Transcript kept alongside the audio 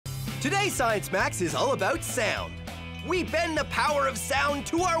Today, Science Max is all about sound. We bend the power of sound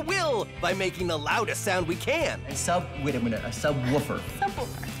to our will by making the loudest sound we can. A subwoofer.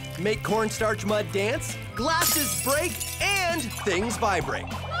 Subwoofer. Make cornstarch mud dance, glasses break, and things vibrate.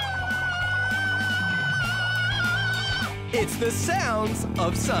 It's the sounds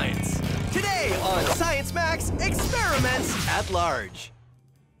of science. Today on Science Max, Experiments at Large.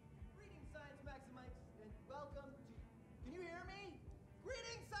 Greetings, Science Maximites, and welcome to... Can you hear me?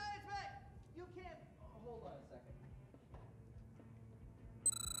 Greetings, Science Max! You can't... Oh, hold on a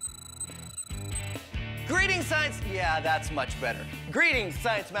second. Greetings, Science... Yeah, that's much better. Greetings,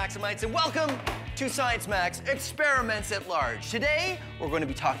 Science Maximites, and welcome to Science Max Experiments at Large. Today, we're going to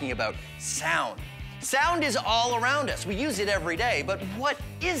be talking about sound. Sound is all around us. We use it every day, but what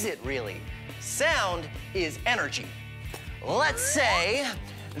is it really? Sound is energy. Let's say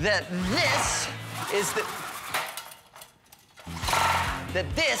that this is the...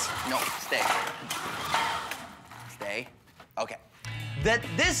 No, stay. Stay. Okay. That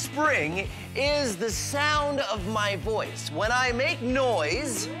this spring is the sound of my voice. When I make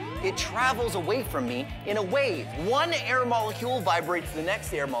noise, it travels away from me in a wave. One air molecule vibrates the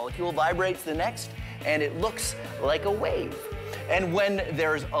next, air molecule vibrates the next, and it looks like a wave. And when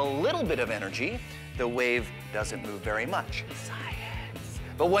there's a little bit of energy, the wave doesn't move very much. Science.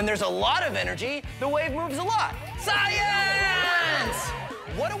 But when there's a lot of energy, the wave moves a lot. Science!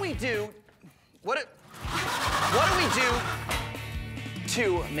 What do we do? What do we do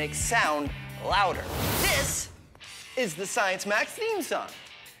to make sound louder? This is the Science Max theme song.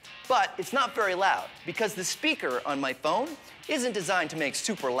 But it's not very loud because the speaker on my phone isn't designed to make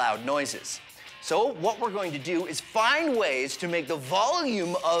super loud noises. So what we're going to do is find ways to make the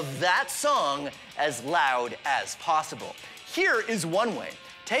volume of that song as loud as possible. Here is one way.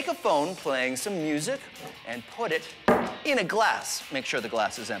 Take a phone playing some music and put it in a glass. Make sure the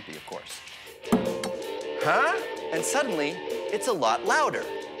glass is empty, of course. Huh? And suddenly, it's a lot louder.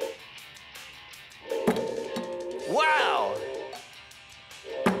 Wow!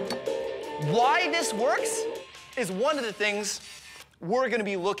 Why this works is one of the things we're going to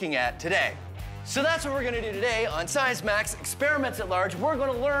be looking at today. So that's what we're going to do today on Science Max Experiments at Large. We're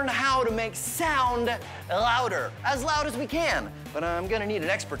going to learn how to make sound louder, as loud as we can. But I'm going to need an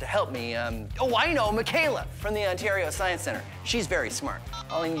expert to help me. Oh, I know, Michaela from the Ontario Science Centre. She's very smart.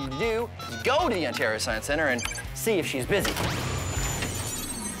 All you need to do is go to the Ontario Science Centre and see if she's busy.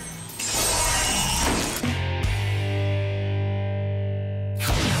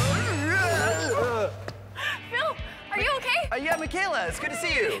 Yeah, Michaela, it's good to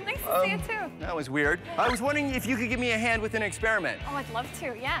see you. Nice to see you too. That was weird. I was wondering if you could give me a hand with an experiment. Oh, I'd love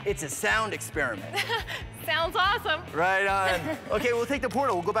to, yeah. It's a sound experiment. Sounds awesome. Right on. Okay, we'll take the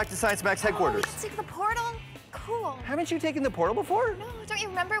portal. We'll go back to Science Max headquarters. Oh, we can take the portal? Cool. Haven't you taken the portal before? No, don't you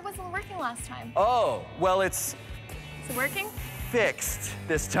remember? It wasn't working last time. Oh, well, it's... Is it working? Fixed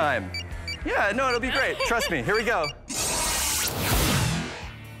this time. Yeah, no, it'll be great. Trust me. Here we go.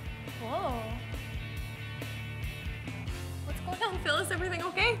 Whoa. Phil, is everything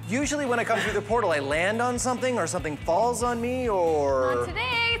okay? Usually when I come through the portal, I land on something or something falls on me or... Not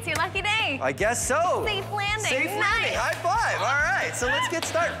today. It's your lucky day. I guess so. Safe landing. Safe landing. High five. All right, so let's get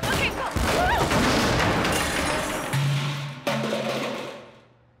started. Okay, cool.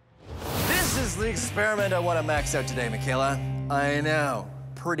 This is the experiment I want to max out today, Michaela. I know.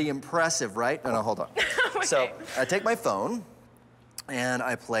 Pretty impressive, right? No, hold on. Okay. So I take my phone and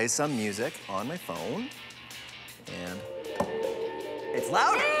I play some music on my phone and... It's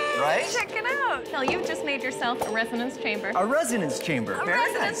louder, right? Check it out. Phil, you've just made yourself a resonance chamber. A resonance chamber. A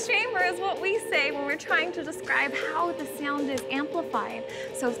resonance chamber is what we say when we're trying to describe how the sound is amplified.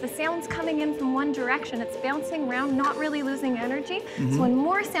 So if the sound's coming in from one direction, it's bouncing around, not really losing energy. So when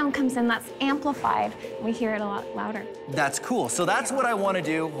more sound comes in, that's amplified. We hear it a lot louder. That's cool. So that's what I want to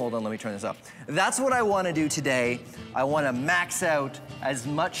do. Hold on, let me turn this up. That's what I want to do today. I want to max out as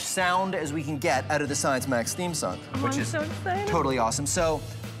much sound as we can get out of the Science Max theme song, which is so excited. Totally awesome. So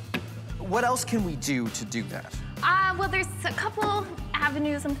what else can we do to do that? Well, there's a couple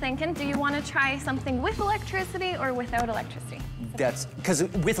avenues I'm thinking. Do you want to try something with electricity or without electricity? That's, because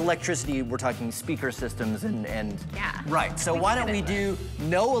with electricity, we're talking speaker systems and yeah. Right, so why don't we do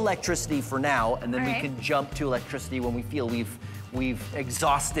no electricity for now, and then we can jump to electricity when we feel we've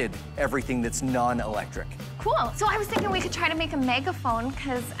exhausted everything that's non-electric. Cool. So I was thinking we could try to make a megaphone,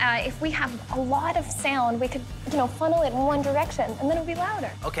 because if we have a lot of sound, we could, funnel it in one direction, and then it would be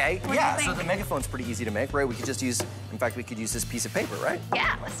louder. Okay, What yeah, do you so think? the megaphone's pretty easy to make, right? We could just use, in fact, we could use this piece of paper, right?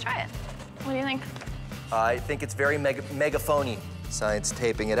 Yeah, let's try it. What do you think? I think it's very megaphony. Science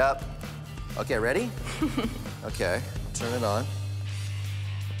taping it up. Okay, ready? Okay, turn it on.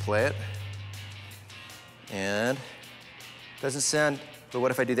 play it. And doesn't sound, but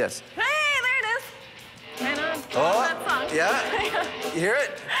what if I do this? Hey, there it is. Right on. Oh, That song. yeah? You hear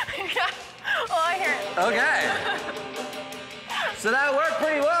it? Yeah. Oh, I hear it. Okay. So that worked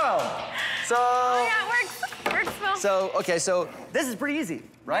pretty well. So. Oh, yeah, it works. Works well. So this is pretty easy,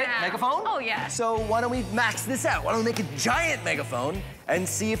 right? Yeah. Megaphone? Oh, yeah. So why don't we max this out? Why don't we make a giant megaphone and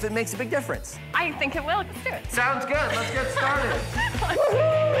see if it makes a big difference? I think it will. Let's do it. Sounds good. Let's get started.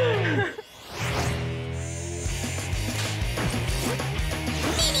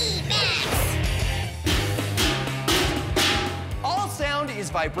 All sound is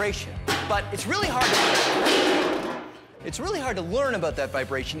vibration, but it's really hard to learn about that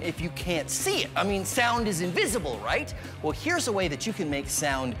vibration if you can't see it. I mean, sound is invisible, right? Well, here's a way that you can make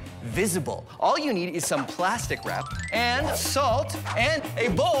sound visible. All you need is some plastic wrap and salt and a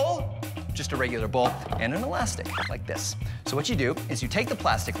bowl, just a regular bowl, and an elastic, like this. So what you do is you take the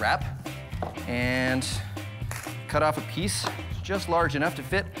plastic wrap and cut off a piece just large enough to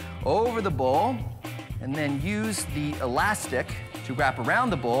fit over the bowl, and then use the elastic to wrap around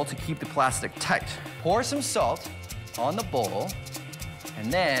the bowl to keep the plastic tight. Pour some salt on the bowl,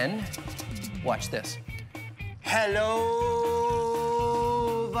 and then watch this.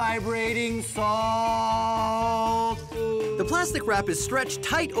 Hello, vibrating salt. The plastic wrap is stretched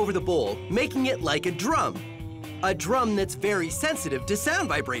tight over the bowl, making it like a drum. A drum that's very sensitive to sound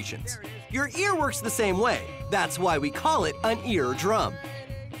vibrations. Your ear works the same way. That's why we call it an ear drum.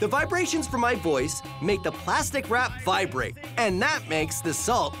 The vibrations from my voice make the plastic wrap vibrate, and that makes the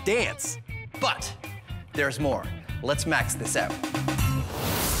salt dance. But there's more. Let's max this out.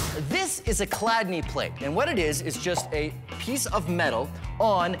 This is a Chladni plate, and what it is just a piece of metal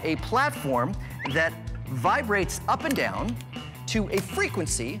on a platform that vibrates up and down to a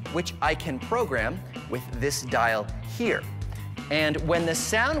frequency which I can program with this dial here. And when the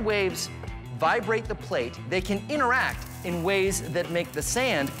sound waves vibrate the plate, they can interact in ways that make the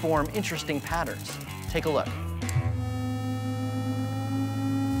sand form interesting patterns. Take a look.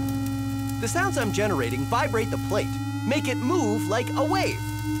 The sounds I'm generating vibrate the plate, make it move like a wave.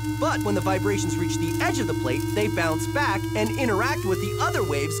 But when the vibrations reach the edge of the plate, they bounce back and interact with the other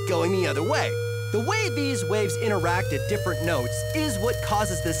waves going the other way. The way these waves interact at different notes is what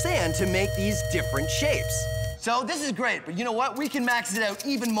causes the sand to make these different shapes. So this is great, but you know what? We can max it out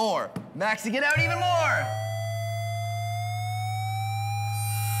even more. Maxing it out even more.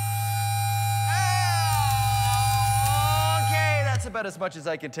 Okay, that's about as much as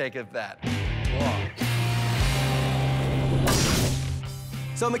I can take of that. Whoa.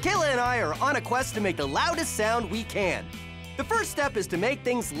 So Michaela and I are on a quest to make the loudest sound we can. The first step is to make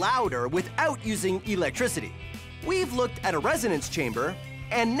things louder without using electricity. We've looked at a resonance chamber,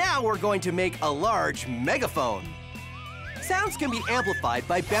 and now we're going to make a large megaphone. Sounds can be amplified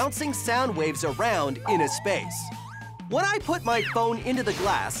by bouncing sound waves around in a space. When I put my phone into the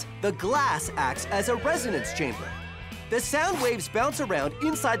glass acts as a resonance chamber. The sound waves bounce around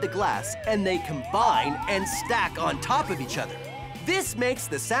inside the glass, and they combine and stack on top of each other. This makes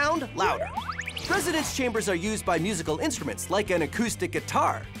the sound louder. Resonance chambers are used by musical instruments, like an acoustic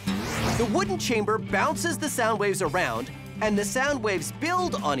guitar. The wooden chamber bounces the sound waves around, and the sound waves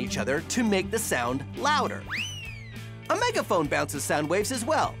build on each other to make the sound louder. A megaphone bounces sound waves as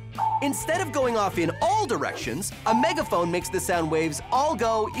well. Instead of going off in all directions, a megaphone makes the sound waves all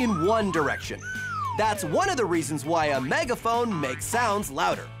go in one direction. That's one of the reasons why a megaphone makes sounds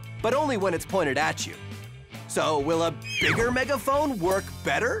louder, but only when it's pointed at you. So will a bigger megaphone work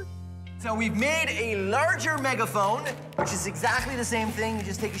better? So we've made a larger megaphone, which is exactly the same thing. You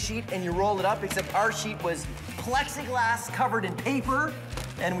just take a sheet and you roll it up, except our sheet was plexiglass covered in paper,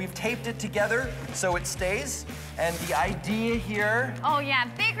 and we've taped it together so it stays. And the idea here... Oh yeah,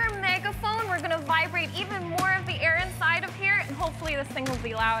 bigger megaphone. We're gonna vibrate even more of the air inside of here, and hopefully this thing will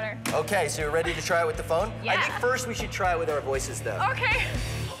be louder. Okay, so you're ready to try it with the phone? Yeah. I think first we should try it with our voices, though. Okay.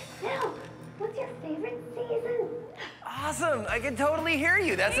 Now, what's your favorite season? Awesome, I can totally hear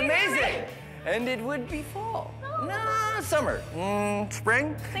you. That's Can you hear amazing. me? And it would be fall. No. No, summer.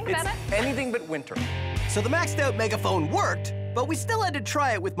 Spring? Think it's about it. anything but winter. So the maxed out megaphone worked, but we still had to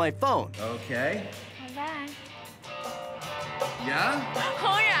try it with my phone. Okay. Not bad. Yeah?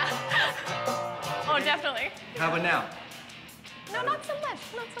 Oh yeah. Oh, definitely. How about now? No, not so much.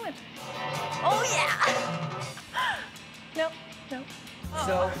 Not so much. Oh yeah. Nope. Nope.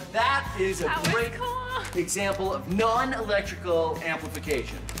 So that is a That was great cool. example of non-electrical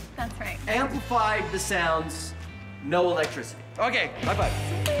amplification. That's right. Amplified the sounds, no electricity. Okay, bye-bye.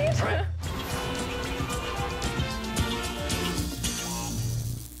 All right.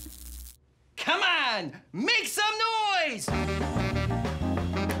 Come on, make some noise!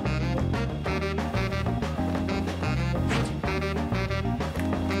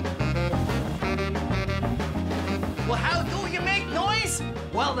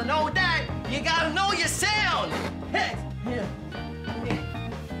 Well, to know that, you gotta know your sound.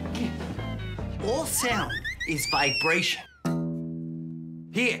 All sound is vibration.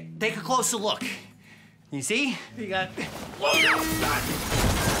 Here, take a closer look. You see? You got...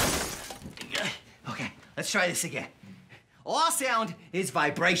 Okay, let's try this again. All sound is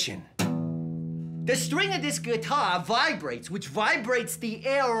vibration. The string of this guitar vibrates, which vibrates the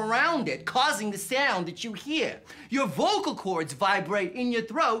air around it, causing the sound that you hear. Your vocal cords vibrate in your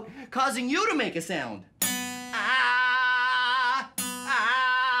throat, causing you to make a sound. Ah,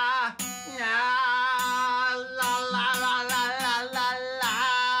 ah, ah, la, la, la, la, la, la.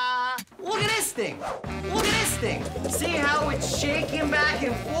 Look at this thing. Look at this thing. See how it's shaking back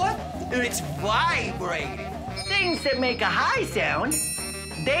and forth? It's vibrating. Things that make a high sound,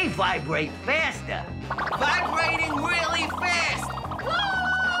 they vibrate faster. Vibrating really fast.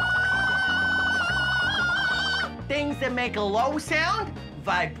 Things that make a low sound,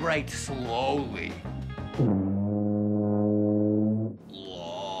 vibrate slowly.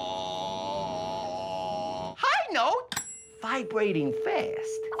 High note, vibrating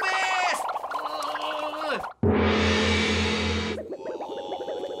fast. Fast!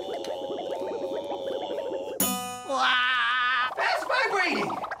 Fast vibrating.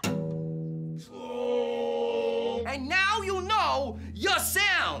 And now you know your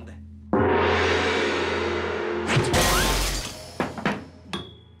sound.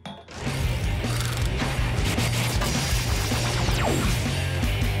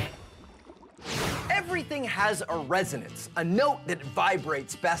 Everything has a resonance, a note that it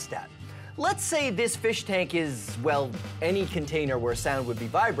vibrates best at. Let's say this fish tank is, well, any container where sound would be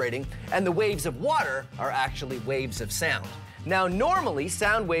vibrating, and the waves of water are actually waves of sound. Now, normally,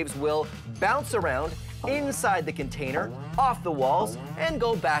 sound waves will bounce around inside the container, off the walls, and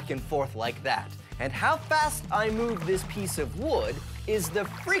go back and forth like that. And how fast I move this piece of wood is the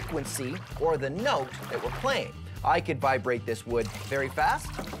frequency, or the note, that we're playing. I could vibrate this wood very fast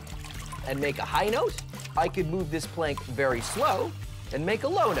and make a high note. I could move this plank very slow and make a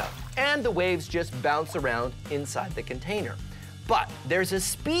low note. And the waves just bounce around inside the container. But there's a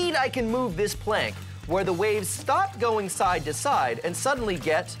speed I can move this plank where the waves stop going side to side and suddenly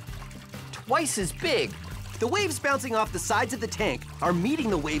get twice as big. The waves bouncing off the sides of the tank are meeting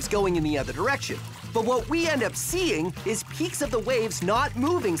the waves going in the other direction. But what we end up seeing is peaks of the waves not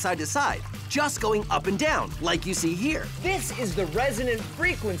moving side to side, just going up and down, like you see here. This is the resonant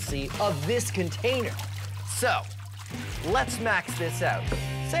frequency of this container. So, let's max this out.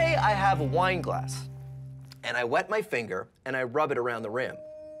 Say I have a wine glass, and I wet my finger, and I rub it around the rim.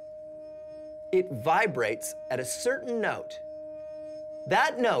 It vibrates at a certain note.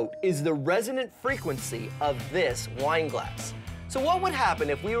 That note is the resonant frequency of this wine glass. So what would happen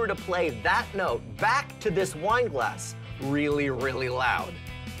if we were to play that note back to this wine glass really, really loud?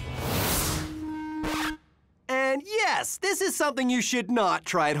 And yes, this is something you should not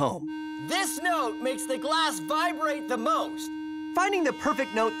try at home. This note makes the glass vibrate the most. Finding the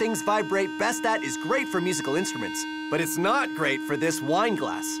perfect note things vibrate best at is great for musical instruments, but it's not great for this wine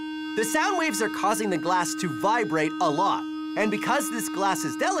glass. The sound waves are causing the glass to vibrate a lot. And because this glass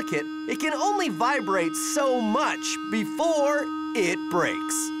is delicate, it can only vibrate so much before it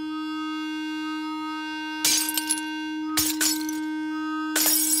breaks.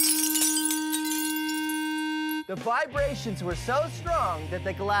 The vibrations were so strong that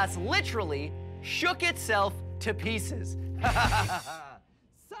the glass literally shook itself to pieces. Science!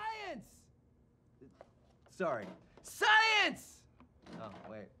 Sorry. Science! Oh,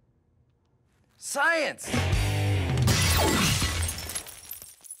 wait. Science!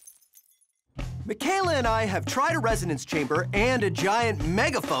 Michaela and I have tried a resonance chamber and a giant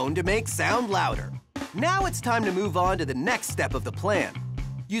megaphone to make sound louder. Now it's time to move on to the next step of the plan,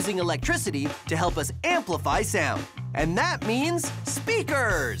 using electricity to help us amplify sound. And that means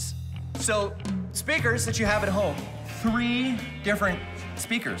speakers! So, speakers that you have at home, 3 different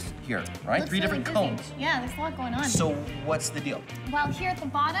speakers here, right? Looks 3 different really busy. cones. Yeah, there's a lot going on. So, what's the deal? Well, here at the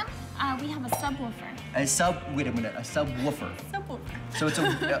bottom, we have a subwoofer. Wait a minute, a subwoofer. Subwoofer. So it's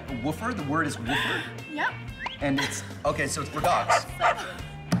a woofer, the word is woofer, Yep. and it's, okay, so it's for dogs,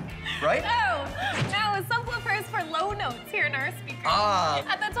 right? No, a subwoofer is for low notes here in our speaker. Ah.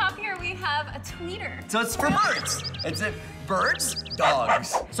 At the top here, we have a tweeter. So it's for birds. It's birds,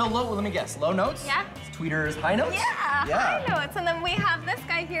 dogs. So let me guess, low notes? Yeah. Tweeters, high notes? High notes. And then we have this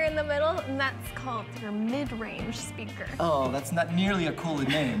guy here in the middle, and that's called your mid-range speaker. Oh, that's not nearly a cool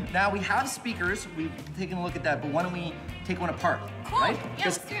name. Now we have speakers, we've taken a look at that, but why don't we take one apart, Cool. right? Yeah,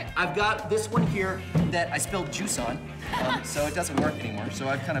 let's do it. I've got this one here that I spilled juice on, so it doesn't work anymore, so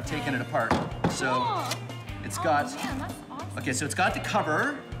I've kind of taken it apart. So Cool. it's got Oh man, that's awesome. Okay, so it's got the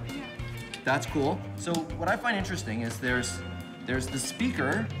cover. That's cool. So what I find interesting is there's the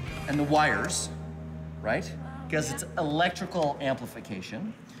speaker and the wires, right? Because it's electrical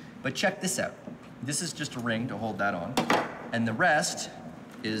amplification. But check this out. This is just a ring to hold that on. And the rest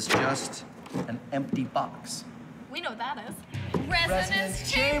is just an empty box. We know what that is.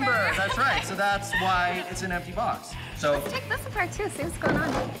 Resonance chamber. That's right. So that's why it's an empty box. So Let's take this apart too, see what's going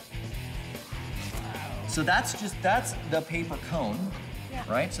on. So that's the paper cone,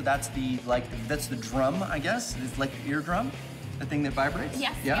 right? So that's that's the drum, I guess. It's like the eardrum, the thing that vibrates.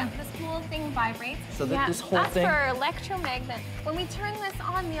 Yes, yeah, this whole thing vibrates. So this whole thing. That's for electromagnet. When we turn this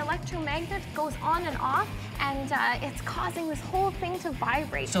on, the electromagnet goes on and off, and it's causing this whole thing to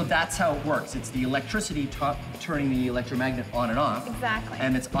vibrate. So that's how it works. It's the electricity turning the electromagnet on and off. Exactly.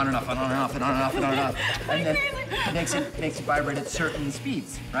 And it's on and off and on and off and on and off and on and off. And then it makes it vibrate at certain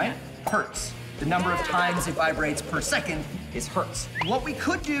speeds, right? Hertz. The number of times it vibrates per second is hertz. What we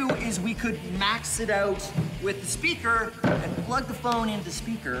could do is we could max it out with the speaker and plug the phone into the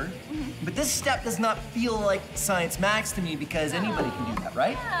speaker. But this step does not feel like Science Max to me because anybody can do that,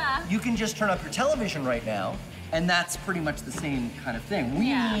 right? Yeah. You can just turn up your television right now, and that's pretty much the same kind of thing.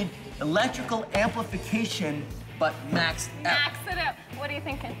 We need electrical amplification, but maxed out. Max it out. What are you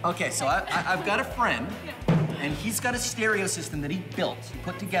thinking? Okay, so I've got a friend, and he's got a stereo system that he built,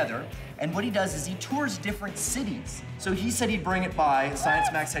 put together, and what he does is he tours different cities. So he said he'd bring it by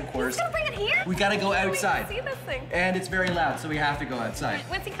Science Max headquarters. He's gonna bring it here? We gotta go outside. We can see this thing. And it's very loud, so we have to go outside.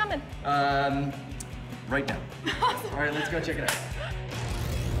 When's he coming? Right now. All right, let's go check it out.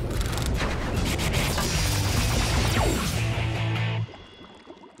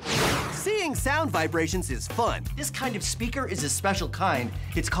 Seeing sound vibrations is fun. This kind of speaker is a special kind.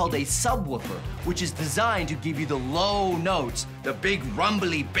 It's called a subwoofer, which is designed to give you the low notes, the big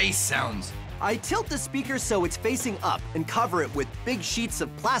rumbly bass sounds. I tilt the speaker so it's facing up and cover it with big sheets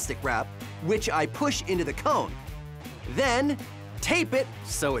of plastic wrap, which I push into the cone. Then, tape it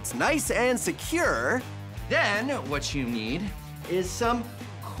so it's nice and secure. Then, what you need is some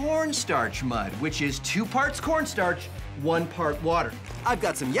cornstarch mud, which is 2 parts cornstarch, 1 part water. I've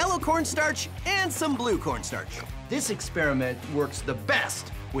got some yellow cornstarch and some blue cornstarch. This experiment works the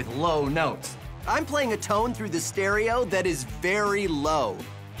best with low notes. I'm playing a tone through the stereo that is very low.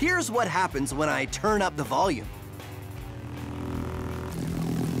 Here's what happens when I turn up the volume.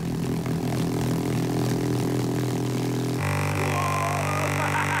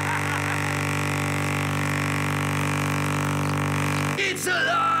 It's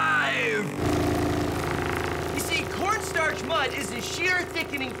alive! You see, cornstarch mud is a shear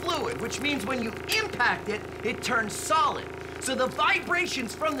thickening fluid, which means when you impact it, it turns solid. So the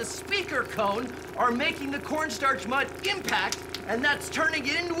vibrations from the speaker cone are making the cornstarch mud impact, and that's turning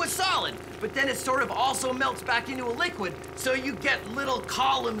it into a solid. But then it sort of also melts back into a liquid, so you get little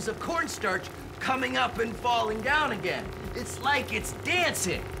columns of cornstarch coming up and falling down again. It's like it's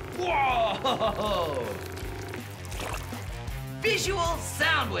dancing. Whoa! Visual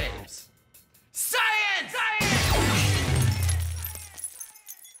sound waves. Science!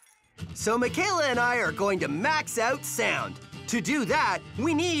 So Michaela and I are going to max out sound. To do that,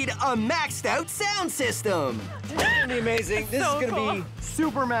 we need a maxed out sound system. This is gonna be amazing. This is gonna be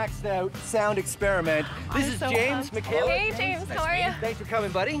super maxed out sound experiment. This is James, Michaela. Hey, James, how are you? Thanks for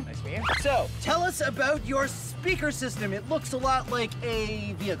coming, buddy. Nice to meet you. So, tell us about your speaker system. It looks a lot like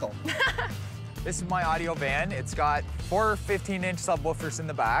a vehicle. This is my audio van. It's got 4 15-inch subwoofers in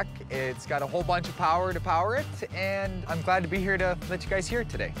the back. It's got a whole bunch of power to power it, and I'm glad to be here to let you guys hear it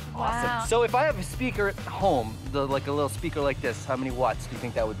today. Wow. So if I have a speaker at home, like a little speaker like this, how many watts do you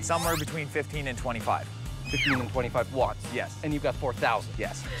think that would be? Somewhere between 15 and 25. 15 and 25 watts. Yes. And you've got 4,000.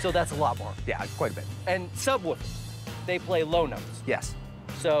 Yes. So that's a lot more. Yeah, quite a bit. And subwoofers, they play low notes. Yes.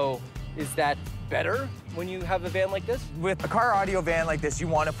 So is that better when you have a van like this? With a car audio van like this, you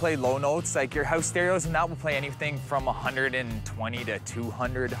want to play low notes. Like your house stereos and that will play anything from 120 to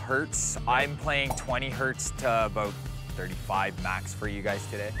 200 hertz. I'm playing 20 hertz to about 35 max for you guys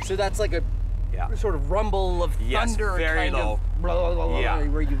today. So that's like a sort of rumble of thunder, very kind low. Of blah, blah, blah, Yeah.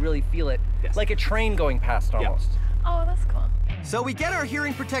 where you really feel it. Yes. Like a train going past almost. Oh, that's cool. So we get our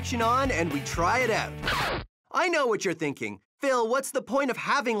hearing protection on and we try it out. I know what you're thinking. Phil, what's the point of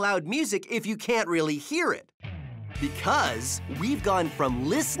having loud music if you can't really hear it? Because we've gone from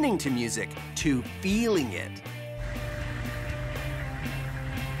listening to music to feeling it.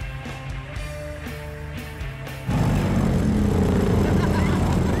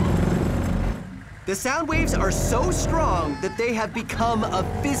 The sound waves are so strong that they have become a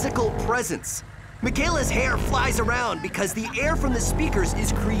physical presence. Michaela's hair flies around because the air from the speakers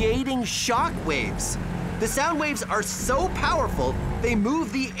is creating shock waves. The sound waves are so powerful, they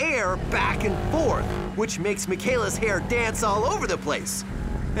move the air back and forth, which makes Michaela's hair dance all over the place.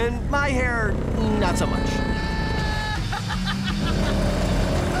 And my hair, not so much.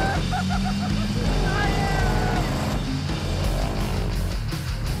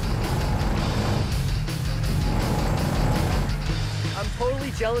 I'm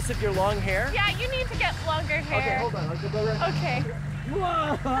totally jealous of your long hair. Yeah, you need to get longer hair. Okay, hold on. I'll go right. Okay.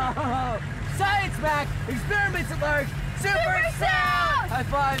 Whoa! Science Mac, experiments at large, super sound! High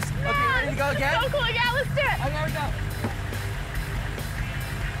fives. Okay, ready to go again? So cool. Yeah, let's do it. Okay, here we go.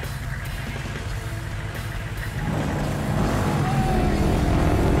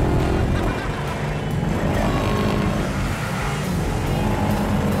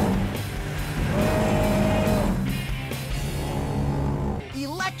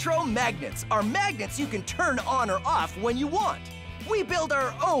 Electromagnets are magnets you can turn on or off when you want. We build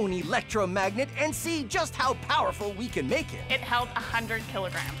our own electromagnet and see just how powerful we can make it. It held 100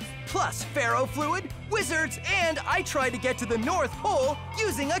 kilograms. Plus ferrofluid, wizards, and I tried to get to the North Pole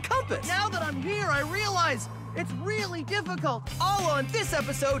using a compass. Now that I'm here, I realize it's really difficult. All on this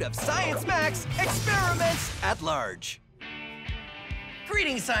episode of Science Max Experiments at Large.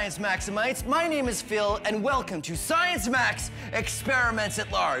 Greetings, Science Maximites. My name is Phil, and welcome to Science Max Experiments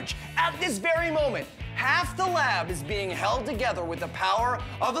at Large. At this very moment, half the lab is being held together with the power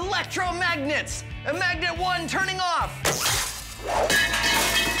of electromagnets. Magnet 1 turning off.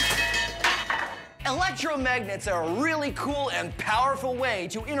 Electromagnets are a really cool and powerful way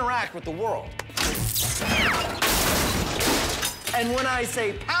to interact with the world. And when I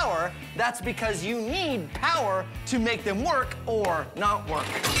say power, that's because you need power to make them work or not work.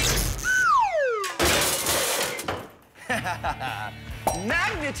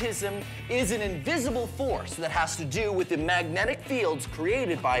 Magnetism is an invisible force that has to do with the magnetic fields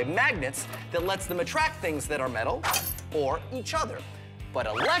created by magnets that lets them attract things that are metal or each other. But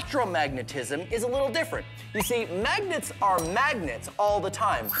electromagnetism is a little different. You see, magnets are magnets all the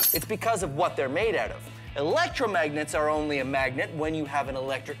time. It's because of what they're made out of. Electromagnets are only a magnet when you have an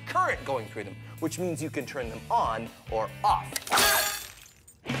electric current going through them, which means you can turn them on or off.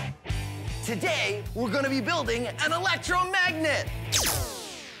 Today, we're gonna be building an electromagnet.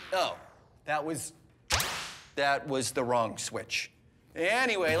 Oh, that was the wrong switch.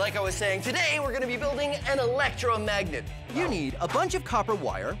 Anyway, like I was saying, today we're gonna be building an electromagnet. You need a bunch of copper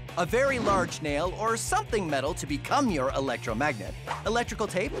wire, a very large nail, or something metal to become your electromagnet, electrical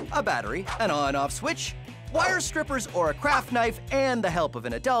tape, a battery, an on-off switch, wire strippers or a craft knife, and the help of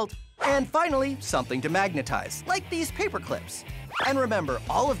an adult, and finally, something to magnetize, like these paper clips. And remember,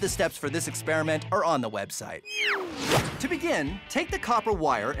 all of the steps for this experiment are on the website. To begin, take the copper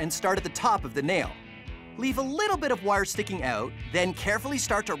wire and start at the top of the nail. Leave a little bit of wire sticking out, then carefully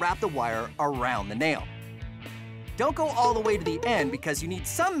start to wrap the wire around the nail. Don't go all the way to the end because you need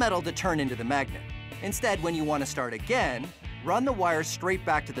some metal to turn into the magnet. Instead, when you want to start again, run the wire straight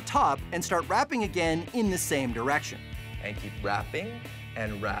back to the top and start wrapping again in the same direction. And keep wrapping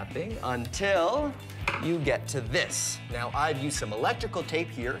and wrapping until you get to this. Now, I've used some electrical tape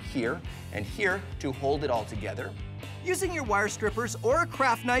here, here, and here to hold it all together. Using your wire strippers or a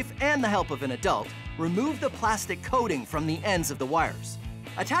craft knife and the help of an adult, remove the plastic coating from the ends of the wires.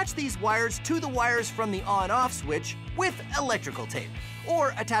 Attach these wires to the wires from the on-off switch with electrical tape,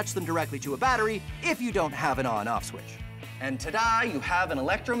 or attach them directly to a battery if you don't have an on-off switch. And ta-da, you have an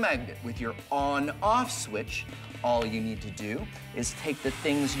electromagnet with your on-off switch. All you need to do is take the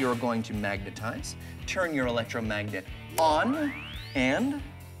things you're going to magnetize, turn your electromagnet on, and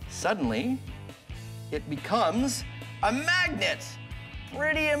suddenly it becomes a magnet.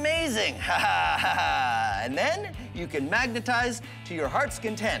 Pretty amazing, ha ha ha ha. And then you can magnetize to your heart's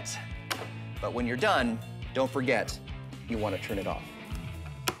content. But when you're done, don't forget, you want to turn it off.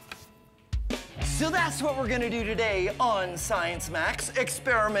 So that's what we're gonna do today on Science Max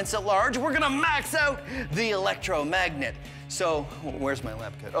Experiments at Large. We're gonna max out the electromagnet. So, where's my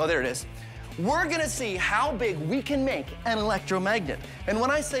lab coat? Oh, there it is. We're gonna see how big we can make an electromagnet. And when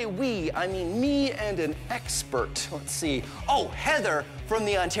I say we, I mean me and an expert. Let's see. Oh, Heather from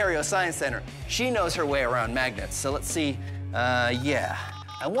the Ontario Science Center. She knows her way around magnets. So let's see. Yeah.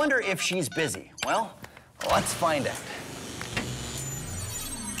 I wonder if she's busy. Well, let's find out.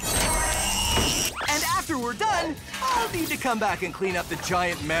 And after we're done, I'll need to come back and clean up the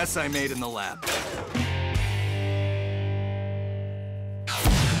giant mess I made in the lab.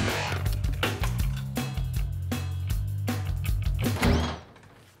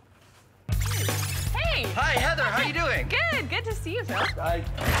 Hi, Heather, how you doing? Good to see you, Phil. I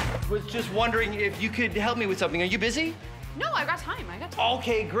was just wondering if you could help me with something. Are you busy? No, I got time. I got time.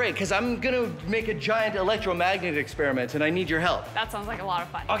 Okay, great, because I'm gonna make a giant electromagnet experiment and I need your help. That sounds like a lot of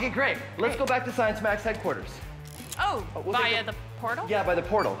fun. Okay, great. Let's go back to Science Max headquarters. Oh, we'll via the portal? Yeah, by the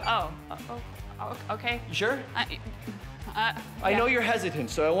portal. Oh, okay. You sure? I yeah. know you're hesitant,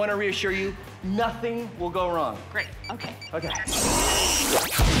 so I want to reassure you, nothing will go wrong. Great, okay. Okay.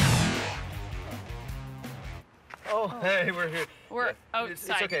 Oh, hey, we're here. We're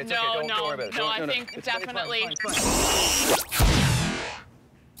outside. It's okay, it's no, okay. Don't worry about it. No, No, I think it's fine, definitely. it's fine.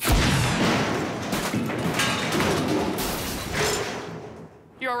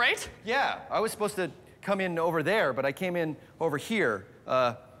 You all right? Yeah, I was supposed to come in over there, but I came in over here.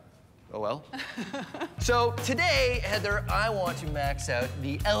 Oh well. So today, Heather, I want to max out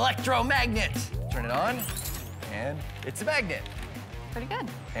the electromagnet. Turn it on, and it's a magnet. Pretty good.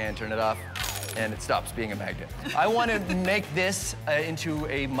 And turn it off, and it stops being a magnet. I want to make this into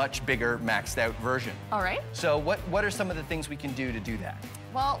a much bigger, maxed out version. All right. So what are some of the things we can do to do that?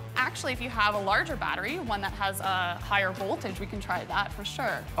 Well, actually, if you have a larger battery, one that has a higher voltage, we can try that for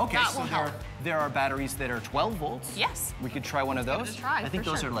sure. Okay, that so will help. there are batteries that are 12 volts? Yes. We could try one of those? Give it a try, I think for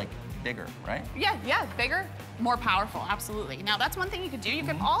those sure. are like bigger, right? Yeah, bigger, more powerful, absolutely. Now, that's one thing you could do. You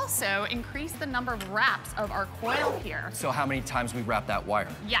could also increase the number of wraps of our coil here. So how many times we wrap that wire?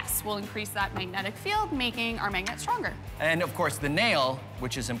 Yes, we'll increase that magnetic field, making our magnet stronger. And of course the nail,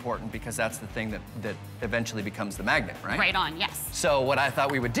 which is important because that's the thing that eventually becomes the magnet, right? Right on, yes. So what I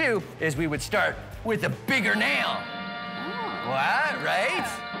thought we would do is we would start with a bigger nail. Oh. What, right?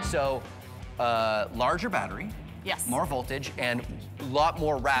 So larger battery. Yes. More voltage and a lot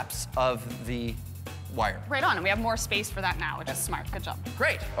more wraps of the wire. Right on, and we have more space for that now, which is smart. Good job.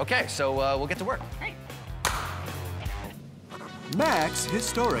 Great, okay, so we'll get to work. Great. Max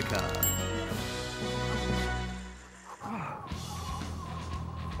Historica.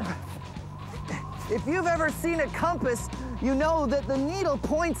 If you've ever seen a compass, you know that the needle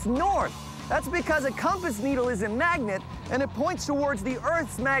points north. That's because a compass needle is a magnet and it points towards the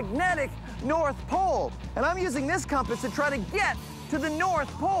Earth's magnetic North Pole. And I'm using this compass to try to get to the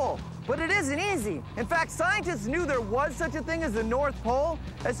North Pole. But it isn't easy. In fact, scientists knew there was such a thing as the North Pole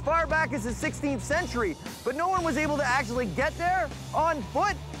as far back as the 16th century, but no one was able to actually get there on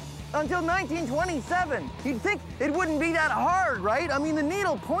foot until 1927. You'd think it wouldn't be that hard, right? I mean, the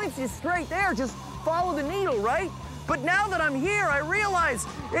needle points you straight there. Just follow the needle, right? But now that I'm here, I realize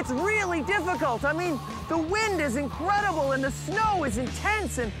it's really difficult. I mean, the wind is incredible and the snow is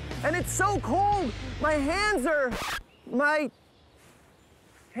intense and it's so cold. My hands,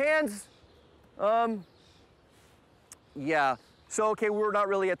 yeah. So, okay, we're not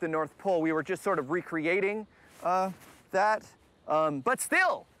really at the North Pole. We were just sort of recreating that. But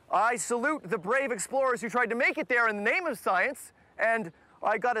still, I salute the brave explorers who tried to make it there in the name of science. And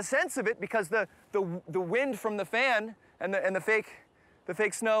I got a sense of it because the wind from the fan and the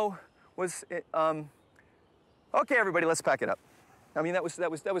fake snow was. Okay, everybody, let's pack it up. I mean, that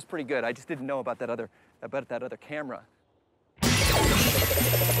was pretty good. I just didn't know about that other camera.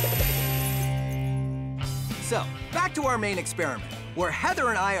 So, back to our main experiment, where Heather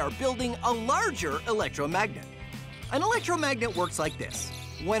and I are building a larger electromagnet. An electromagnet works like this.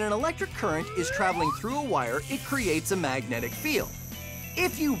 When an electric current is traveling through a wire, it creates a magnetic field.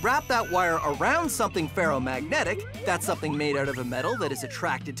 If you wrap that wire around something ferromagnetic, that's something made out of a metal that is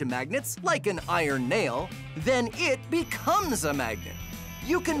attracted to magnets, like an iron nail, then it becomes a magnet.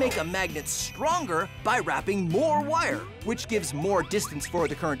 You can make a magnet stronger by wrapping more wire, which gives more distance for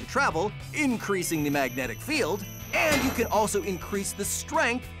the current to travel, increasing the magnetic field, and you can also increase the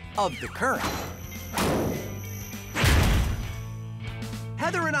strength of the current.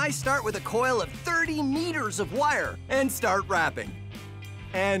 Heather and I start with a coil of 30 meters of wire and start wrapping.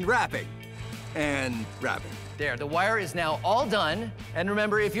 And wrapping. And wrapping. There, the wire is now all done. And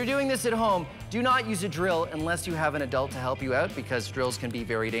remember, if you're doing this at home, do not use a drill unless you have an adult to help you out because drills can be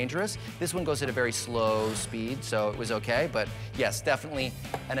very dangerous. This one goes at a very slow speed, so it was okay. But yes, definitely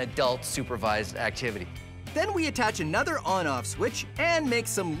an adult supervised activity. Then we attach another on-off switch and make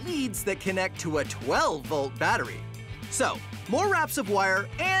some leads that connect to a 12-volt battery. So, more wraps of wire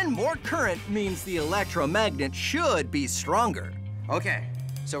and more current means the electromagnet should be stronger. Okay,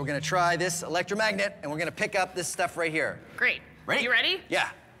 so we're gonna try this electromagnet and we're gonna pick up this stuff right here. Great. Ready? You ready? Yeah.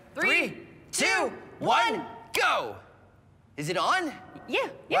 3, 2, 1, go! Is it on? Yeah.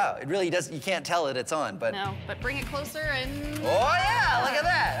 Wow, it really does, you can't tell it it's on, but. No, but bring it closer and. Oh yeah, look at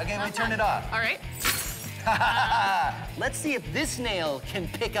that. Okay, we turn it off. All right. Let's see if this nail can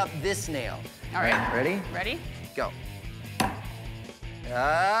pick up this nail. All right. Ready? Ready? Go.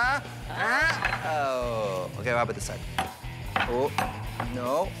 Oh. Okay, how about this side? Oh,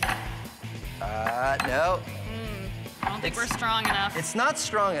 no. No. I don't think we're strong enough. It's not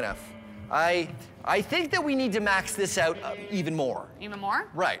strong enough. I think that we need to max this out even more. Even more?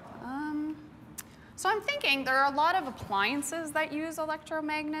 Right. So I'm thinking there are a lot of appliances that use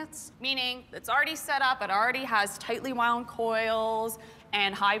electromagnets, meaning it's already set up, it already has tightly wound coils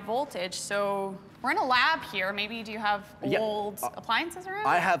and high voltage. So we're in a lab here. Maybe do you have old appliances around?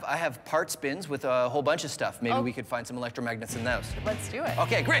 I have parts bins with a whole bunch of stuff. Maybe we could find some electromagnets in those. Let's do it.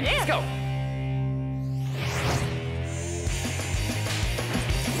 Okay, great. Let's go.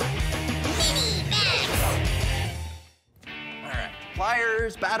 All right.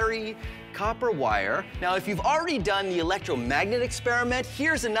 Pliers, battery, copper wire. Now, if you've already done the electromagnet experiment,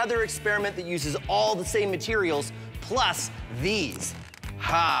 here's another experiment that uses all the same materials plus these.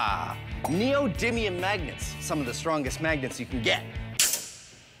 Ha! Neodymium magnets, some of the strongest magnets you can get.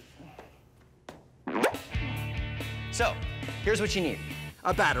 So, here's what you need.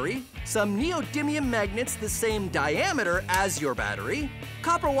 A battery, some neodymium magnets the same diameter as your battery,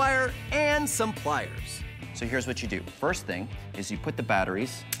 copper wire, and some pliers. So here's what you do. First thing is you put the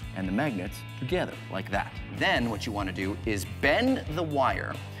batteries and the magnets together like that. Then what you want to do is bend the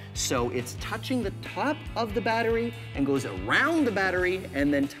wire so it's touching the top of the battery and goes around the battery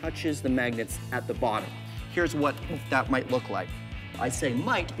and then touches the magnets at the bottom. Here's what that might look like. I say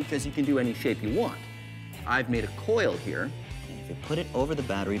might because you can do any shape you want. I've made a coil here, and if you put it over the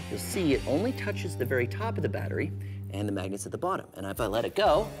battery, you'll see it only touches the very top of the battery and the magnets at the bottom. And if I let it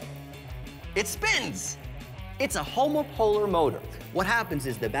go, it spins. It's a homopolar motor. What happens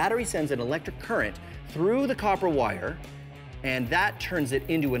is the battery sends an electric current through the copper wire, and that turns it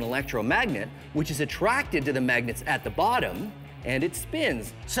into an electromagnet, which is attracted to the magnets at the bottom, and it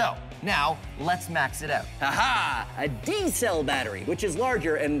spins. So now let's max it out. Aha! A D-cell battery, which is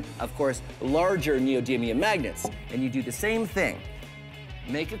larger and, of course, larger neodymium magnets. And you do the same thing.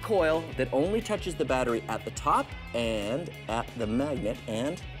 Make a coil that only touches the battery at the top and at the magnet,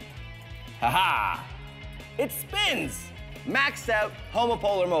 and ha-ha! It spins! Maxed out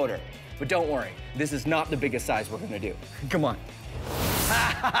homopolar motor. But don't worry, this is not the biggest size we're gonna do. Come on.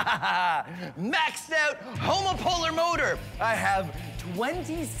 Maxed out homopolar motor. I have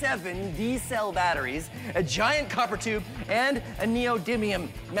 27 D-cell batteries, a giant copper tube, and a neodymium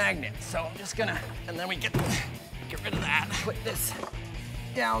magnet. So I'm just gonna, and then we get rid of that. Put this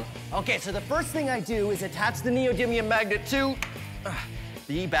down. Okay, so the first thing I do is attach the neodymium magnet to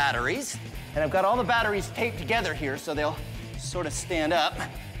the batteries. And I've got all the batteries taped together here so they'll sort of stand up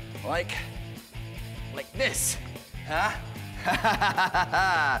like this. Huh?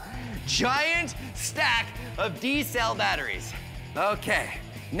 Giant stack of D-cell batteries. Okay,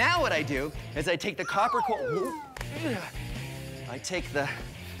 now what I do is I take the copper coil. I take the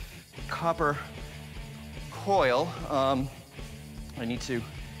copper coil. I need to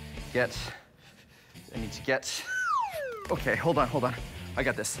get. Okay, hold on. I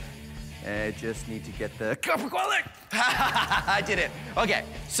got this. I just need to get the copper coil there. I did it. Okay,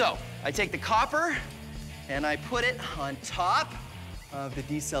 so I take the copper and I put it on top of the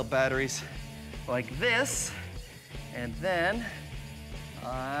D-cell batteries like this, and then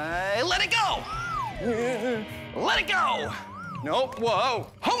I let it go. Let it go. Nope, whoa.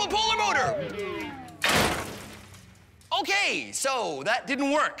 Homopolar motor. Okay, so that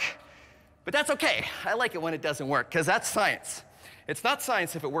didn't work. But that's okay. I like it when it doesn't work, because that's science. It's not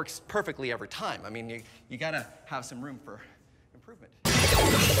science if it works perfectly every time. I mean, you gotta have some room for improvement.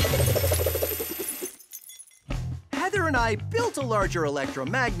 Heather and I built a larger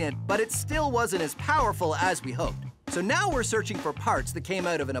electromagnet, but it still wasn't as powerful as we hoped. So now we're searching for parts that came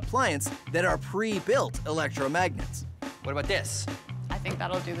out of an appliance that are pre-built electromagnets. What about this? I think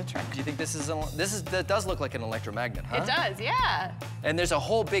that'll do the trick. Do you think that does look like an electromagnet, huh? It does, yeah. And there's a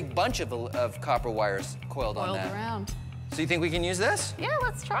whole big bunch of copper wires coiled on that. Around. So you think we can use this? Yeah,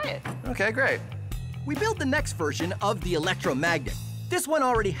 let's try it. Okay, great. We built the next version of the electromagnet. This one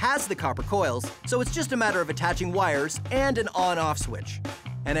already has the copper coils, so it's just a matter of attaching wires and an on-off switch,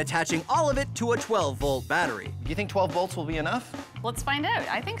 and attaching all of it to a 12-volt battery. Do you think 12 volts will be enough? Let's find out.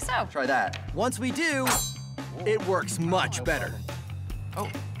 I think so. Try that. Once we do, it works much better. Oh,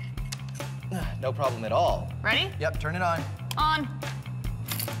 no problem at all. Ready? Yep, turn it on. On.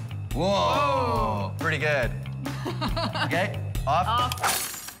 Whoa, pretty good. Okay, off.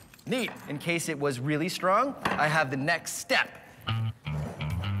 Off. Neat. In case it was really strong, I have the next step.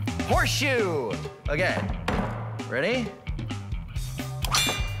 Horseshoe. Okay, ready?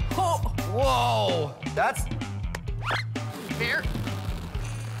 Oh, whoa, that's... Here.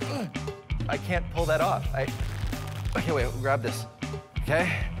 I can't pull that off. Okay, wait, grab this.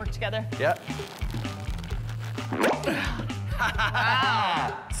 Okay. Work together. Yep.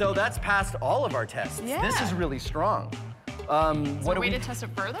 Wow. So that's passed all of our tests. Yeah. This is really strong. Is there a way to test it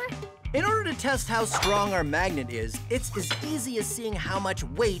further? In order to test how strong our magnet is, it's as easy as seeing how much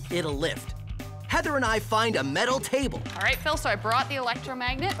weight it'll lift. Heather and I find a metal table. All right, Phil, so I brought the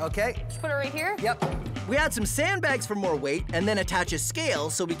electromagnet. Okay. Just put it right here. Yep. We add some sandbags for more weight and then attach a scale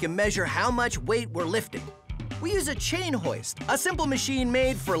so we can measure how much weight we're lifting. We use a chain hoist, a simple machine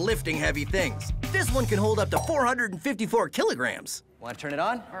made for lifting heavy things. This one can hold up to 454 kilograms. Want to turn it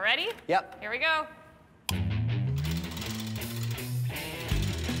on? We're ready? Yep. Here we go.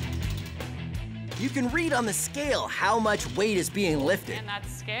 You can read on the scale how much weight is being lifted. And that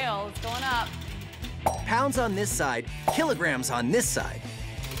scale is going up. Pounds on this side, kilograms on this side.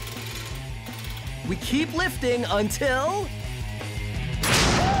 We keep lifting until...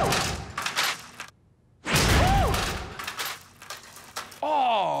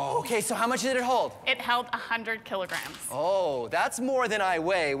 Oh, okay, so how much did it hold? It held 100 kilograms. Oh, that's more than I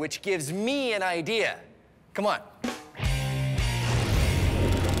weigh, which gives me an idea. Come on.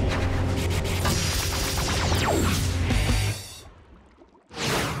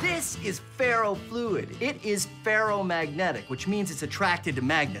 This is ferrofluid. It is ferromagnetic, which means it's attracted to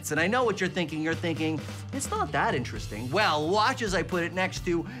magnets. And I know what you're thinking. You're thinking, it's not that interesting. Well, watch as I put it next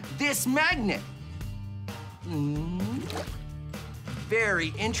to this magnet.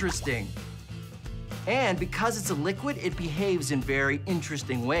 Very interesting. And because it's a liquid, it behaves in very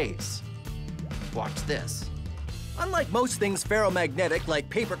interesting ways. Watch this. Unlike most things ferromagnetic, like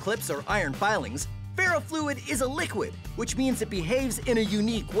paper clips or iron filings, ferrofluid is a liquid, which means it behaves in a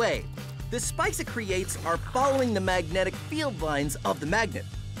unique way. The spikes it creates are following the magnetic field lines of the magnet.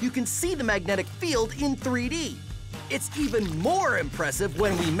 You can see the magnetic field in 3D. It's even more impressive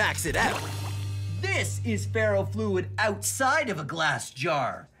when we max it out. This is ferrofluid outside of a glass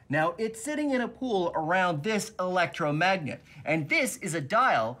jar. Now, it's sitting in a pool around this electromagnet. And this is a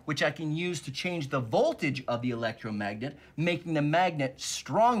dial which I can use to change the voltage of the electromagnet, making the magnet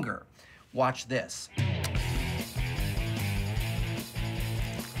stronger. Watch this.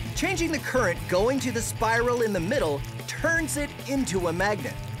 Changing the current going to the spiral in the middle turns it into a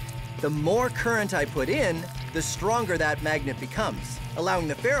magnet. The more current I put in, the stronger that magnet becomes, allowing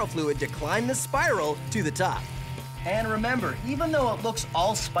the ferrofluid to climb the spiral to the top. And remember, even though it looks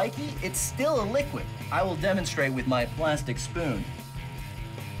all spiky, it's still a liquid. I will demonstrate with my plastic spoon.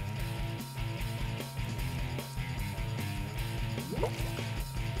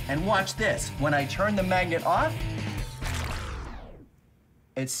 And watch this. When I turn the magnet off,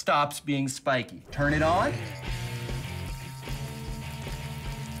 it stops being spiky. Turn it on.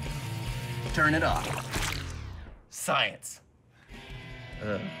 Turn it off. Science.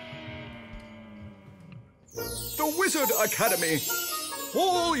 The Wizard Academy.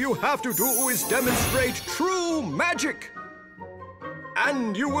 All you have to do is demonstrate true magic.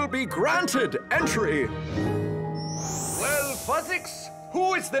 And you will be granted entry. Well, Fuzzix,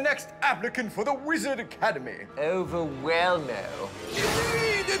 who is the next applicant for the Wizard Academy? Overwhelmo.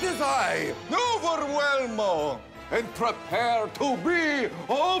 Indeed, it is I, Overwhelmo. And prepare to be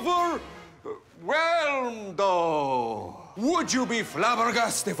overwhelmed. Would you be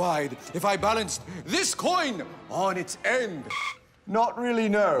flabbergastified if I balanced this coin on its end? Not really,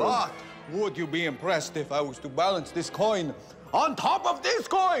 no. But would you be impressed if I was to balance this coin on top of this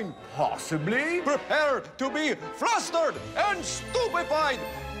coin? Possibly. Prepare to be flustered and stupefied.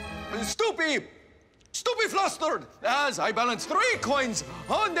 Stupeflustered as I balance 3 coins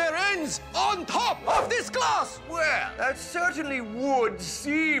on their ends on top of this glass. Well, that certainly would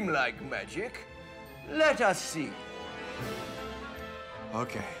seem like magic. Let us see.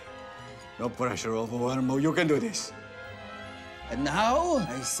 Okay. No pressure, Overwhelmo. You can do this. And now,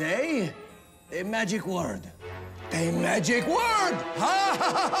 I say, a magic word. A magic word! Ha ha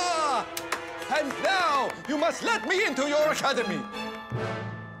ha ha! And now you must let me into your academy.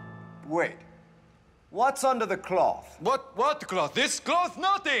 Wait. What's under the cloth? What cloth? This cloth?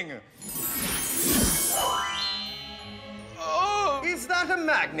 Nothing! Oh! Is that a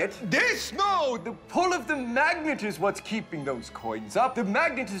magnet? This? No! The pull of the magnet is what's keeping those coins up. The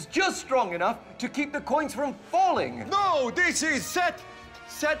magnet is just strong enough to keep the coins from falling. No, this is set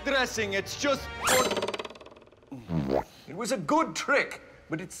dressing. It's just... It was a good trick,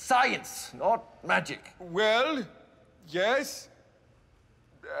 but it's science, not magic. Well, yes.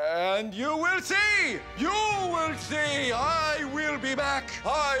 And you will see! You will see! I will be back!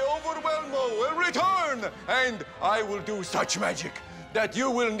 I, Overwhelmo, will return! And I will do such magic that you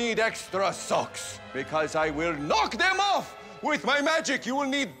will need extra socks. Because I will knock them off! With my magic, you will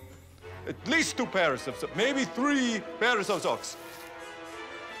need at least 2 pairs of socks, maybe 3 pairs of socks.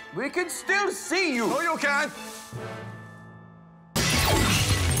 We can still see you. No, you can't!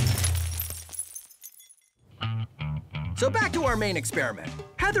 So back to our main experiment.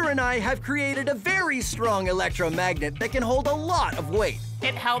 Heather and I have created a very strong electromagnet that can hold a lot of weight.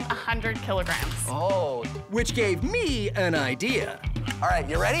 It held 100 kilograms. Oh. Which gave me an idea. All right,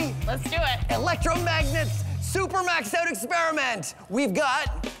 you ready? Let's do it. Electromagnets super maxed out experiment. We've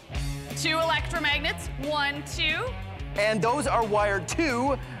got 2 electromagnets, 1, 2. and those are wired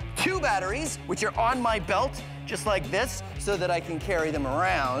to 2 batteries, which are on my belt, just like this, so that I can carry them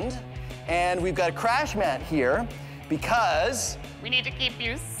around. And we've got a crash mat here because We need to keep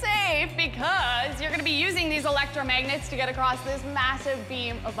you safe because you're gonna be using these electromagnets to get across this massive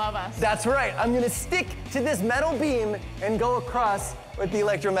beam above us. that's right. I'm gonna stick to this metal beam and go across with the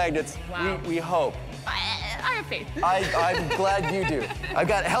electromagnets. Wow. We hope. I have faith. I'm glad you do. I've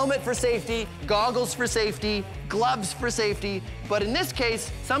got helmet for safety, goggles for safety, gloves for safety, but in this case,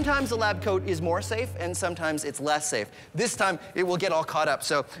 sometimes the lab coat is more safe and sometimes it's less safe. This time, it will get all caught up,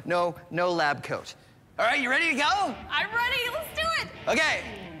 so no lab coat. All right, you ready to go? I'm ready, let's do it. Okay.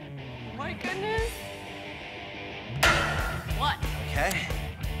 Oh my goodness. 1. Okay.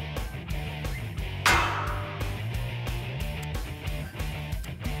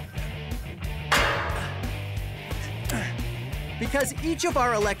 Because each of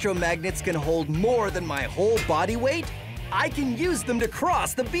our electromagnets can hold more than my whole body weight, I can use them to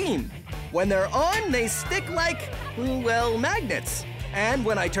cross the beam. When they're on, they stick like, well, magnets. And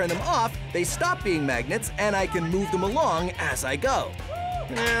when I turn them off, they stop being magnets and I can move them along as I go.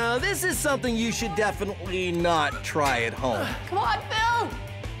 Now, this is something you should definitely not try at home. Come on, Phil.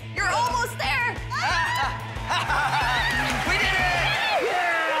 You're almost there. We did it!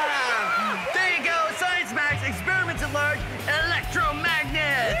 Yeah! There you go, Science Max, experiments at large,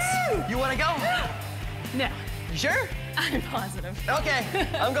 electromagnets. You wanna go? No, You sure? I'm positive. Okay,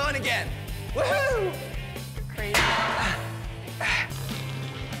 I'm going again. Woohoo! Crazy.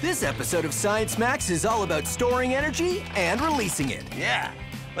 This episode of Science Max is all about storing energy and releasing it. Yeah,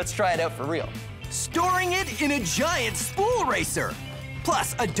 let's try it out for real. Storing it in a giant spool racer.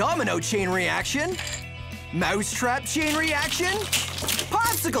 Plus a domino chain reaction, mousetrap chain reaction,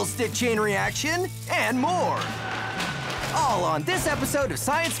 popsicle stick chain reaction, and more. All on this episode of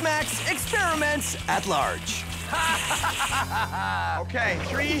Science Max Experiments at Large. Okay,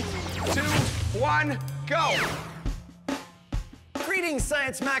 3, 2, 1, go! Greetings,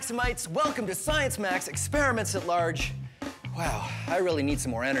 Science Maximites. Welcome to Science Max Experiments at Large. Wow, I really need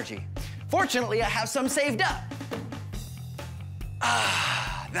some more energy. Fortunately, I have some saved up.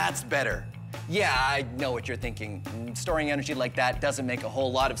 Ah, that's better. Yeah, I know what you're thinking. Storing energy like that doesn't make a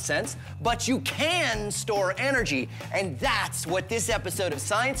whole lot of sense, but you can store energy, and that's what this episode of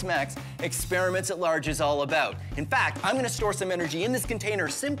Science Max Experiments at Large is all about. In fact, I'm gonna store some energy in this container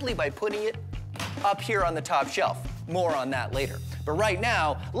simply by putting it up here on the top shelf. More on that later. But right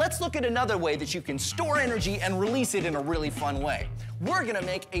now, let's look at another way that you can store energy and release it in a really fun way. We're gonna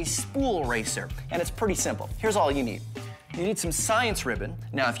make a spool racer, and it's pretty simple. Here's all you need. You need some science ribbon.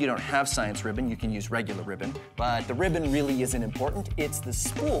 Now, if you don't have science ribbon, you can use regular ribbon, but the ribbon really isn't important. It's the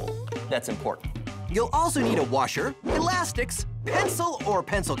spool that's important. You'll also need a washer, elastics, pencil or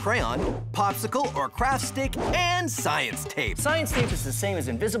pencil crayon, popsicle or craft stick, and science tape. Science tape is the same as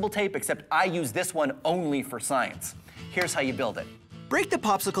invisible tape, except I use this one only for science. Here's how you build it. Break the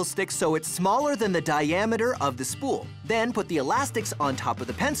popsicle stick so it's smaller than the diameter of the spool. Then put the elastics on top of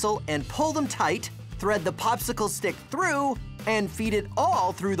the pencil and pull them tight. Thread the popsicle stick through and feed it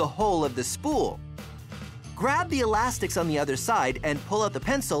all through the hole of the spool. Grab the elastics on the other side and pull out the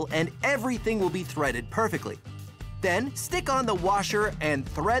pencil and everything will be threaded perfectly. Then stick on the washer and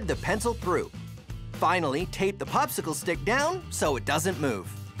thread the pencil through. Finally, tape the popsicle stick down so it doesn't move.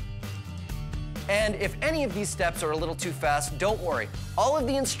 And if any of these steps are a little too fast, don't worry. All of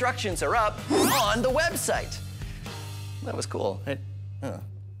the instructions are up on the website. That was cool.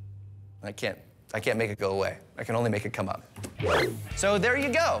 I can't make it go away. I can only make it come up. So there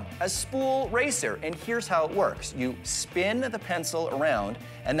you go, a spool racer. And here's how it works. You spin the pencil around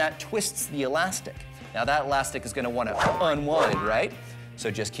and that twists the elastic. Now that elastic is gonna wanna unwind, right? So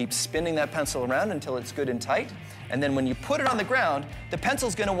just keep spinning that pencil around until it's good and tight. And then when you put it on the ground, the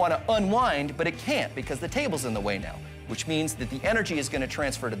pencil's gonna wanna unwind, but it can't because the table's in the way now, which means that the energy is gonna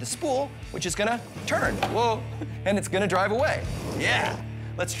transfer to the spool, which is gonna turn, whoa, and it's gonna drive away. Yeah,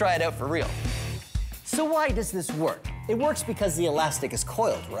 let's try it out for real. So why does this work? It works because the elastic is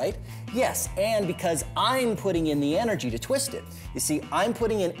coiled, right? Yes, and because I'm putting in the energy to twist it. You see, I'm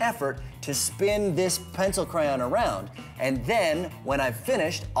putting in effort to spin this pencil crayon around, and then when I've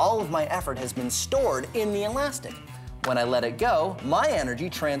finished, all of my effort has been stored in the elastic. When I let it go, my energy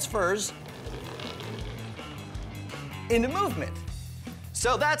transfers into movement.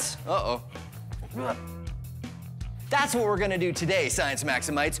 So that's, That's what we're gonna do today, Science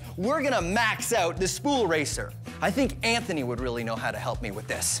Maximites. We're gonna max out the spool racer. I think Anthony would really know how to help me with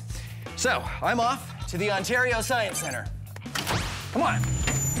this. So, I'm off to the Ontario Science Center. Come on.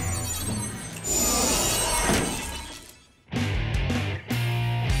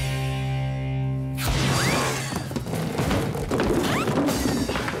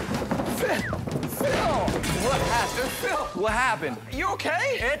 What happened? You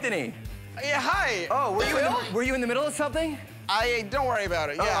okay? Anthony. Yeah, hi. Oh, were you in the middle of something? Don't worry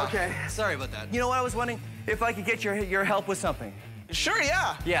about it, yeah. Oh, okay. Sorry about that. You know what, I was wondering if I could get your help with something. Sure,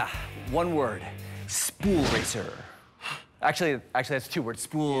 yeah. Yeah, one word. Spool racer. Actually, that's two words.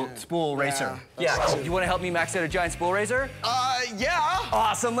 Spool racer. Yeah. You want to help me max out a giant spool racer? Yeah.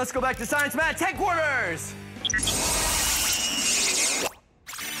 Awesome. Let's go back to Science Matt's headquarters.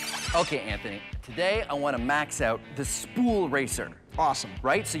 Okay, Anthony. Today, I want to max out the spool racer. Awesome.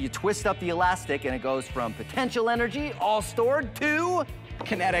 Right? So you twist up the elastic and it goes from potential energy, all stored, to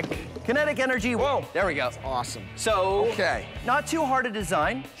Kinetic energy. Whoa. There we go. That's awesome. So, okay. Not too hard to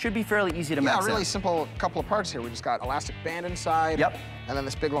design. Should be fairly easy to max out. Yeah, really simple couple of parts here. We just got elastic band inside. Yep. And then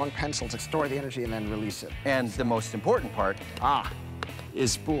this big long pencil to store the energy and then release it. And the most important part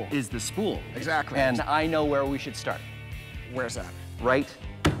is the spool. Exactly. And I know where we should start. Where's that? Right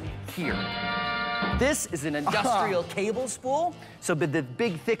here. This is an industrial cable spool. So the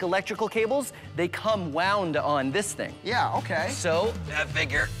big, thick electrical cables, they come wound on this thing. Yeah, okay. So I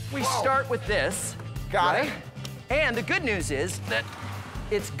figure we start with this. Got it. And the good news is that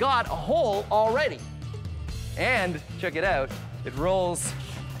it's got a hole already. And check it out, it rolls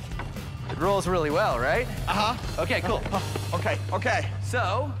really well, right? Uh-huh. Okay, cool. Okay.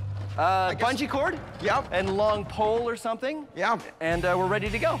 So, bungee cord. Yep. And long pole or something. Yeah. And we're ready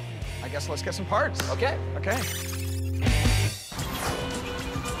to go. I guess let's get some parts. Okay. Okay.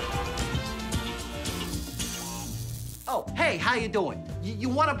 Oh, hey, how you doing? You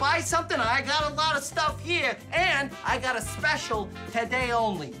want to buy something? I got a lot of stuff here, and I got a special today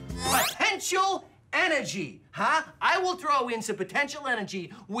only. Potential energy, huh? I will throw in some potential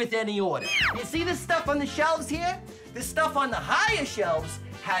energy with any order. You see this stuff on the shelves here? The stuff on the higher shelves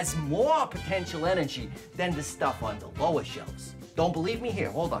has more potential energy than the stuff on the lower shelves. Don't believe me? Here,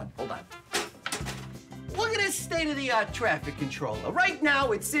 hold on. Look at this state-of-the-art traffic controller. Right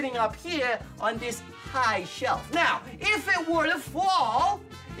now, it's sitting up here on this high shelf. Now, if it were to fall,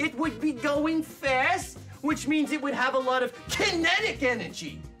 it would be going fast, which means it would have a lot of kinetic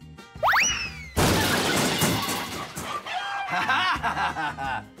energy.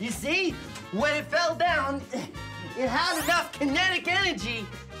 You see, when it fell down, it had enough kinetic energy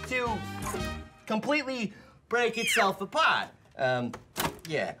to completely break itself apart.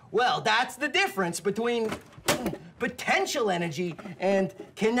 Yeah, well, that's the difference between potential energy and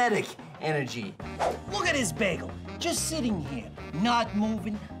kinetic energy. Look at this bagel, just sitting here, not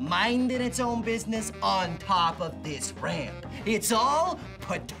moving, minding its own business on top of this ramp. It's all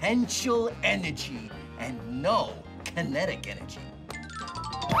potential energy and no kinetic energy.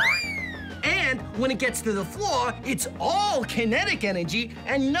 And when it gets to the floor, it's all kinetic energy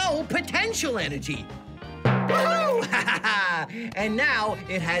and no potential energy. And now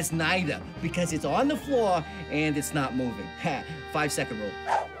it has neither because it's on the floor and it's not moving. 5-second rule.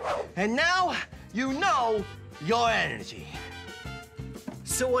 And now you know your energy.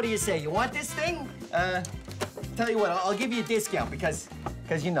 So what do you say? You want this thing? Tell you what, I'll give you a discount because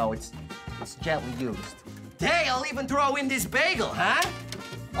you know it's gently used. Hey, I'll even throw in this bagel, huh?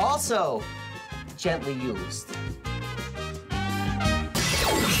 Also gently used.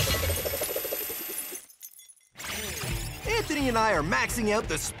 Anthony and I are maxing out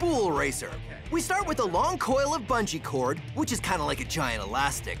the spool racer. We start with a long coil of bungee cord, which is kind of like a giant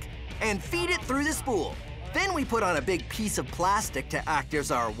elastic, and feed it through the spool. Then we put on a big piece of plastic to act as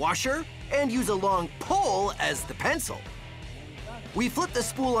our washer and use a long pole as the pencil. We flip the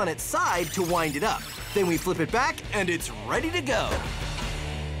spool on its side to wind it up. Then we flip it back and it's ready to go.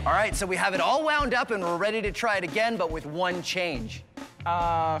 All right, so we have it all wound up and we're ready to try it again, but with one change.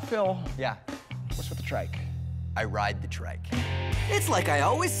 Phil. Yeah. What's with the trike? I ride the trike. It's like I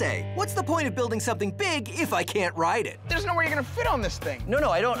always say, what's the point of building something big if I can't ride it? There's no way you're gonna fit on this thing.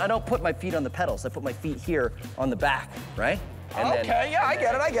 No, I don't put my feet on the pedals. I put my feet here on the back, right? And okay, yeah, I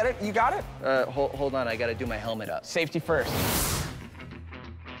get it. You got it? Hold on, I gotta do my helmet up. Safety first.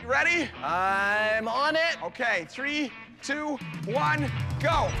 You ready? I'm on it. Okay, 3, 2, 1,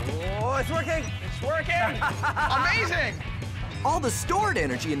 go. Oh, it's working. It's working. Amazing. All the stored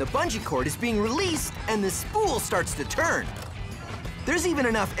energy in the bungee cord is being released and the spool starts to turn. There's even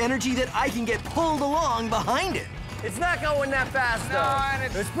enough energy that I can get pulled along behind it. It's not going that fast, though. No,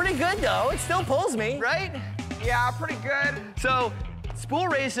 and it's pretty good, though. It still pulls me. Right? Yeah, pretty good. So, spool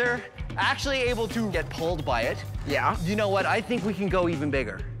racer, actually able to get pulled by it. Yeah. You know what? I think we can go even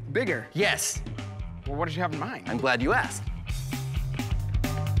bigger. Bigger? Yes. Well, what did you have in mind? I'm glad you asked.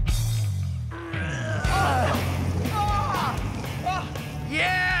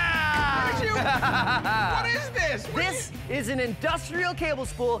 Yeah! What is this? This is an industrial cable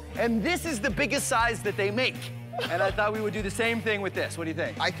spool, and this is the biggest size that they make. And I thought we would do the same thing with this. What do you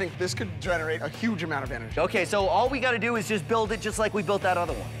think? I think this could generate a huge amount of energy. Okay, so all we gotta do is just build it just like we built that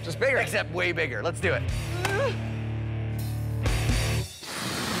other one. Just bigger. Except way bigger. Let's do it.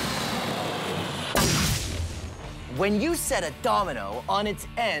 When you set a domino on its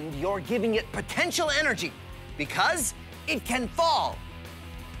end, you're giving it potential energy because it can fall.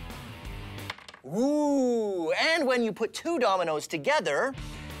 Ooh, and when you put two dominoes together,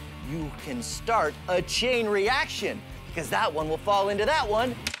 you can start a chain reaction because that one will fall into that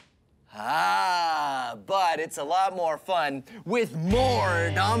one. Ah, but it's a lot more fun with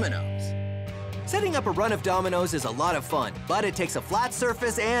more dominoes. Setting up a run of dominoes is a lot of fun, but it takes a flat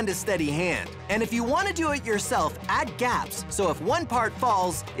surface and a steady hand. And if you want to do it yourself, add gaps, so if one part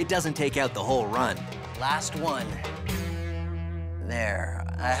falls, it doesn't take out the whole run. Last one. There.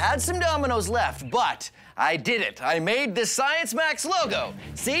 I had some dominoes left, but I did it. I made the Science Max logo.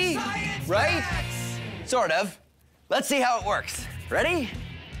 See? Science right? Max! Sort of. Let's see how it works. Ready?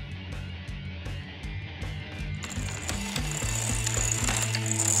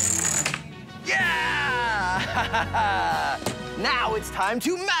 Yeah! Now it's time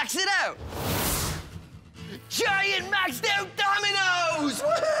to max it out. Giant maxed out dominoes!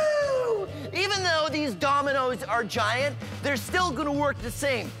 Woohoo! Even though these dominoes are giant, they're still gonna work the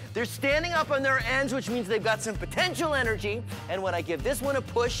same. They're standing up on their ends, which means they've got some potential energy. And when I give this one a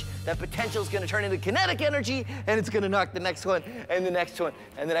push, that potential is gonna turn into kinetic energy, and it's gonna knock the next one, and the next one,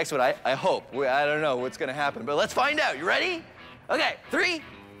 and the next one. I hope. I don't know what's gonna happen, but let's find out. You ready? Okay, 3,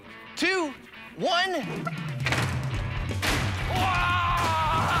 2, 1.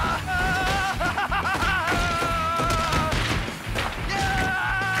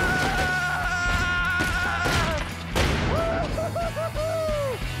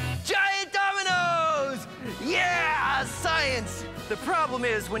 Giant dominoes! Yeah, science! The problem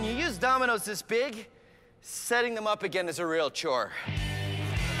is, when you use dominoes this big, setting them up again is a real chore.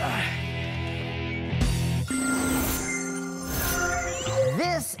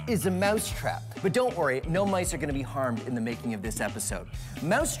 This is a mousetrap, but don't worry, no mice are gonna be harmed in the making of this episode.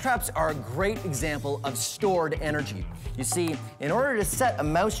 Mousetraps are a great example of stored energy. You see, in order to set a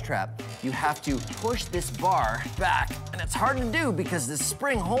mousetrap, you have to push this bar back, and it's hard to do because the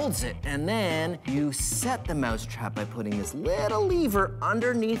spring holds it. And then you set the mousetrap by putting this little lever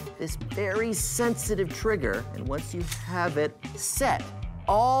underneath this very sensitive trigger, and once you have it set,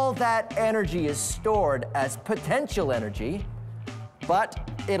 all that energy is stored as potential energy, but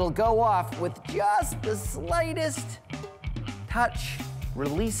it'll go off with just the slightest touch,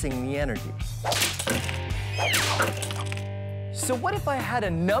 releasing the energy. So what if I had a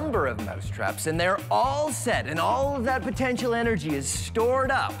number of mousetraps and they're all set and all of that potential energy is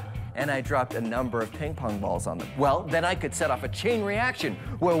stored up, and I dropped a number of ping pong balls on them? Well, then I could set off a chain reaction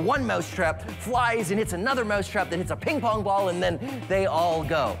where one mousetrap flies and hits another mousetrap that hits a ping pong ball, and then they all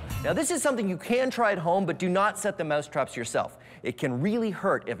go. Now, this is something you can try at home, but do not set the mousetraps yourself. It can really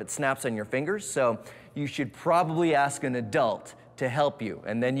hurt if it snaps on your fingers, so you should probably ask an adult to help you,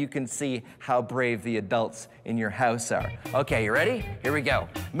 and then you can see how brave the adults in your house are. Okay, you ready? Here we go.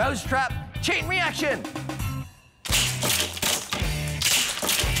 Mousetrap chain reaction.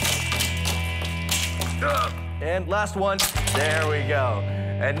 And last one. There we go.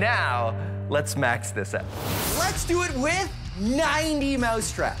 And now, let's max this out. Let's do it with 90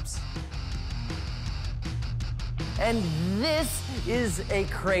 mousetraps. And this is a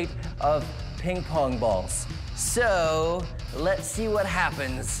crate of ping pong balls. So, let's see what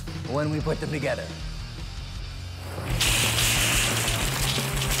happens when we put them together.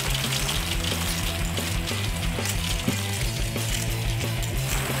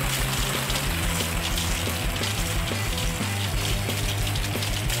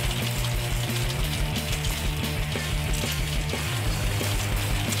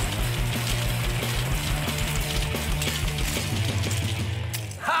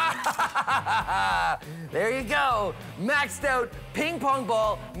 There you go. Maxed out ping pong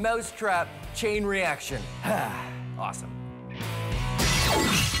ball, mousetrap, chain reaction. Awesome.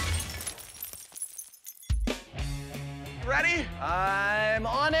 Ready? I'm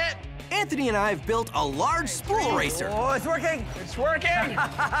on it. Anthony and I have built a large spool racer. Oh, it's working. It's working.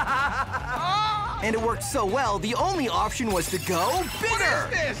 Oh! And it worked so well, the only option was to go bigger.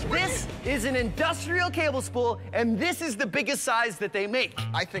 What is this? This is an industrial cable spool, and this is the biggest size that they make.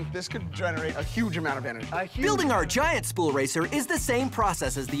 I think this could generate a huge amount of energy. Building our giant spool racer is the same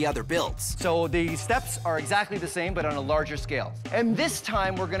process as the other builds. So the steps are exactly the same, but on a larger scale. And this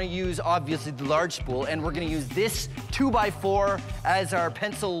time, we're gonna use, obviously, the large spool, and we're gonna use this 2x4 as our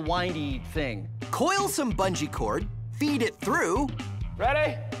pencil windy thing. Coil some bungee cord, feed it through.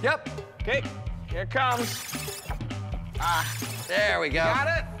 Ready? Yep. Okay, here it comes. There we go. Got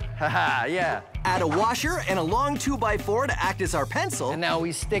it? Haha, yeah. Add a washer and a long 2x4 to act as our pencil. And now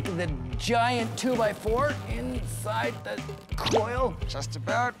we stick the giant 2x4 inside the coil. Just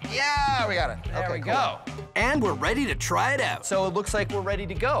about. Yeah, we got it. There Okay, we cool. go. And we're ready to try it out. So it looks like we're ready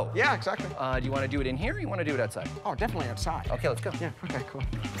to go. Yeah, exactly. Do you want to do it in here or you want to do it outside? Oh, definitely outside. Okay, let's go. Yeah, okay, cool.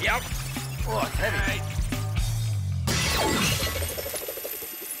 Yep. Oh, it's heavy.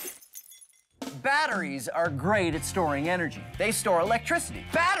 Batteries are great at storing energy. They store electricity.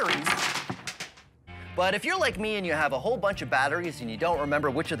 Batteries? But if you're like me and you have a whole bunch of batteries and you don't remember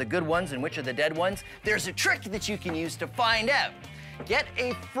which are the good ones and which are the dead ones, there's a trick that you can use to find out. Get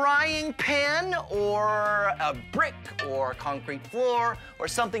a frying pan or a brick or concrete floor or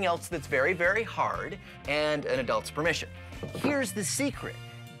something else that's very, very hard and an adult's permission. Here's the secret.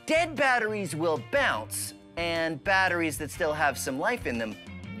 Dead batteries will bounce and batteries that still have some life in them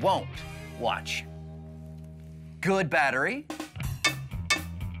won't. Watch. Good battery.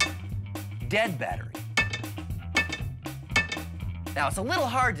 Dead battery. Now, it's a little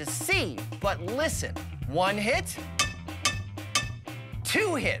hard to see, but listen. 1 hit,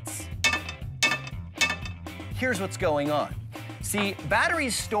 2 hits. Here's what's going on. See,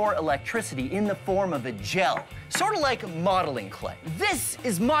 batteries store electricity in the form of a gel, sort of like modeling clay. This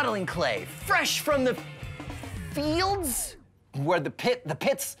is modeling clay, fresh from the fields, where the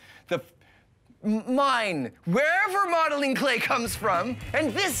pits, the mine, wherever modeling clay comes from.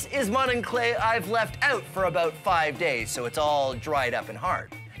 And this is modeling clay I've left out for about 5 days, so it's all dried up and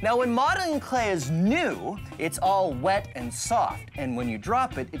hard. Now, when modeling clay is new, it's all wet and soft, and when you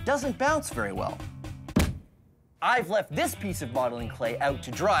drop it, it doesn't bounce very well. I've left this piece of modeling clay out to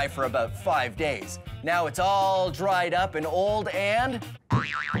dry for about 5 days. Now it's all dried up and old, and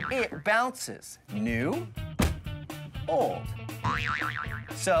it bounces. New, old.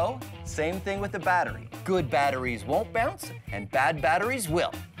 So, same thing with the battery. Good batteries won't bounce, and bad batteries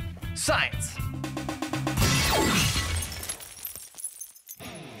will. Science.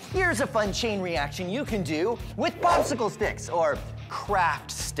 Here's a fun chain reaction you can do with popsicle sticks, or craft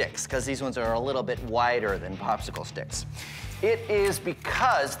sticks, because these ones are a little bit wider than popsicle sticks. It is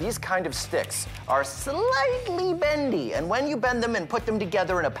because these kind of sticks are slightly bendy, and when you bend them and put them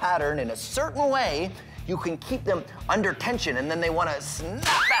together in a pattern in a certain way, you can keep them under tension, and then they want to snap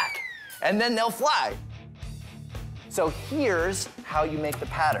back, and then they'll fly. So here's how you make the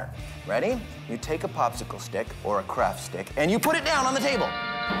pattern. Ready? You take a popsicle stick or a craft stick, and you put it down on the table.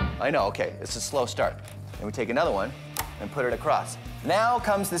 I know, okay, it's a slow start. Then we take another one and put it across. Now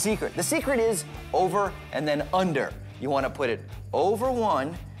comes the secret. The secret is over and then under. You want to put it over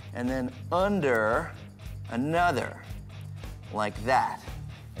one and then under another, like that.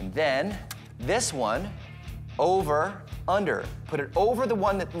 And then this one, over, under. Put it over the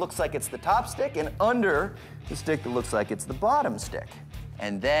one that looks like it's the top stick and under the stick that looks like it's the bottom stick.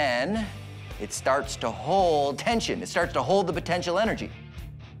 And then it starts to hold tension. It starts to hold the potential energy.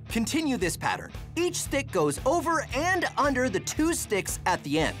 Continue this pattern. Each stick goes over and under the 2 sticks at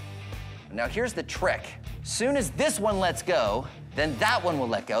the end. Now here's the trick. Soon as this one lets go, then that one will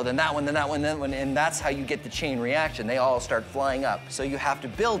let go, then that one, then that one, then that one, and that's how you get the chain reaction. They all start flying up. So you have to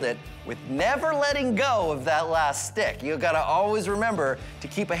build it with never letting go of that last stick. You gotta always remember to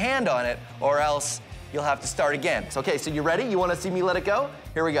keep a hand on it, or else you'll have to start again. Okay, so you ready? You wanna see me let it go?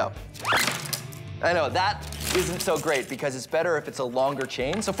 Here we go. I know, that isn't so great because it's better if it's a longer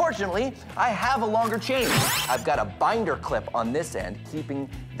chain. So fortunately, I have a longer chain. I've got a binder clip on this end, keeping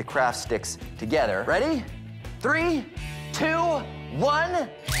the craft sticks together. Ready? 3, 2, 1.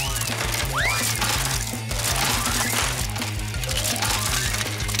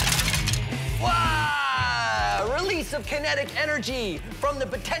 Wow! Release of kinetic energy from the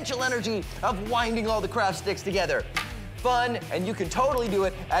potential energy of winding all the craft sticks together. Fun, and you can totally do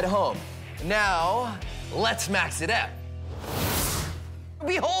it at home. Now, let's max it out.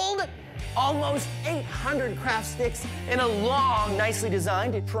 Behold, almost 800 craft sticks in a long, nicely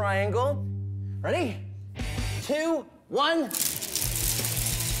designed triangle. Ready? 2, 1.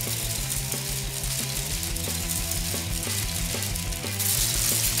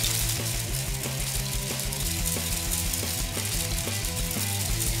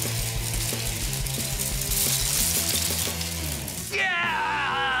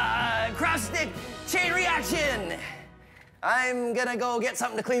 drastic chain reaction. I'm gonna go get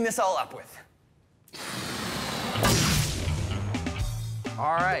something to clean this all up with.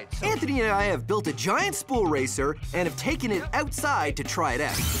 All right. So Anthony and I have built a giant spool racer and have taken it outside to try it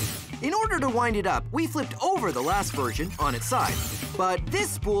out. In order to wind it up, we flipped over the last version on its side. But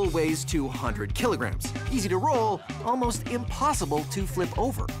this spool weighs 200 kilograms. Easy to roll, almost impossible to flip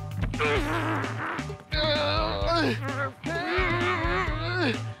over.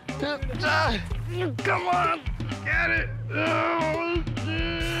 Come on, get it. I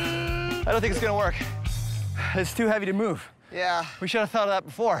don't think it's gonna work. It's too heavy to move. Yeah. We should have thought of that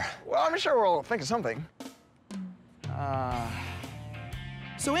before. Well, I'm sure we'll think of something.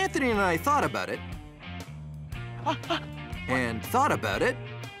 So Anthony and I thought about it. And thought about it.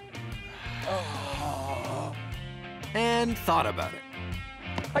 And thought about it.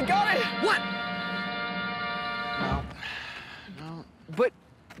 I got it! What? No. But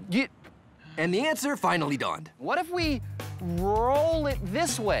you... And the answer finally dawned. What if we roll it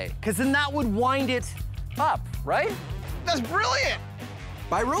this way? Because then that would wind it up, right? That's brilliant!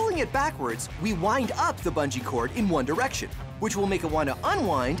 By rolling it backwards, we wind up the bungee cord in one direction, which will make it want to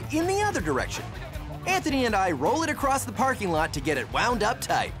unwind in the other direction. Anthony and I roll it across the parking lot to get it wound up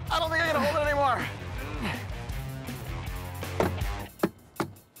tight. I don't think I can hold it anymore.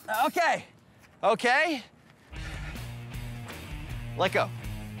 Okay. Okay. Let go.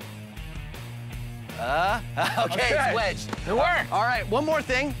 Okay, it's wedged. It worked. All right, one more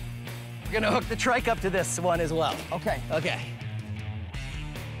thing. We're gonna hook the trike up to this one as well. Okay. Okay.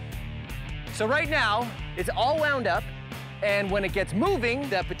 So right now, it's all wound up, and when it gets moving,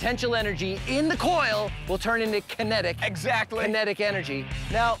 the potential energy in the coil will turn into kinetic energy.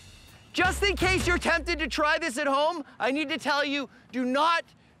 Now, just in case you're tempted to try this at home, I need to tell you, do not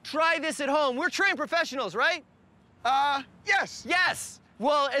try this at home. We're trained professionals, right? Yes. Yes.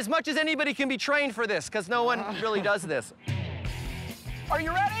 Well, as much as anybody can be trained for this, because no one really does this. Are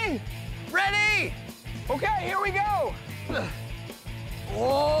you ready? Ready? Okay, here we go.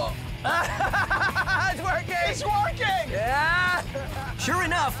 Whoa. It's working! It's working! Yeah! Sure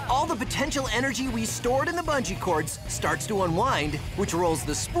enough, all the potential energy we stored in the bungee cords starts to unwind, which rolls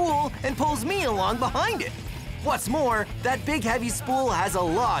the spool and pulls me along behind it. What's more, that big heavy spool has a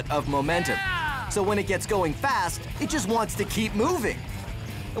lot of momentum. So when it gets going fast, it just wants to keep moving.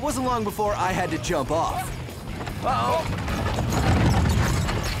 It wasn't long before I had to jump off. Uh-oh.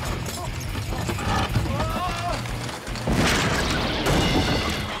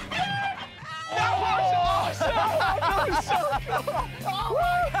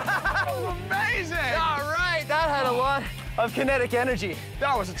 That was amazing! All right, that had a lot of kinetic energy.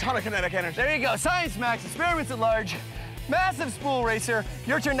 That was a ton of kinetic energy. There you go, Science Max, experiments at large, massive spool racer.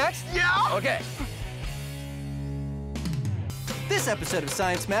 Your turn next? Yeah! Okay. This episode of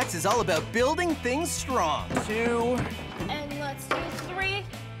Science Max is all about building things strong. 2. And let's do 3.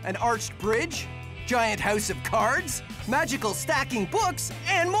 An arched bridge, giant house of cards, magical stacking books,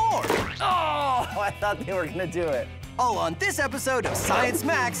 and more. Oh, I thought they were gonna do it. All on this episode of Science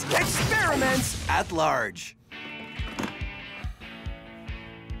Max Experiments at Large.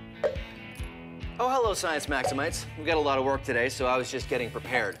 Oh, hello, Science Maximites. We've got a lot of work today, so I was just getting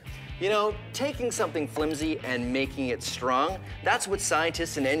prepared. You know, taking something flimsy and making it strong, that's what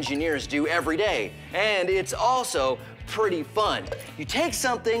scientists and engineers do every day. And it's also pretty fun. You take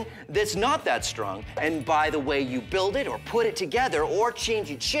something that's not that strong, and by the way you build it or put it together or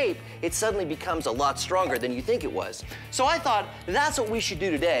change its shape, it suddenly becomes a lot stronger than you think it was. So I thought that's what we should do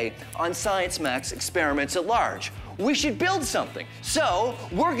today on Science Max Experiments at Large. We should build something. So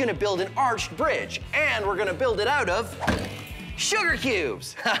we're gonna build an arched bridge, and we're gonna build it out of sugar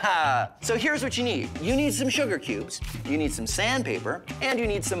cubes. So here's what you need. You need some sugar cubes, you need some sandpaper, and you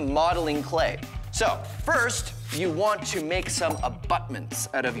need some modeling clay. So first, you want to make some abutments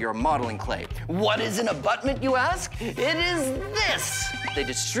out of your modeling clay. What is an abutment, you ask? It is this. They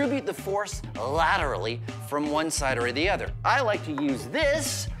distribute the force laterally from one side or the other. I like to use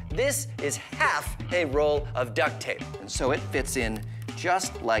this. This is half a roll of duct tape. And so it fits in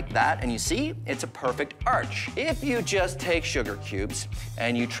just like that, and you see, it's a perfect arch. If you just take sugar cubes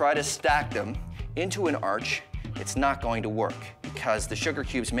and you try to stack them into an arch, it's not going to work because the sugar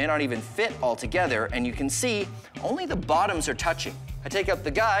cubes may not even fit all together, and you can see only the bottoms are touching. I take up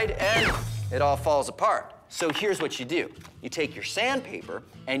the guide and it all falls apart. So here's what you do. You take your sandpaper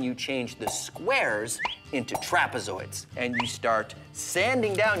and you change the squares into trapezoids, and you start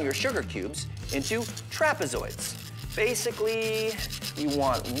sanding down your sugar cubes into trapezoids. Basically, you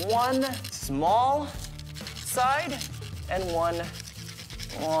want one small side and one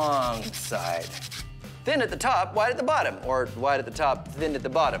long side. thin at the top, wide at the bottom, or wide at the top, thin at the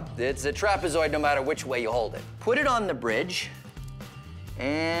bottom. It's a trapezoid no matter which way you hold it. Put it on the bridge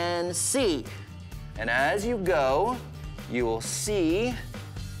and see. And as you go, you will see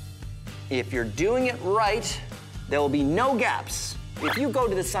if you're doing it right, there will be no gaps. If you go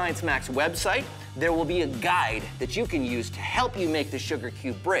to the Science Max website, there will be a guide that you can use to help you make the sugar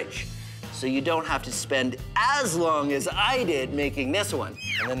cube bridge. So you don't have to spend as long as I did making this one.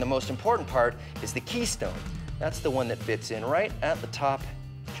 And then the most important part is the keystone. That's the one that fits in right at the top,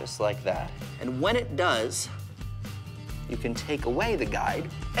 just like that. And when it does, you can take away the guide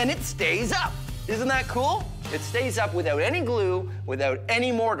and it stays up. Isn't that cool? It stays up without any glue, without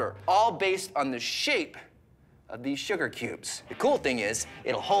any mortar, all based on the shape of these sugar cubes. The cool thing is,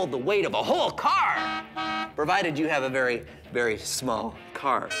 it'll hold the weight of a whole car, provided you have a very, very small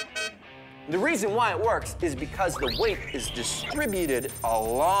car. The reason why it works is because the weight is distributed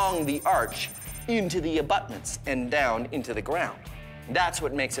along the arch into the abutments and down into the ground. That's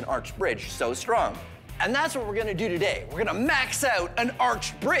what makes an arch bridge so strong. And that's what we're gonna do today. We're gonna max out an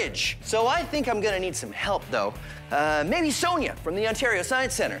arch bridge. So I think I'm gonna need some help though. Maybe Sonia from the Ontario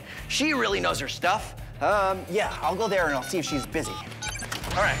Science Centre. She really knows her stuff. Yeah, I'll go there and I'll see if she's busy.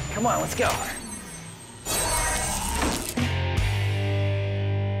 All right, come on, let's go.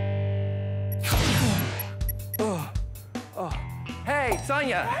 Hey,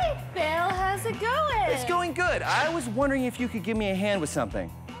 Sonia. Hey, Bill, how's it going? It's going good. I was wondering if you could give me a hand with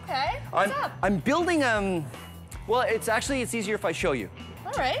something. Okay, what's up? I'm building, well, it's easier if I show you.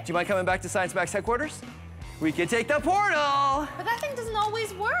 All right. Do you mind coming back to Science Max headquarters? We can take the portal. But that thing doesn't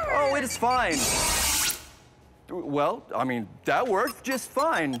always work. Oh, it is fine. Well, I mean, that worked just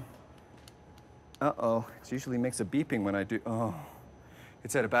fine. Uh-oh, it usually makes a beeping when I do, oh,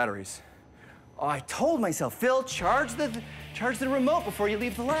 it's out of batteries. Oh, I told myself, Phil, charge the remote before you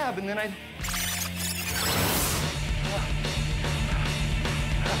leave the lab, and then I...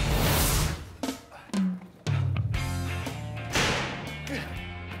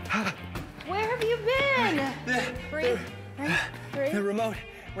 Where have you been? Breathe. The remote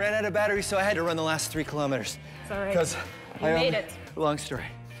ran out of battery, so I had to run the last 3 kilometers. It's all right. Because You made it. Long story.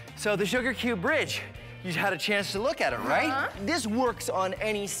 So the Sugar Cube Bridge, you had a chance to look at it, right? This works on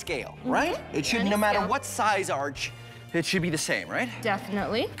any scale, right? It should, no matter what size arch, it should be the same, right?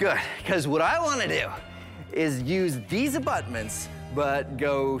 Definitely. Good, because what I want to do is use these abutments, but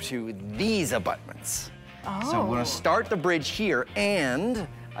go to these abutments. Oh. So I'm gonna start the bridge here, and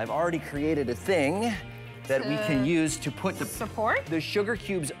I've already created a thing that we can use to put the sugar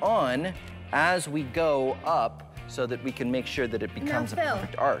cubes on as we go up, so that we can make sure that it becomes a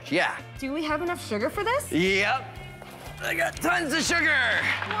perfect arch. Yeah. Do we have enough sugar for this? Yep. I got tons of sugar.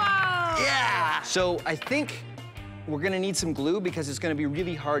 Wow. Yeah. So I think we're gonna need some glue because it's gonna be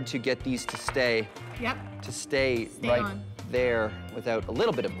really hard to get these to stay. Yep. To stay right there without a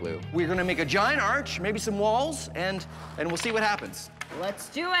little bit of glue. We're gonna make a giant arch, maybe some walls, and we'll see what happens. Let's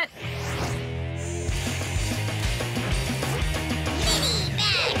do it.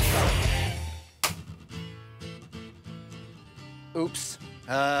 Oops.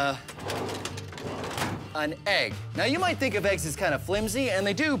 An egg. Now you might think of eggs as kind of flimsy, and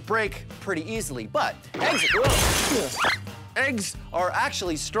they do break pretty easily, but eggs are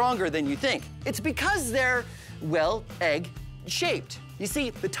actually stronger than you think. It's because they're, well, egg-shaped. You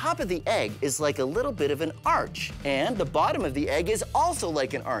see, the top of the egg is like a little bit of an arch, and the bottom of the egg is also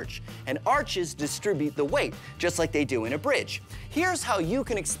like an arch. And arches distribute the weight, just like they do in a bridge. Here's how you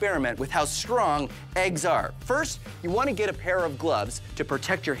can experiment with how strong eggs are. First, you want to get a pair of gloves to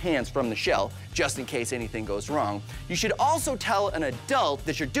protect your hands from the shell, just in case anything goes wrong. You should also tell an adult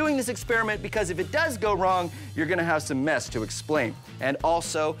that you're doing this experiment because if it does go wrong, you're gonna have some mess to explain. And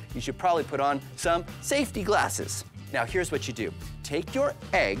also, you should probably put on some safety glasses. Now, here's what you do. Take your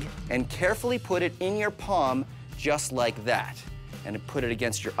egg and carefully put it in your palm just like that. And put it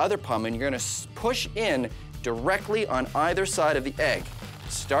against your other palm, and you're gonna push in directly on either side of the egg.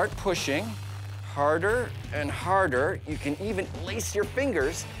 Start pushing harder and harder. You can even lace your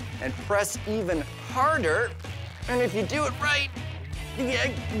fingers and press even harder. And if you do it right, the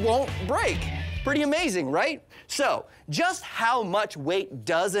egg won't break. Pretty amazing, right? So, just how much weight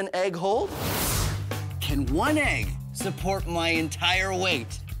does an egg hold? Can one egg support my entire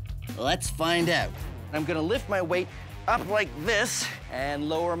weight? Let's find out. I'm gonna lift my weight up like this and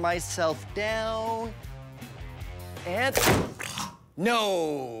lower myself down. And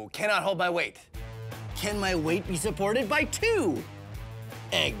no, cannot hold my weight. Can my weight be supported by 2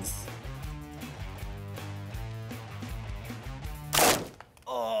 eggs?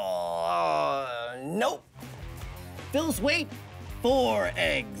 Oh, nope. Phil's weight, 4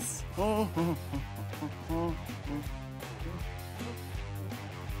 eggs.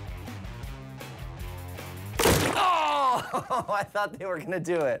 Oh, I thought they were gonna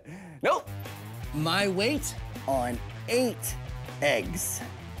do it. Nope. My weight on 8 eggs.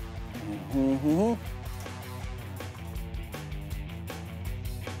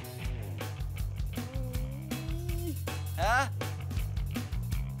 Huh?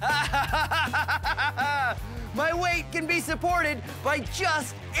 My weight can be supported by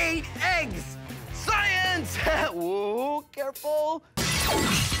just 8 eggs. Science! Whoa, careful.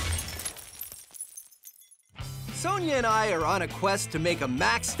 Sonia and I are on a quest to make a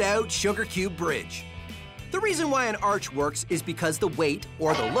maxed out sugar cube bridge. The reason why an arch works is because the weight,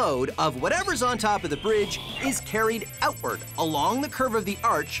 or the load, of whatever's on top of the bridge is carried outward along the curve of the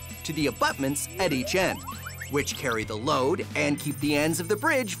arch to the abutments at each end, which carry the load and keep the ends of the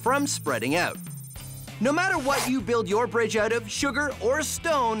bridge from spreading out. No matter what you build your bridge out of, sugar or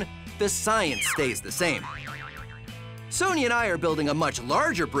stone, the science stays the same. Sonia and I are building a much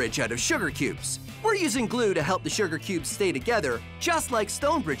larger bridge out of sugar cubes. We're using glue to help the sugar cubes stay together, just like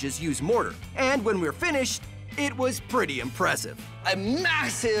stone bridges use mortar. And when we're finished, it was pretty impressive. A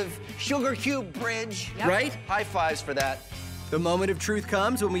massive sugar cube bridge, right? High fives for that. The moment of truth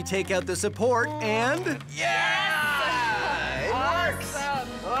comes when we take out the support and... Yeah! It works!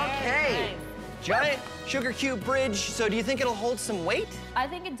 Okay. Giant sugar cube bridge, so do you think it'll hold some weight? I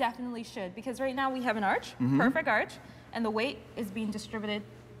think it definitely should, because right now we have an arch, perfect arch, and the weight is being distributed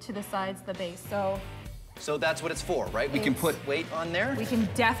to the sides, the base, So that's what it's for, right? We can put weight on there? we can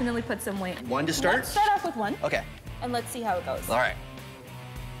definitely put some weight. One to start? Let's start off with one, Okay. and let's see how it goes. All right.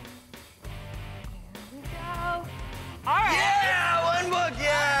 Here we go. All right. Yeah! 1 book!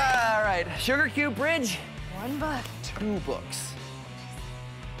 Yeah! All right. Sugar cube bridge. 1 book. 2 books.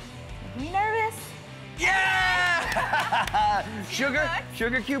 Are you nervous? Yeah!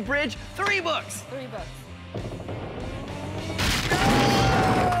 Sugar cube bridge. 3 books. 3 books.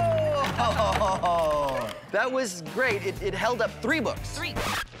 Oh, that was great. It held up 3 books. 3.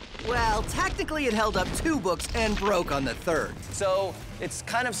 Well, technically it held up 2 books and broke on the 3rd. So it's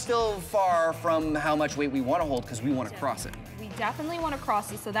kind of still far from how much weight we want to hold because we want to cross it. We definitely want to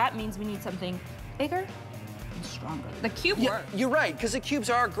cross it, so that means we need something bigger and stronger. The cube works. You're right, because the cubes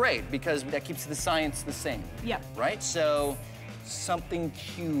are great because that keeps the science the same. Yep. Right? So something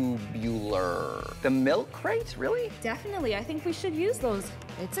cubular. The milk crate, really? Definitely, I think we should use those.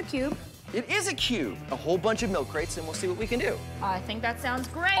 It's a cube. It is a cube. A whole bunch of milk crates, and we'll see what we can do. I think that sounds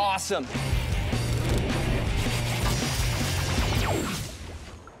great. Awesome.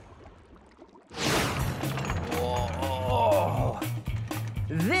 Whoa.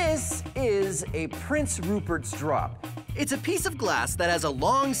 This is a Prince Rupert's drop. It's a piece of glass that has a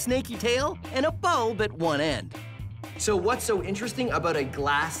long snaky tail and a bulb at one end. So what's so interesting about a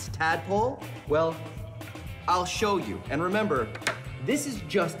glass tadpole? Well, I'll show you. And remember, this is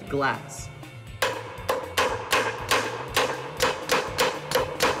just glass.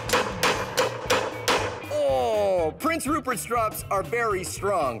 Oh, Prince Rupert's drops are very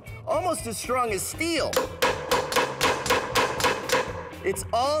strong, almost as strong as steel. It's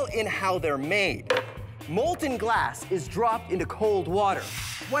all in how they're made. Molten glass is dropped into cold water.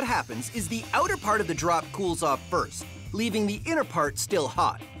 What happens is the outer part of the drop cools off first, leaving the inner part still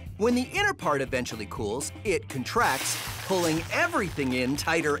hot. When the inner part eventually cools, it contracts, pulling everything in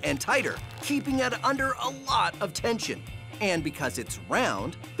tighter and tighter, keeping it under a lot of tension. And because it's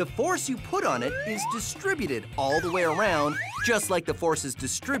round, the force you put on it is distributed all the way around, just like the force is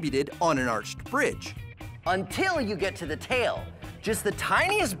distributed on an arched bridge. Until you get to the tail. Just the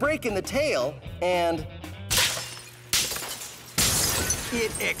tiniest break in the tail, and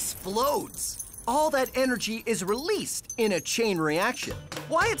it explodes. All that energy is released in a chain reaction.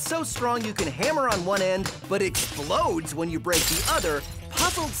 Why it's so strong you can hammer on one end, but explodes when you break the other,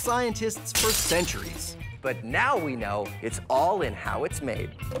 puzzled scientists for centuries. but now we know it's all in how it's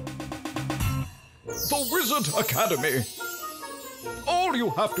made. The Wizard Academy. All you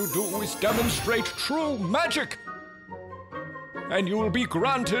have to do is demonstrate true magic, and you will be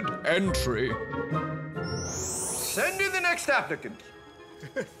granted entry. Send in the next applicant.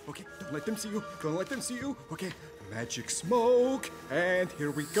 Okay, don't let them see you. Don't let them see you. Okay, magic smoke. And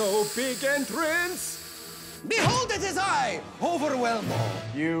here we go. Big entrance. Behold, it is I, Overwhelmo.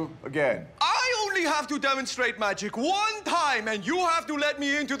 You again. I only have to demonstrate magic one time, and you have to let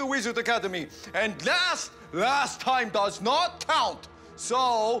me into the Wizard Academy. And last time does not count.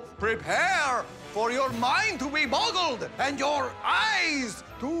 So prepare for your mind to be boggled and your eyes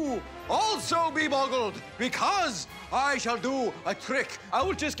to also be boggled, because I shall do a trick. I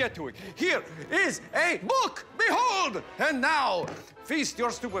will just get to it. Here is a book, behold! And now, feast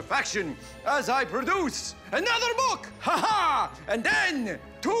your stupefaction as I produce another book. Ha ha! And then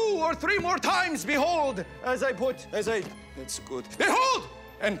 2 or 3 more times, behold, that's good. Behold!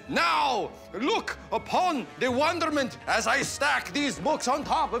 And now, look upon the wonderment as I stack these books on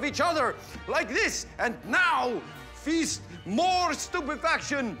top of each other like this. And now, feast more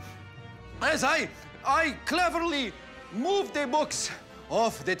stupefaction as I cleverly move the books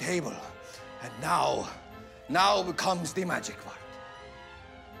off the table. And now comes the magic word.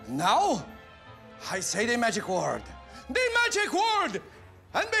 Now, I say the magic word. The magic word!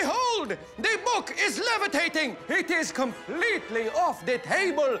 And behold, the book is levitating. It is completely off the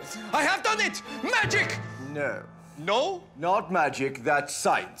table. I have done it. Magic! No. No? Not magic, that's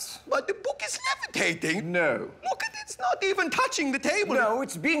science. But the book is levitating. No. Look at it, it's not even touching the table. No,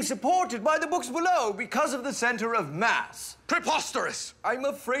 it's being supported by the books below because of the center of mass. Preposterous. I'm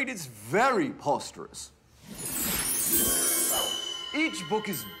afraid it's very posterous. Each book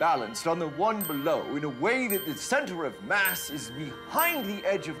is balanced on the one below in a way that the center of mass is behind the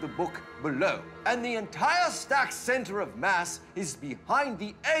edge of the book below. And the entire stack's center of mass is behind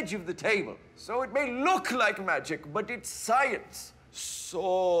the edge of the table. So it may look like magic, but it's science.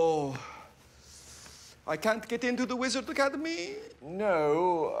 So, I can't get into the Wizard Academy?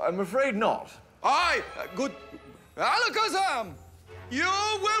 No, I'm afraid not. Aye, good. Alakazam, you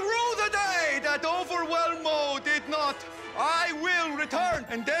will rue the day that Overwhelmo did not. I will return,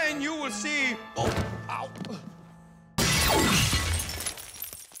 and then you will see. Oh, ow.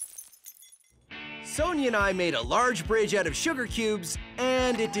 Sonia and I made a large bridge out of sugar cubes,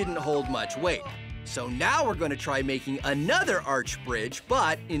 and it didn't hold much weight. So now we're going to try making another arch bridge,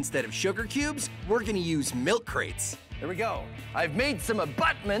 but instead of sugar cubes, we're going to use milk crates. There we go. I've made some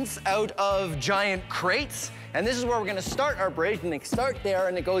abutments out of giant crates, and this is where we're gonna start our bridge, and they start there,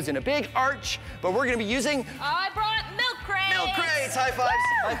 and it goes in a big arch, but we're gonna be using... I brought milk crates! Milk crates! High fives,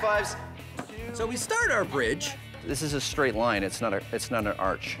 high fives. So we start our bridge. This is a straight line, it's not an arch. It's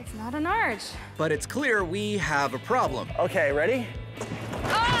not an arch. But it's clear we have a problem. Okay, ready?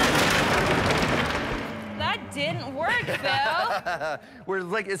 That didn't work,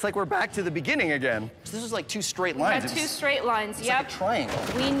 Phil. It's like we're back to the beginning again. So this is like 2 straight We lines. got 2 straight lines, It's yep. like a triangle.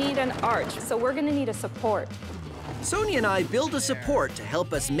 We need an arch, so we're gonna need a support. Sonia and I build a support to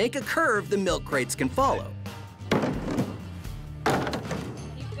help us make a curve the milk crates can follow.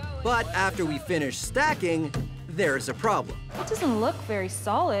 But after we finish stacking, there's a problem. It doesn't look very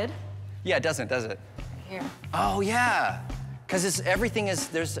solid. Yeah, it doesn't, does it? Here. Oh, yeah. Because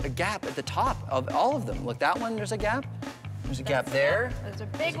there's a gap at the top of all of them. Look, that one, there's a gap. There's a gap there. There's a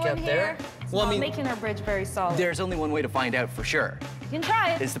big There's a one gap here. there. It's Well, I not mean, making our bridge very solid. There's only one way to find out for sure. You can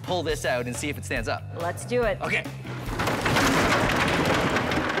try it. Is to pull this out and see if it stands up. Let's do it. Okay.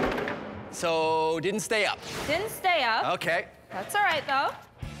 So, didn't stay up. Didn't stay up. Okay. That's all right, though.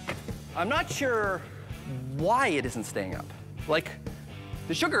 I'm not sure why it isn't staying up. Like,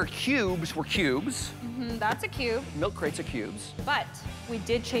 the sugar cubes were cubes. That's a cube, Milk crates are cubes. but we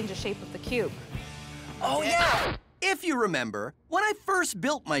did change the shape of the cube. Oh, yeah! If you remember, when I first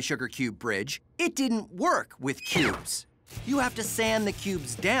built my sugar cube bridge, it didn't work with cubes. You have to sand the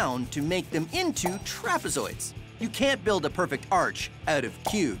cubes down to make them into trapezoids. You can't build a perfect arch out of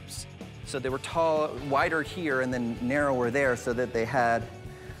cubes. So they were wider here and then narrower there so that they had...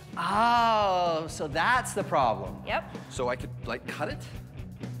 Oh, so that's the problem. Yep. So I could, like, cut it?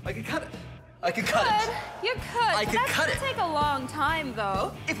 I could cut it. I could cut it. You could. I could cut it. That's gonna take a long time,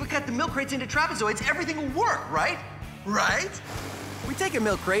 though. If we cut the milk crates into trapezoids, everything will work, right? Right? We take a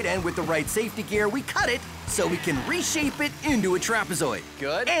milk crate and with the right safety gear, we cut it so we can reshape it into a trapezoid.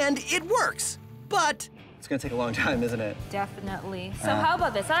 Good. And it works, but... It's gonna take a long time, isn't it? Definitely. So how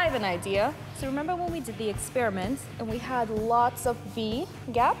about this? I have an idea. So remember when we did the experiments and we had lots of V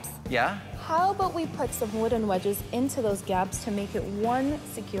gaps? Yeah? How about we put some wooden wedges into those gaps to make it one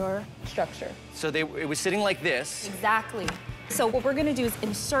secure structure? So it was sitting like this. Exactly. So what we're gonna do is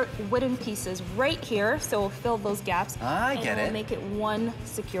insert wooden pieces right here, so we'll fill those gaps. I get and we'll it. make it one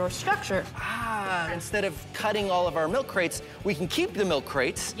secure structure. Instead of cutting all of our milk crates, we can keep the milk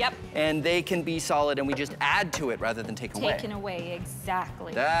crates. Yep. And they can be solid and we just add to it rather than take away. Taken away,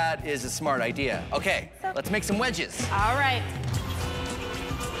 exactly. That is a smart idea. Okay, let's make some wedges. All right.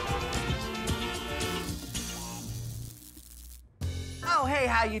 Oh, hey,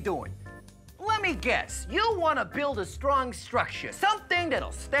 how you doing? Let me guess, you want to build a strong structure, something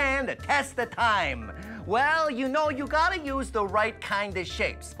that'll stand the test of time. Well, you know you gotta use the right kind of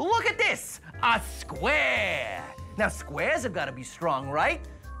shapes. Look at this, a square. Now, squares have gotta be strong, right?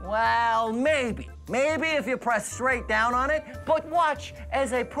 Well, maybe. Maybe if you press straight down on it, but watch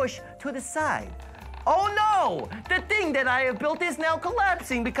as I push to the side. Oh no! The thing that I have built is now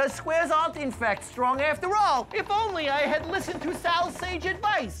collapsing because squares aren't in fact strong after all. If only I had listened to Sal's sage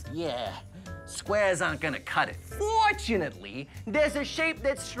advice. Yeah, squares aren't gonna cut it. Fortunately, there's a shape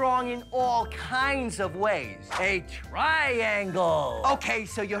that's strong in all kinds of ways. A triangle. Okay,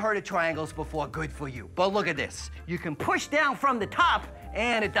 so you heard of triangles before, good for you. But look at this. You can push down from the top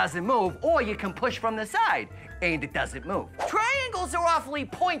and it doesn't move, or you can push from the side and it doesn't move. Triangles are awfully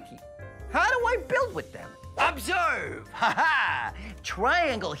pointy. How do I build with them? Observe! Ha-ha!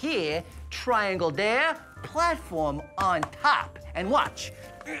 Triangle here, triangle there, platform on top. And watch.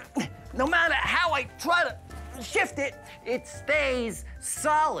 No matter how I try to shift it, it stays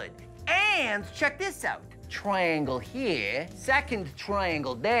solid. And check this out. Triangle here, second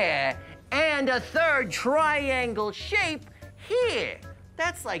triangle there, and a third triangle shape here.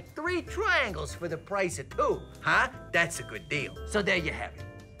 That's like 3 triangles for the price of 2, huh? That's a good deal. So there you have it.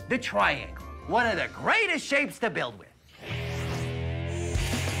 The triangle, one of the greatest shapes to build with.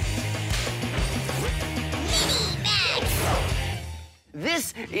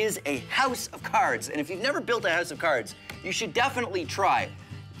 This is a house of cards, and if you've never built a house of cards, you should definitely try.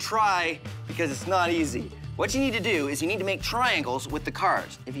 Try, because it's not easy. What you need to do is you need to make triangles with the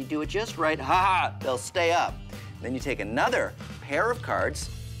cards. If you do it just right, they'll stay up. Then you take another pair of cards,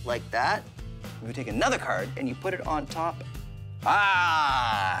 like that. You take another card, and you put it on top.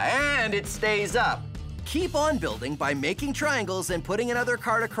 And it stays up. Keep on building by making triangles and putting another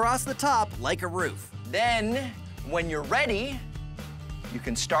card across the top like a roof. Then, when you're ready, you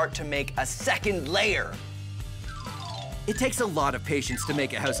can start to make a second layer. It takes a lot of patience to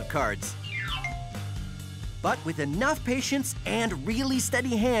make a house of cards. But with enough patience and really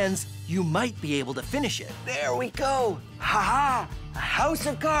steady hands, you might be able to finish it. There we go. Ha-ha, a house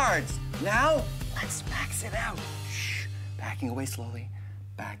of cards. Now, let's max it out. Shh, backing away slowly.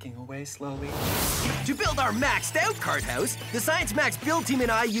 Backing away slowly. To build our maxed out card house, the Science Max build team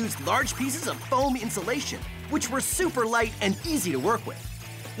and I used large pieces of foam insulation, which were super light and easy to work with.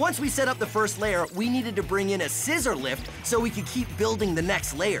 Once we set up the first layer, we needed to bring in a scissor lift so we could keep building the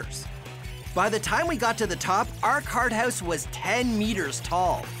next layers. By the time we got to the top, our card house was 10 meters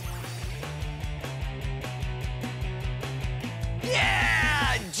tall.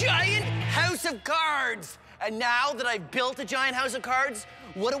 Yeah! Giant house of cards! And now that I've built a giant house of cards,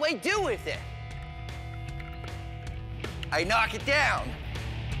 what do I do with it? I knock it down.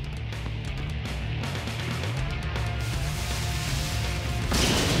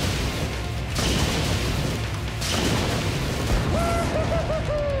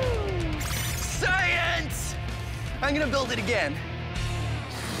 Science! I'm gonna build it again.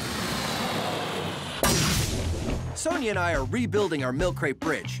 Sonia and I are rebuilding our milk crate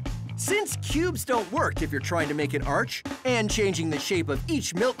bridge. Since cubes don't work if you're trying to make an arch, and changing the shape of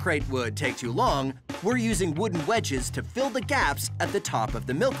each milk crate would take too long, we're using wooden wedges to fill the gaps at the top of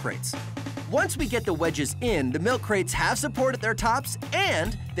the milk crates. Once we get the wedges in, the milk crates have support at their tops,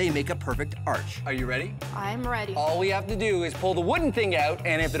 and they make a perfect arch. Are you ready? I'm ready. All we have to do is pull the wooden thing out,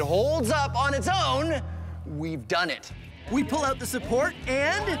 and if it holds up on its own, we've done it. We pull out the support,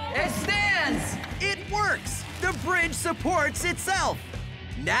 and it stands! It works! The bridge supports itself!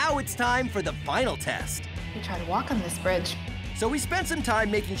 Now it's time for the final test. We try to walk on this bridge. So we spent some time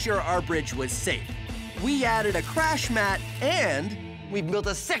making sure our bridge was safe. We added a crash mat and we built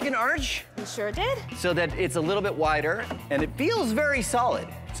a second arch. We sure did. So that it's a little bit wider and it feels very solid.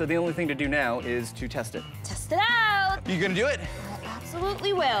 So the only thing to do now is to test it. Test it out. You gonna do it? I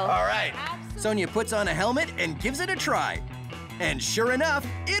absolutely will. All right. Absolutely. Sonia puts on a helmet and gives it a try. And sure enough,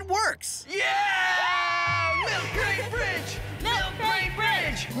 it works. Yeah! Milk crate bridge! Milk crate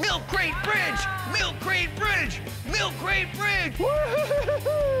bridge! Milk crate bridge! Milk crate bridge! Milk crate bridge!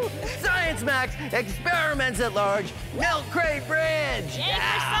 Woo-hoo-hoo-hoo! Science Max experiments at large. Milk crate bridge! Yay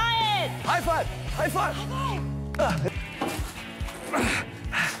for science! High five! High five!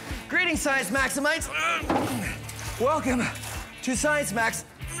 Greetings, Science Maximites. Welcome to Science Max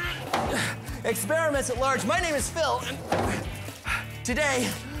experiments at large. My name is Phil, and today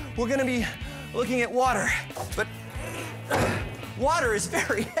we're gonna be looking at water, but water is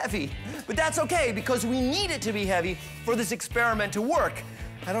very heavy, but that's okay because we need it to be heavy for this experiment to work.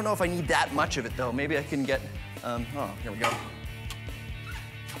 I don't know if I need that much of it though. Maybe I can get, oh, here we go.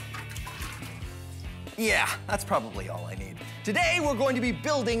 Yeah, that's probably all I need. Today, we're going to be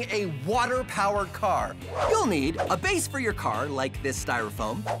building a water-powered car. You'll need a base for your car, like this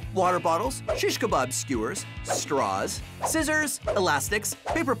styrofoam, water bottles, shish kebab skewers, straws, scissors, elastics,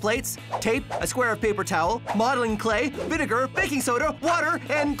 paper plates, tape, a square of paper towel, modeling clay, vinegar, baking soda, water,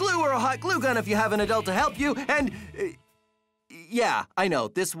 and glue or a hot glue gun if you have an adult to help you, and... yeah, I know,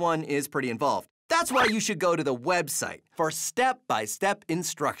 this one is pretty involved. That's why you should go to the website for step-by-step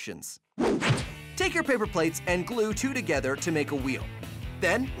instructions. Take your paper plates and glue 2 together to make a wheel.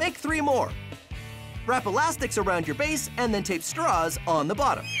 Then make 3 more. Wrap elastics around your base and then tape straws on the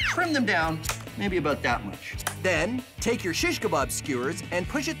bottom. Trim them down, maybe about that much. Then take your shish kebab skewers and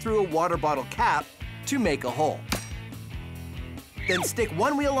push it through a water bottle cap to make a hole. Then stick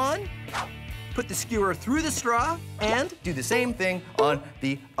one wheel on, put the skewer through the straw, and do the same thing on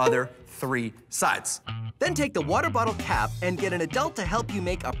the other 3 sides. Then take the water bottle cap and get an adult to help you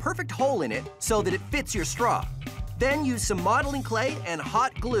make a perfect hole in it so that it fits your straw. Then use some modeling clay and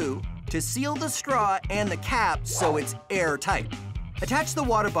hot glue to seal the straw and the cap so it's airtight. Attach the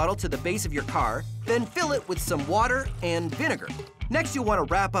water bottle to the base of your car, then fill it with some water and vinegar. Next, you'll want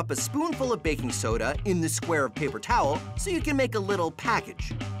to wrap up a spoonful of baking soda in the square of paper towel so you can make a little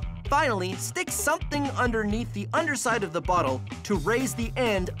package. Finally, stick something underneath the underside of the bottle to raise the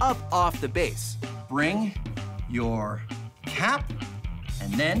end up off the base. Bring your cap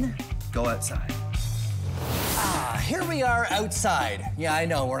and then go outside. Here we are outside. Yeah, I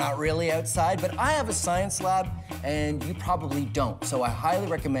know, we're not really outside, but I have a science lab and you probably don't, so I highly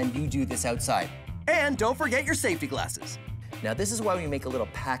recommend you do this outside. And don't forget your safety glasses. Now, this is why we make a little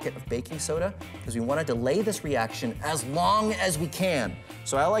packet of baking soda, because we want to delay this reaction as long as we can.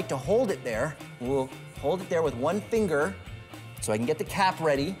 So I like to hold it there. We'll hold it there with one finger so I can get the cap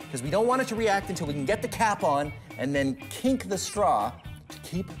ready, because we don't want it to react until we can get the cap on and then kink the straw to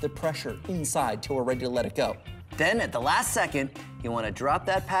keep the pressure inside till we're ready to let it go. Then, at the last second, you want to drop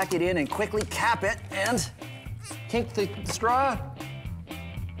that packet in and quickly cap it and kink the straw.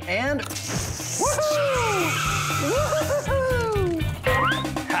 And woohoo! Woohoo!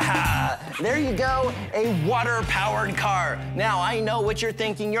 There you go, a water-powered car. Now, I know what you're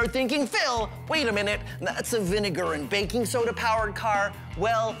thinking. You're thinking, Phil, wait a minute, that's a vinegar and baking soda-powered car.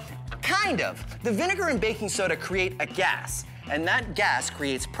 Well, kind of. The vinegar and baking soda create a gas, and that gas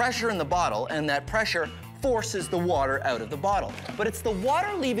creates pressure in the bottle, and that pressure forces the water out of the bottle. But it's the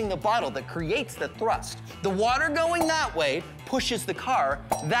water leaving the bottle that creates the thrust. The water going that way pushes the car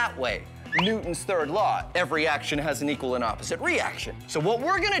that way. Newton's third law, every action has an equal and opposite reaction. So what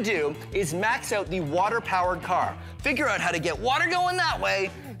we're gonna do is max out the water-powered car. Figure out how to get water going that way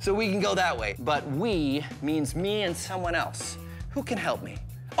so we can go that way. But we means me and someone else. Who can help me?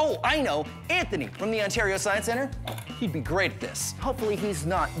 Oh, I know, Anthony from the Ontario Science Centre. He'd be great at this. Hopefully he's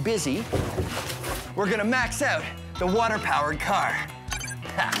not busy. We're gonna max out the water-powered car.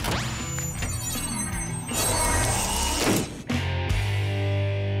 Ha.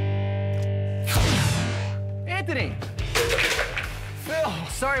 Anthony! Phil,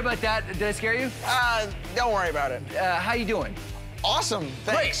 sorry about that. Did I scare you? Don't worry about it. How you doing? Awesome,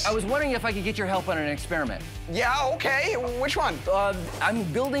 thanks. Great. I was wondering if I could get your help on an experiment. Yeah, okay. Which one? I'm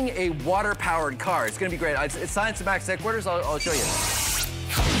building a water-powered car. It's gonna be great. It's Science and Max headquarters. I'll show you.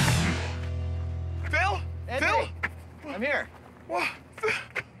 Phil? Anthony, I'm here. Whoa.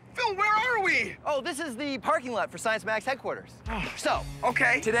 Phil, where are we? Oh, this is the parking lot for Science Max headquarters. So,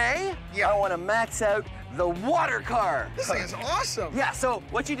 okay. Today, I want to max out the water car. This thing is awesome. Yeah, so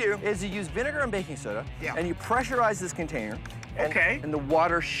what you do is you use vinegar and baking soda, and you pressurize this container, and the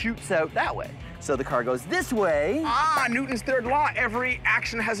water shoots out that way. So the car goes this way. Ah, Newton's third law. Every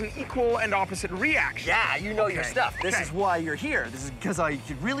action has an equal and opposite reaction. Yeah, you know your stuff. This is why you're here. This is because I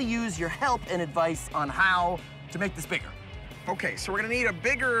could really use your help and advice on how to make this bigger. Okay, so we're gonna need a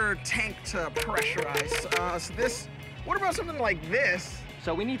bigger tank to pressurize. So this, what about something like this?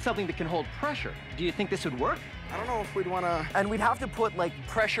 So we need something that can hold pressure. Do you think this would work? I don't know if we'd wanna... And we'd have to put like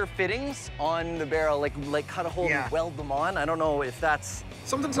pressure fittings on the barrel, like cut a hole and weld them on. I don't know if that's...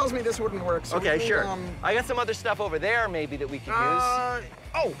 Something tells me this wouldn't work, so okay, we need, sure. I got some other stuff over there maybe that we could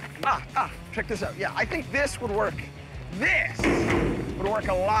use. Check this out. Yeah, I think this would work. This would work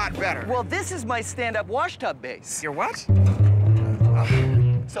a lot better. Well, this is my stand-up wash tub base. Your what?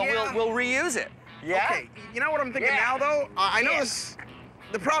 So we'll reuse it. Yeah? Okay, you know what I'm thinking now, though? I know this...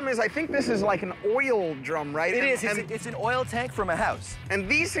 The problem is, I think this is like an oil drum, right? It is. It's an oil tank from a house. And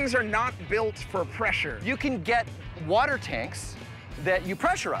these things are not built for pressure. You can get water tanks that you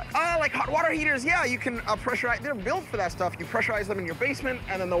pressurize. Like hot water heaters, yeah, you can pressurize. They're built for that stuff. You pressurize them in your basement,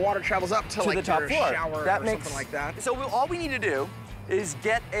 and then the water travels up to like the top your floor. Shower or something like that. So all we need to do is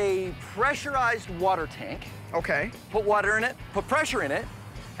get a pressurized water tank. Okay. Put water in it, put pressure in it,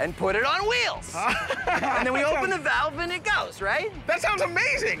 and put it on wheels. And then we open the valve and it goes, right? That sounds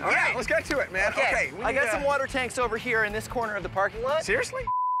amazing. All right, let's get to it, man. Okay, I got some water tanks over here in this corner of the parking lot. Seriously?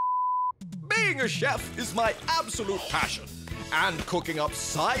 Being a chef is my absolute passion. And cooking up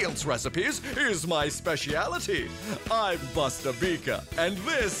science recipes is my speciality. I'm Buster Beaker, and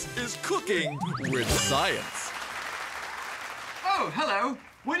this is Cooking with Science. Oh, hello.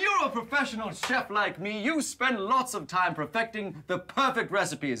 When you're a professional chef like me, you spend lots of time perfecting the perfect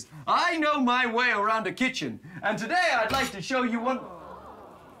recipes. I know my way around a kitchen, and today I'd like to show you one...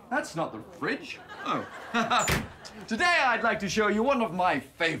 That's not the fridge. Oh. Today I'd like to show you one of my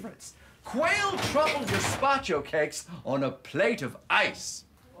favorites. Quail truffle gazpacho cakes on a plate of ice.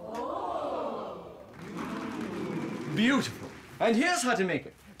 Oh. Beautiful. And here's how to make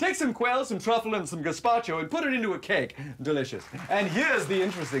it. Take some quail, some truffle, and some gazpacho and put it into a cake. Delicious. And here's the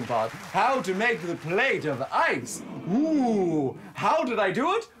interesting part. How to make the plate of ice. Ooh, how did I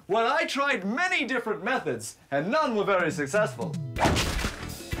do it? Well, I tried many different methods, and none were very successful.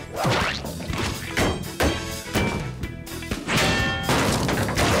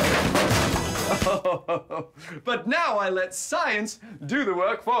 But now I let science do the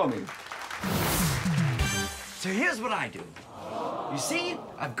work for me. So here's what I do. You see,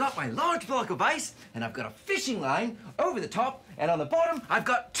 I've got my large block of ice, and I've got a fishing line over the top, and on the bottom, I've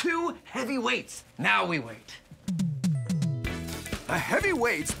got 2 heavy weights. Now we wait. The heavy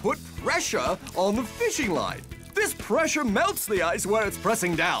weights put pressure on the fishing line. This pressure melts the ice where it's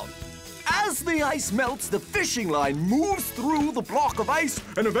pressing down. As the ice melts, the fishing line moves through the block of ice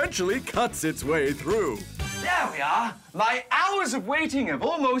and eventually cuts its way through. There we are. My hours of waiting have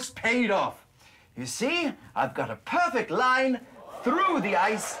almost paid off. You see, I've got a perfect line through the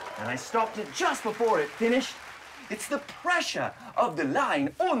ice, and I stopped it just before it finished. It's the pressure of the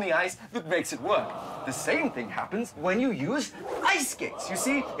line on the ice that makes it work. The same thing happens when you use ice skates. You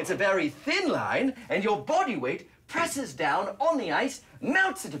see, it's a very thin line, and your body weight presses down on the ice,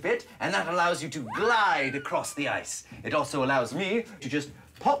 melts it a bit, and that allows you to glide across the ice. It also allows me to just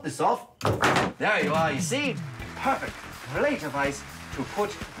pop this off. There you are, you see? Perfect plate of ice to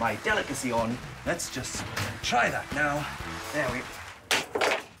put my delicacy on. Let's just try that now. There we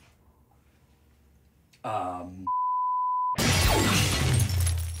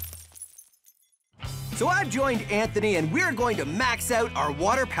So I've joined Anthony, and we're going to max out our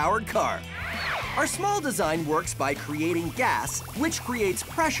water-powered car. Our small design works by creating gas, which creates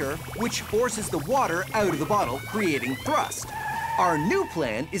pressure, which forces the water out of the bottle, creating thrust. Our new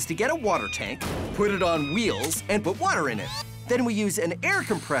plan is to get a water tank, put it on wheels, and put water in it. Then we use an air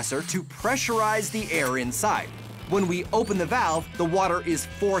compressor to pressurize the air inside. When we open the valve, the water is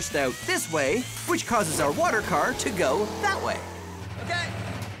forced out this way, which causes our water car to go that way. Okay.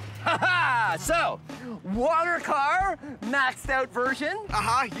 Ha-ha! So, water car, maxed out version.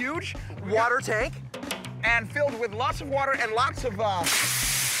 Huge. Water tank. And filled with lots of water and lots of air.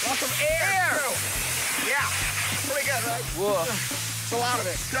 Too. Yeah, pretty good, right? Whoa. It's a lot of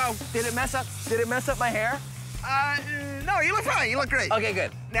it. So, Did it mess up my hair? no, you look fine. You look great. Okay,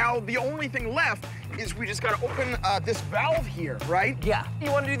 good. Now, the only thing left is we just gotta open this valve here, right? Yeah.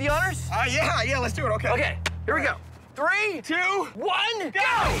 You want to do the honors? Yeah, let's do it, okay. Okay, here we go. 3, 2, 1,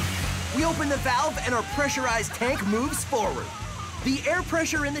 go! We open the valve, and our pressurized tank moves forward. The air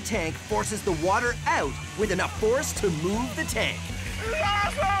pressure in the tank forces the water out with enough force to move the tank.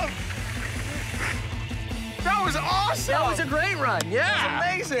 Awesome! That was awesome! That was a great run, yeah.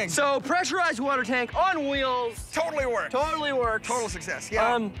 That was amazing. So, pressurized water tank on wheels. Totally worked. Totally works. Total success,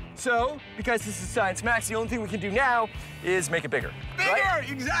 yeah. So, because this is Science Max, the only thing we can do now is make it bigger. Bigger, right?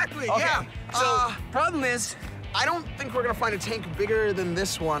 exactly, Okay. yeah. So, problem is, I don't think we're gonna find a tank bigger than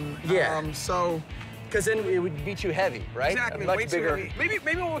this one. Yeah. So. because then it would be too heavy, right? Exactly, A much way too bigger. heavy.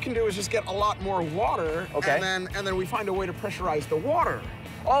 Maybe what we can do is just get a lot more water, Okay. and then we find a way to pressurize the water.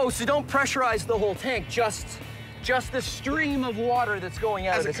 Oh, so don't pressurize the whole tank, just the stream of water that's going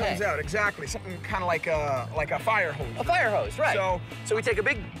out As of the tank. it comes out, exactly. Something kind of like a fire hose. A fire hose, right. So we take a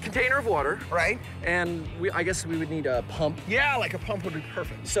big container of water. Right. And I guess we would need a pump. Yeah, like a pump would be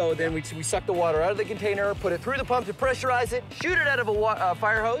perfect. So then we suck the water out of the container, put it through the pump to pressurize it, shoot it out of a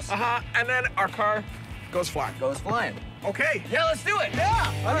fire hose. And then our car goes flying. Goes flying. Okay. Yeah, let's do it.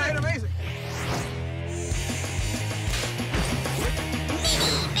 Yeah. All right, amazing.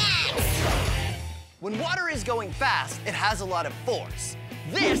 When water is going fast, it has a lot of force.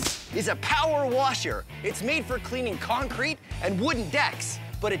 This is a power washer. It's made for cleaning concrete and wooden decks,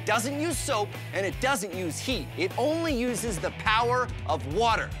 but it doesn't use soap and it doesn't use heat. It only uses the power of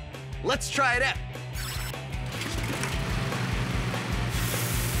water. Let's try it out.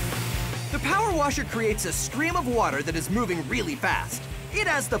 The power washer creates a stream of water that is moving really fast. It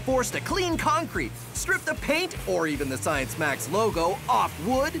has the force to clean concrete, strip the paint, or even the Science Max logo off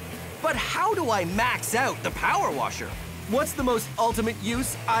wood. But how do I max out the power washer? What's the most ultimate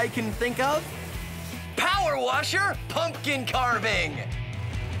use I can think of? Power washer pumpkin carving.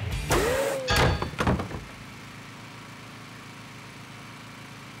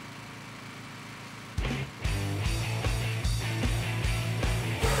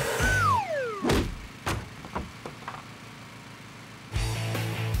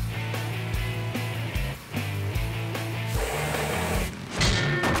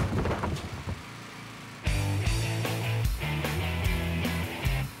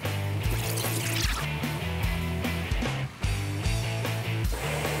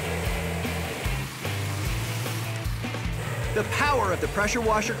 The power of the pressure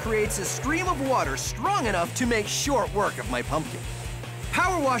washer creates a stream of water strong enough to make short work of my pumpkin.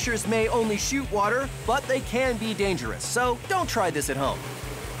 Power washers may only shoot water, but they can be dangerous, so don't try this at home.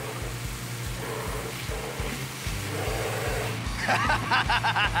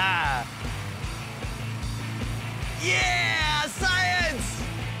 Yeah, science!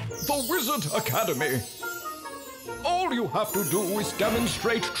 The Wizard Academy. All you have to do is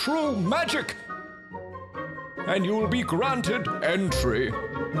demonstrate true magic, and you'll be granted entry.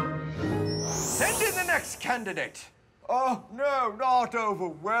 Send in the next candidate. Oh, no, not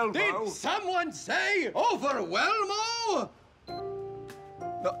Overwhelmo. Did someone say Overwhelmo?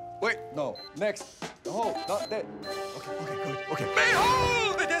 No, wait, no, next. Oh, not that. Okay, good, okay.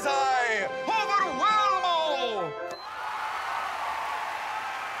 Behold, it is I, Overwhelmo!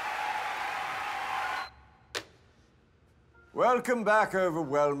 Welcome back,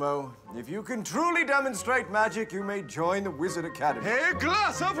 Overwhelmo. If you can truly demonstrate magic, you may join the Wizard Academy. A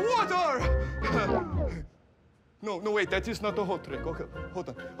glass of water! No, wait, that is not the whole trick. Okay, hold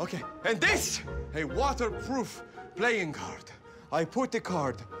on. Okay, and this, a waterproof playing card. I put the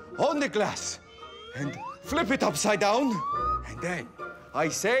card on the glass and flip it upside down, and then I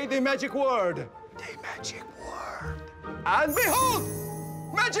say the magic word. The magic word. And behold,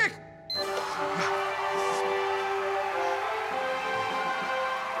 magic!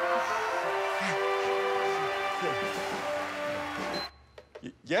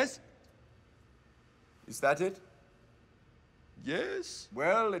 Yes? Is that it? Yes?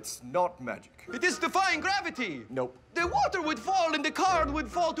 Well, it's not magic. It is defying gravity! Nope. The water would fall and the card would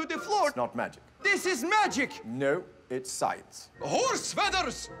fall to the floor. It's not magic. This is magic! No, it's science. Horse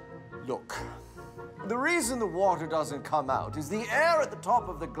feathers! Look, the reason the water doesn't come out is the air at the top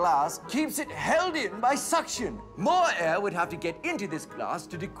of the glass keeps it held in by suction. More air would have to get into this glass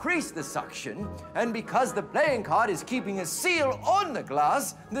to decrease the suction, and because the playing card is keeping a seal on the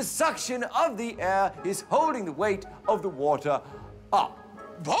glass, the suction of the air is holding the weight of the water up.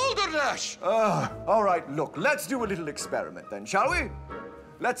 Balderdash! All right, look, let's do a little experiment then, shall we?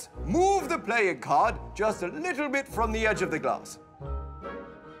 Let's move the playing card just a little bit from the edge of the glass.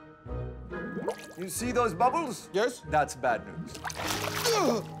 You see those bubbles? Yes. That's bad news.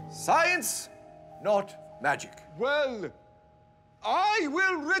 Science, not magic. Well, I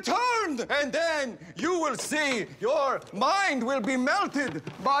will return, and then you will see your mind will be melted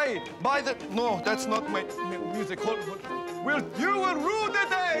by the... No, that's not my music. Hold. You will rue the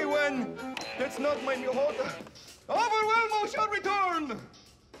day when... That's not my... Hold. Overwhelmo shall return.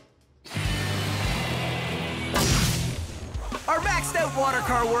 Our maxed out water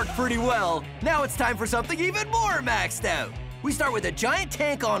car worked pretty well. Now it's time for something even more maxed out. We start with a giant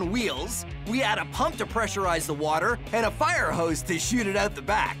tank on wheels, we add a pump to pressurize the water, and a fire hose to shoot it out the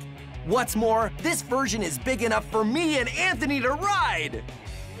back. What's more, this version is big enough for me and Anthony to ride.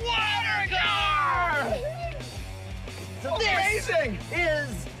 Water car! Amazing!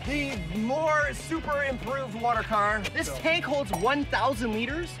 Is the more super improved water car. This tank holds 1,000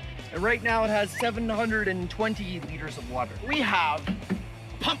 liters, and right now it has 720 liters of water. We have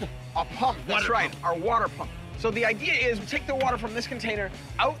a pump, that's right, our water pump. So the idea is we take the water from this container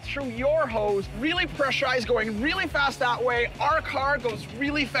out through your hose, really pressurized, going really fast that way. Our car goes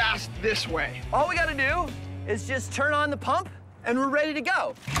really fast this way. All we gotta do is just turn on the pump and we're ready to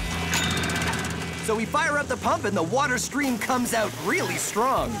go. So we fire up the pump and the water stream comes out really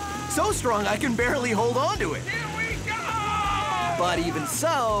strong. So strong I can barely hold on to it. Here we go! But even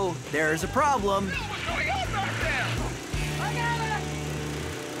so, there's a problem. What's going on back there? I got it!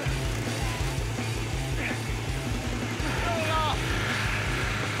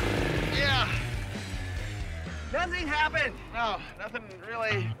 Yeah. Nothing happened. No, nothing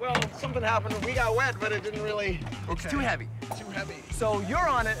really. Well, something happened. We got wet, but it didn't really. It's too heavy. Too heavy. So you're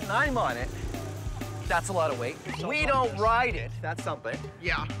on it and I'm on it. That's a lot of weight. We don't ride it. That's something.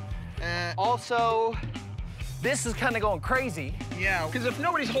 Yeah. Also, this is kind of going crazy. Yeah, because if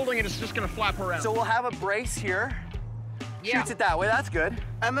nobody's holding it, it's just going to flap around. So we'll have a brace here. Yeah. Shoots it that way. That's good.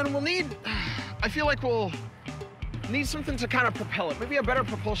 And then we'll need, I feel like we'll needs something to kind of propel it. Maybe a better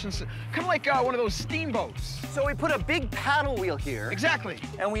propulsion system. Kind of like one of those steamboats. So we put a big paddle wheel here. Exactly.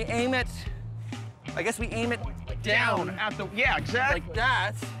 And we aim it, I guess we aim it down. At the, yeah, exactly. Like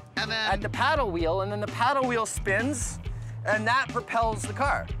that. And then at the paddle wheel, and then the paddle wheel spins, and that propels the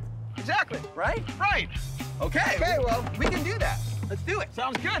car. Exactly. Right? Right. Okay. Okay, well, we can do that. Let's do it.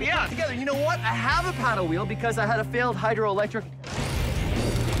 Sounds good, Let's yeah. put it together. You know what? I have a paddle wheel because I had a failed hydroelectric.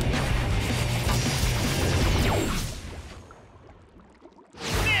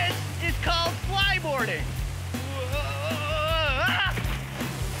 This is called flyboarding.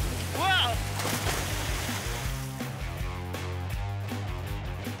 Whoa.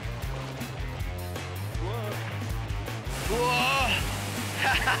 Whoa.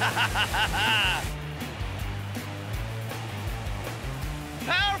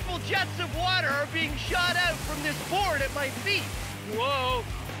 Powerful jets of water are being shot out from this board at my feet. Whoa.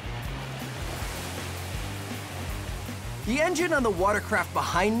 The engine on the watercraft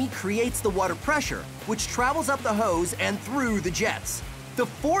behind me creates the water pressure, which travels up the hose and through the jets. The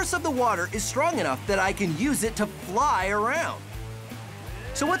force of the water is strong enough that I can use it to fly around.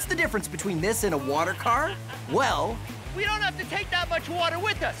 So what's the difference between this and a water car? Well, We don't have to take that much water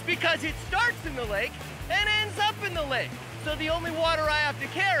with us because it starts in the lake and ends up in the lake. So the only water I have to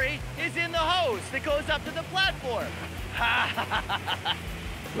carry is in the hose that goes up to the platform.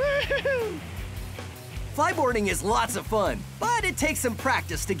 Woo! flyboarding is lots of fun, but it takes some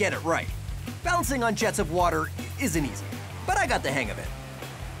practice to get it right. Bouncing on jets of water isn't easy, but I got the hang of it.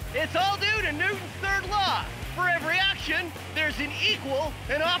 It's all due to Newton's third law. For every action, there's an equal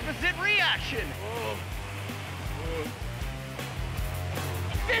and opposite reaction.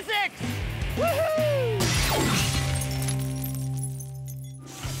 Physics! Woohoo!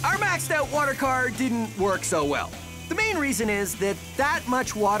 Our maxed out water car didn't work so well. The main reason is that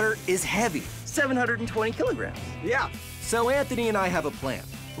much water is heavy, 720 kilograms. Yeah. So Anthony and I have a plan.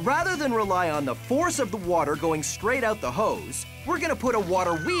 Rather than rely on the force of the water going straight out the hose, we're gonna put a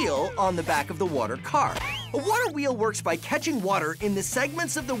water wheel on the back of the water car. A water wheel works by catching water in the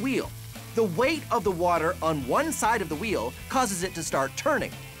segments of the wheel. The weight of the water on one side of the wheel causes it to start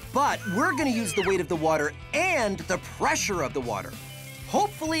turning. But we're gonna use the weight of the water and the pressure of the water.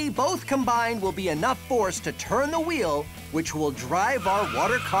 Hopefully, both combined will be enough force to turn the wheel, which will drive our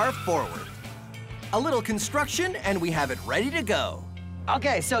water car forward. A little construction, and we have it ready to go.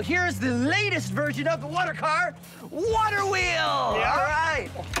 Okay, so here's the latest version of the water car, water wheel. Yeah. All right.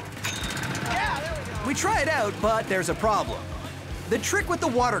 Yeah, there we go. We try it out, but there's a problem. The trick with the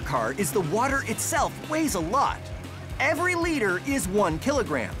water car is the water itself weighs a lot. Every liter is 1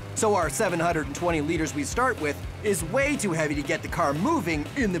 kilogram, so our 720 liters we start with is way too heavy to get the car moving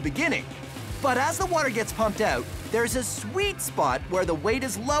in the beginning. But as the water gets pumped out, there's a sweet spot where the weight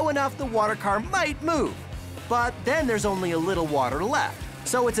is low enough the water car might move. But then there's only a little water left,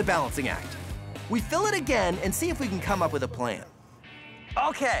 so it's a balancing act. We fill it again and see if we can come up with a plan.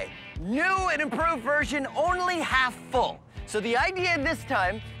 Okay, new and improved version, only half full. So the idea this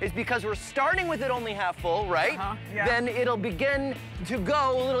time is because we're starting with it only half full, right? Yeah. Then it'll begin to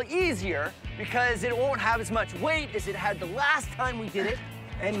go a little easier because it won't have as much weight as it had the last time we did it.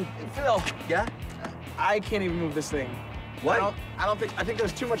 And Phil, Yeah? I can't even move this thing. What? I think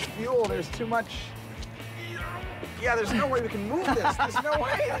there's too much fuel. There's too much. Yeah, there's no way we can move this. There's no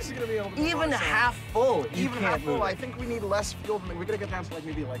way this is gonna be able to. Even half full, you Even can't half full, move I it. think we need less fuel. We gotta get down to like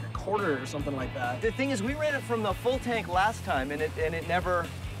maybe like a quarter or something like that. The thing is, we ran it from the full tank last time, and it never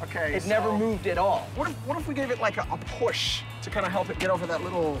Okay. moved at all. What if we gave it like a push to kind of help it get over that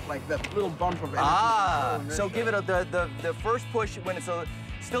little bump of energy? Ah, so give it the first push when it's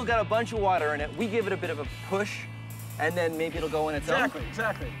still got a bunch of water in it. We give it a bit of a push, and then maybe it'll go in its own.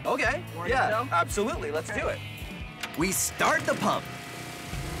 Exactly. Okay. Wanna Yeah. get it down? Absolutely. Let's do it. We start the pump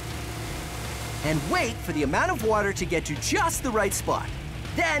and wait for the amount of water to get to just the right spot.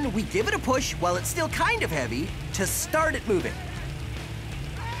 Then we give it a push while it's still kind of heavy to start it moving.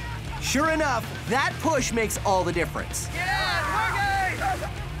 Sure enough, that push makes all the difference.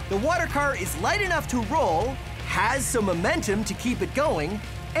 The water car is light enough to roll, has some momentum to keep it going,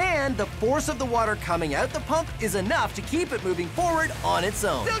 and the force of the water coming out the pump is enough to keep it moving forward on its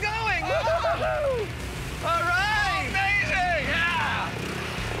own. Still going! All right! Amazing! Yeah!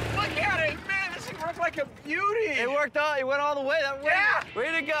 Look at it, man! This thing worked like a beauty. It worked all. It went all the way. That way. Yeah.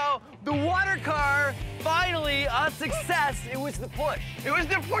 Way to go! The water car finally a success. It was the push. It was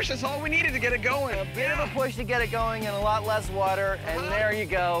the push. That's all we needed to get it going. A bit of a push to get it going and a lot less water, and there you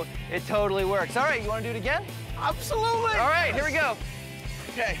go. It totally works. All right, you want to do it again? Absolutely. All right, here we go.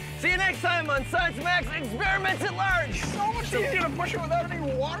 Okay. See you next time on Science Max Experiments at Large. So much easier to push it without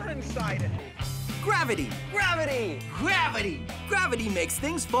any water inside it. Gravity. Gravity! Gravity! Gravity makes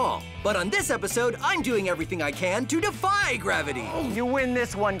things fall. But on this episode, I'm doing everything I can to defy gravity. You win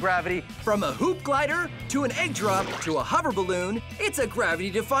this one, Gravity. From a hoop glider, to an egg drop, to a hover balloon, it's a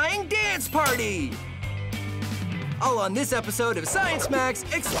gravity-defying dance party! All on this episode of Science Max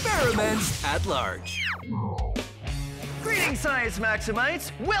Experiments at Large. Greetings, Science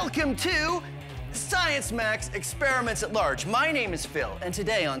Maximites! Welcome to Science Max Experiments at Large. My name is Phil, and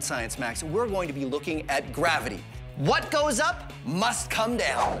today on Science Max, we're going to be looking at gravity. What goes up must come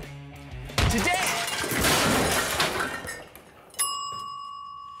down. Today,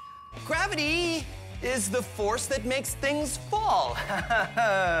 gravity is the force that makes things fall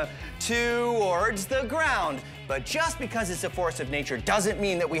towards the ground. But just because it's a force of nature doesn't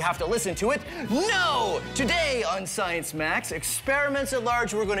mean that we have to listen to it. No! Today on Science Max Experiments at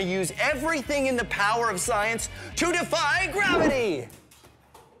Large, we're going to use everything in the power of science to defy gravity.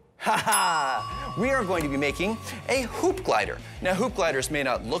 We are going to be making a hoop glider. Now, hoop gliders may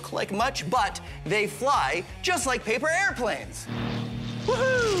not look like much, but they fly just like paper airplanes.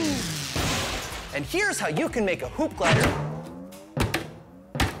 Woohoo! And here's how you can make a hoop glider.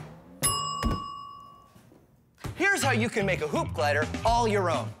 Here's how you can make a hoop glider all your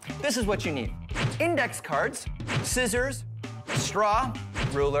own. This is what you need. Index cards, scissors, straw,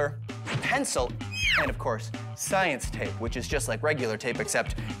 ruler, pencil, and of course, science tape, which is just like regular tape,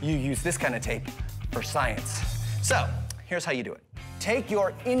 except you use this kind of tape for science. So, here's how you do it. Take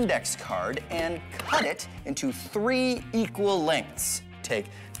your index card and cut it into 3 equal lengths. Take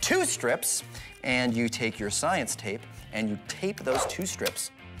 2 strips, and you take your science tape, and you tape those 2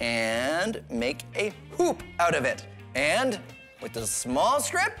 strips and make a hoop out of it. And with the small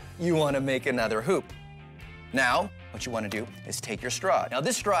strip, you want to make another hoop. Now, what you want to do is take your straw. Now,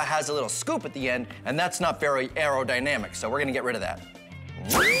 this straw has a little scoop at the end, and that's not very aerodynamic, so we're going to get rid of that.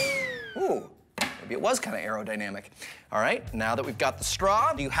 Ooh, maybe it was kind of aerodynamic. All right, now that we've got the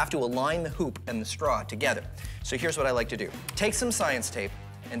straw, you have to align the hoop and the straw together. So here's what I like to do. Take some science tape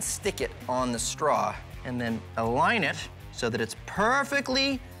and stick it on the straw, and then align it so that it's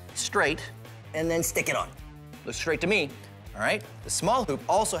perfectly straight, and then stick it on. Looks straight to me, all right? The small hoop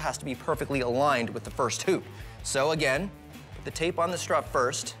also has to be perfectly aligned with the first hoop. So again, put the tape on the straw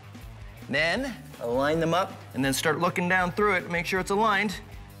first, then align them up, and then start looking down through it to make sure it's aligned.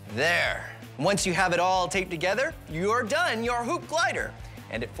 There. Once you have it all taped together, you're done your hoop glider.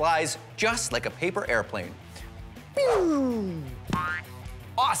 And it flies just like a paper airplane. Pew!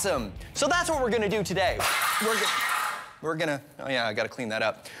 Awesome. So that's what we're gonna do today. We're gonna, oh yeah, I gotta clean that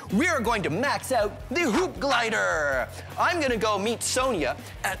up. We are going to max out the hoop glider. I'm gonna go meet Sonia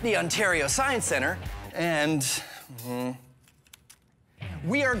at the Ontario Science Center, and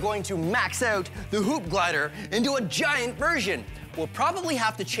we are going to max out the hoop glider into a giant version. We'll probably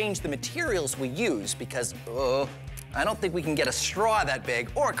have to change the materials we use because, I don't think we can get a straw that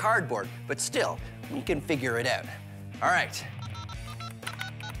big or cardboard, but still, we can figure it out. All right,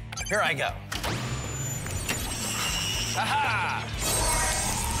 here I go. Aha!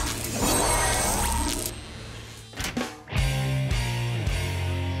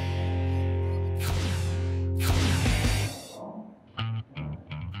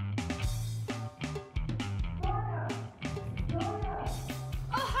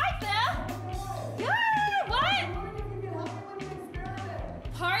 Oh, hi, Phil. Yeah, what?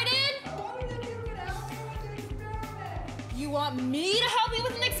 Pardon? You want me to help you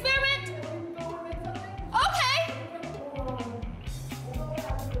with an experiment? Okay.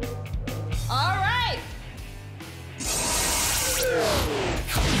 All right.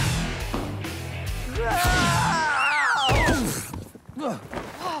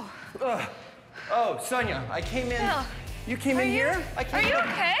 Oh, Sonia, I came in. Phil, You came in here? Are you okay? Are you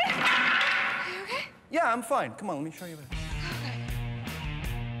okay? Yeah, I'm fine. Come on, let me show you.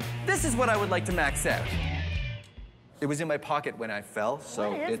 This is what I would like to max out. It was in my pocket when I fell,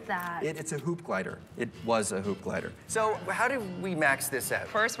 so What is that? it's a hoop glider. It was a hoop glider. So how do we max this out?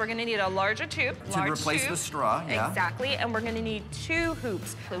 First, we're gonna need a larger tube. To replace the straw, yeah. Exactly, and we're gonna need 2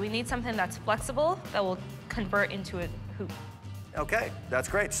 hoops. So we need something that's flexible that will convert into a hoop. Okay, that's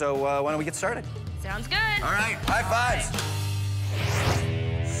great. So why don't we get started? Sounds good. All right, high fives.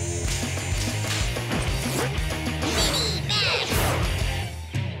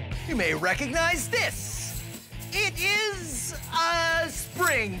 You may recognize this. It is a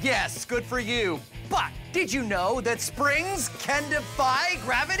spring. Yes, good for you. But did you know that springs can defy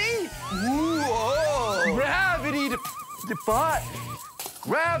gravity? Whoa! Gravity defy.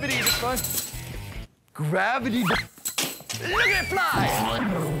 Gravity defy. Gravity. Look at it fly!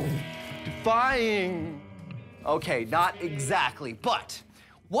 Defying. Okay, not exactly, but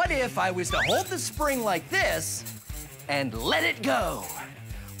What if I was to hold the spring like this and let it go?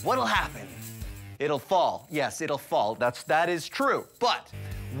 What'll happen? It'll fall. Yes, it'll fall. That is true. But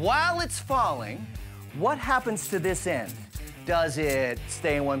while it's falling, what happens to this end? Does it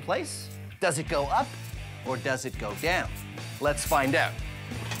stay in one place? Does it go up? Or does it go down? Let's find out.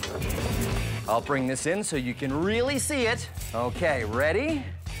 I'll bring this in so you can really see it. Okay, ready?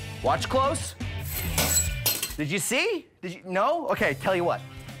 Watch close. Did you see? Did you? No? Okay, tell you what.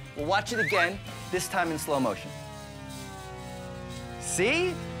 We'll watch it again, this time in slow motion.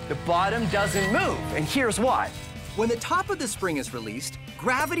 See? The bottom doesn't move, and here's why. When the top of the spring is released,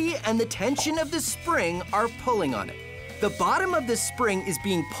 gravity and the tension of the spring are pulling on it. The bottom of the spring is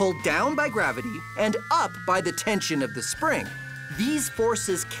being pulled down by gravity and up by the tension of the spring. These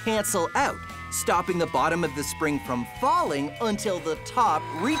forces cancel out, stopping the bottom of the spring from falling until the top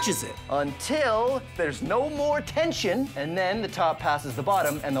reaches it. Until there's no more tension, and then the top passes the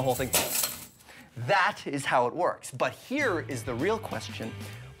bottom and the whole thing. That is how it works. But here is the real question.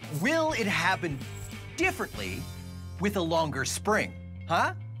 Will it happen differently with a longer spring?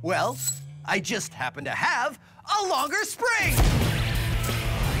 Huh? Well, I just happen to have a longer spring!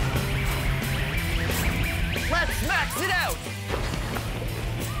 Let's max it out!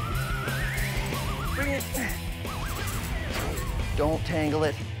 Bring it. Don't tangle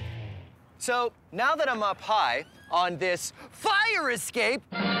it. So, now that I'm up high on this fire escape,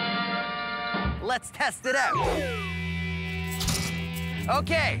 let's test it out.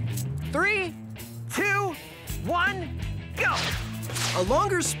 Okay, 3, 2, 1, go! A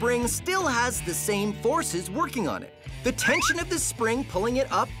longer spring still has the same forces working on it. The tension of the spring pulling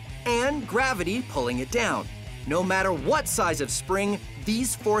it up and gravity pulling it down. No matter what size of spring,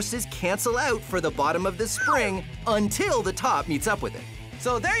 these forces cancel out for the bottom of the spring until the top meets up with it.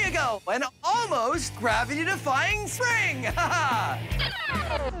 So there you go, an almost gravity-defying spring!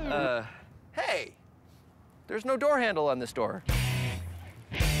 Hey, there's no door handle on this door.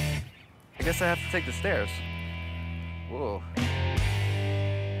 I guess I have to take the stairs. Whoa.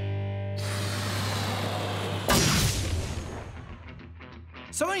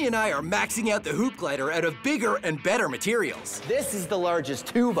 Sonia and I are maxing out the hoop glider out of bigger and better materials. This is the largest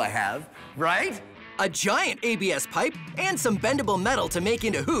tube I have, right? A giant ABS pipe and some bendable metal to make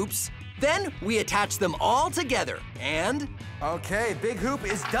into hoops. Then we attach them all together and... Okay, big hoop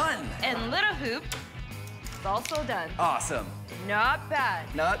is done. And little hoop is also done. Awesome. Not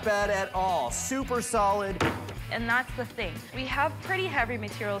bad. Not bad at all. Super solid. And that's the thing. We have pretty heavy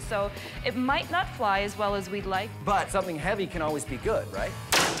material, so it might not fly as well as we'd like. But something heavy can always be good, right?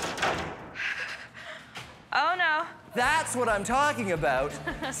 Oh, no. That's what I'm talking about.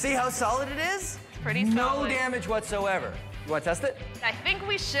 See how solid it is? Pretty no solid. Damage whatsoever. You want to test it? I think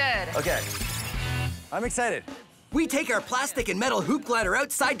we should. Okay. I'm excited. We take our plastic and metal hoop glider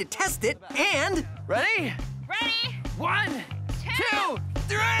outside to test it and... Ready? Ready? 1, 2,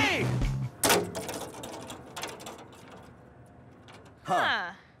 3!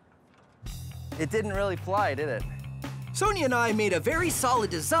 Huh. It didn't really fly, did it? Sonia and I made a very solid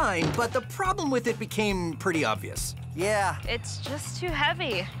design, but the problem with it became pretty obvious. Yeah. It's just too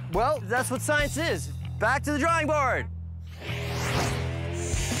heavy. Well, that's what science is. Back to the drawing board.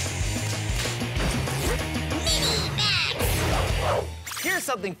 Here's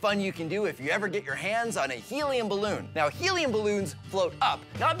something fun you can do if you ever get your hands on a helium balloon. Now, helium balloons float up,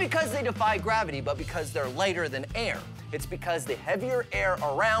 not because they defy gravity, but because they're lighter than air. It's because the heavier air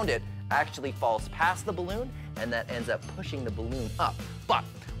around it actually falls past the balloon, and that ends up pushing the balloon up. But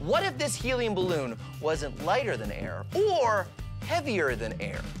what if this helium balloon wasn't lighter than air or heavier than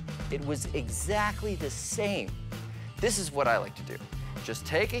air? It was exactly the same. This is what I like to do. Just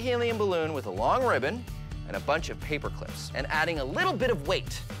take a helium balloon with a long ribbon and a bunch of paper clips and adding a little bit of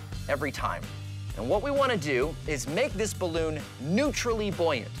weight every time. And what we want to do is make this balloon neutrally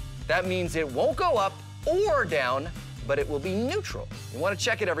buoyant. That means it won't go up or down, but it will be neutral. You want to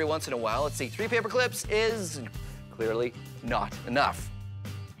check it every once in a while. Let's see, 3 paper clips is clearly not enough.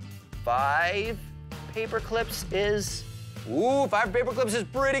 5 paper clips is, ooh, 5 paper clips is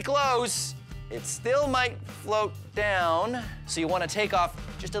pretty close. It still might float down. So you want to take off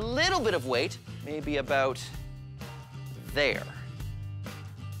just a little bit of weight, maybe about there.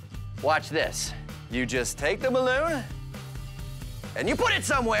 Watch this. You just take the balloon and you put it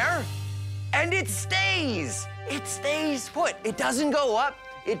somewhere and it stays. It stays put. It doesn't go up.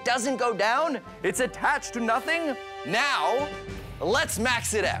 It doesn't go down. It's attached to nothing. Now, let's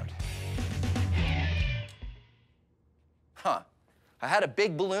max it out. Huh. I had a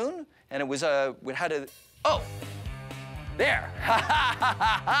big balloon and it had a, oh, there. Ha ha ha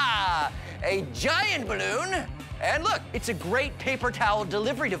ha ha. A giant balloon And look, it's a great paper towel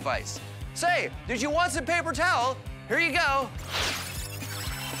delivery device. Say, did you want some paper towel? Here you go.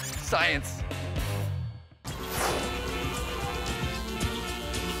 Science.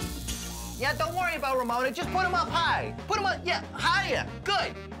 Yeah, don't worry about Ramona. Just put them up high. Put them up, yeah, higher.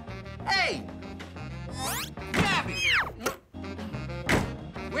 Good. Hey. Grab it.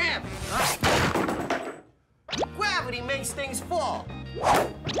 Grab it. Gravity makes things fall.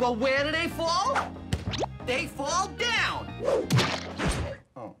 But where do they fall? They fall down.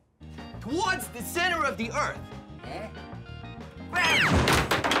 Oh. Towards the center of the Earth. Eh? Gravity.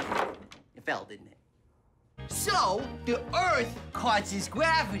 It fell, didn't it? So, the Earth causes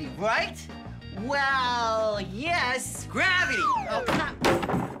gravity, right? Well, yes, gravity. Oh,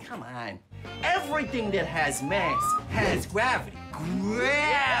 come on. Everything that has mass has gravity.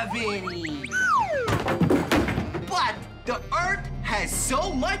 Gravity. But the Earth has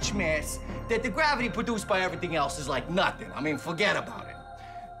so much mass that the gravity produced by everything else is like nothing. I mean, forget about it.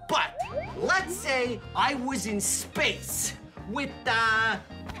 But let's say I was in space with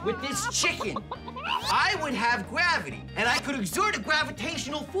this chicken. I would have gravity, and I could exert a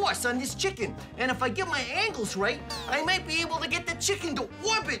gravitational force on this chicken. And if I get my angles right, I might be able to get the chicken to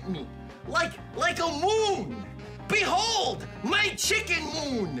orbit me, like a moon. Behold, my chicken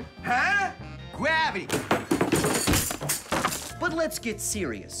moon. Huh? Gravity. But let's get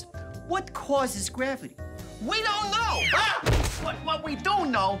serious. What causes gravity? We don't know. What we do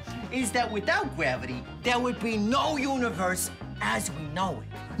know is that without gravity, there would be no universe as we know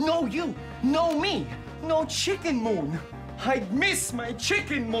it. No you, no me, no chicken moon. I'd miss my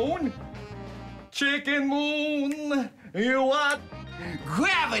chicken moon. Chicken moon, you what?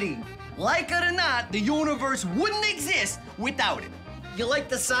 Gravity. Like it or not, the universe wouldn't exist without it. You like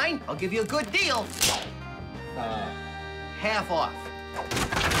the sign? I'll give you a good deal. Half off.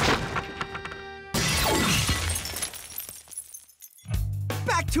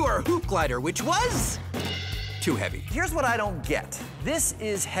 Back to our hoop glider, which was too heavy. Here's what I don't get. This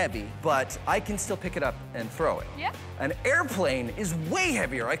is heavy, but I can still pick it up and throw it. Yeah. An airplane is way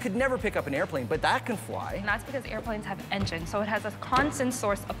heavier. I could never pick up an airplane, but that can fly. And that's because airplanes have engines, so it has a constant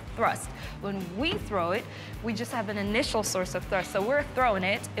source of thrust. When we throw it, we just have an initial source of thrust. So we're throwing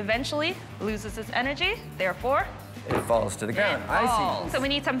it, eventually loses its energy, therefore, it falls to the ground. I see. So we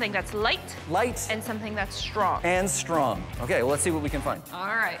need something that's light. Light. And something that's strong. And strong. Okay, well, let's see what we can find. All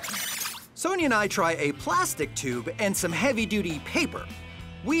right. Sonia and I try a plastic tube and some heavy-duty paper.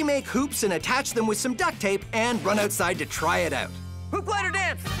 We make hoops and attach them with some duct tape and run outside to try it out. Hoop glider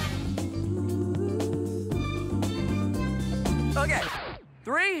dance! Okay,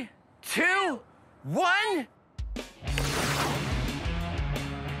 3, 2, 1.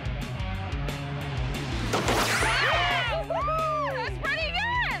 That's pretty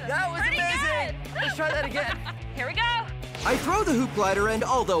good! That was amazing! Let's try that again. Here we go. I throw the hoop glider, and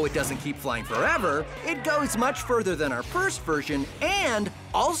although it doesn't keep flying forever, it goes much further than our first version, and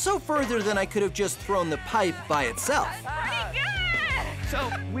also further than I could have just thrown the pipe by itself. Pretty good!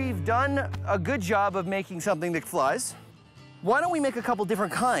 So we've done a good job of making something that flies. Why don't we make a couple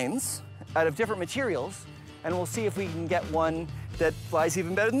different kinds out of different materials, and we'll see if we can get one that flies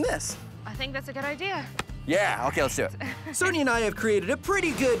even better than this. I think that's a good idea. Yeah, okay, let's do it. Sonia and I have created a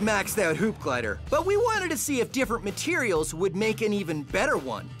pretty good maxed out hoop glider, but we wanted to see if different materials would make an even better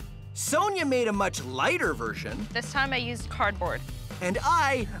one. Sonia made a much lighter version. This time I used cardboard. And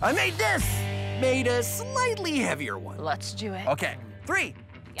I made this! Made a slightly heavier one. Let's do it. Okay, 3,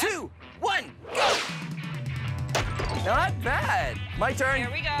 2, 1, go! Not bad. My turn.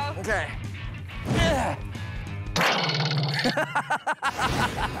 Here we go. Okay.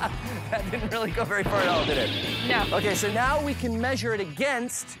 That didn't really go very far at all, did it? No. Okay, so now we can measure it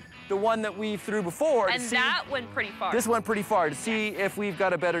against the one that we threw before. And that went pretty far. This went pretty far to see if we've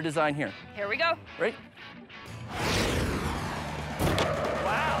got a better design here. Here we go. Ready?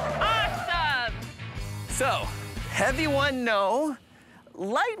 Wow. Awesome. So, heavy one, no.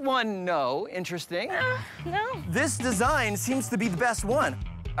 Light one, no. Interesting. No. This design seems to be the best one.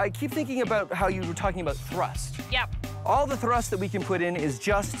 I keep thinking about how you were talking about thrust. Yep. All the thrust that we can put in is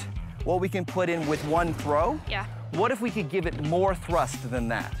just what we can put in with one throw. Yeah. What if we could give it more thrust than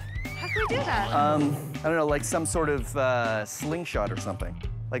that? How can we do that? I don't know, like some sort of slingshot or something.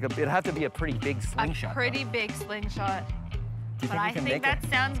 Like it'd have to be a pretty big slingshot. A pretty big slingshot. Do you But I think that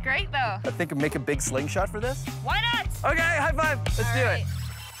sounds great, though. I think make a big slingshot for this? Why not? Okay, high five. Let's do it.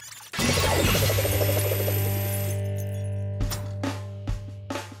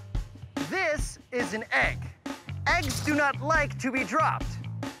 This is an egg. Eggs do not like to be dropped.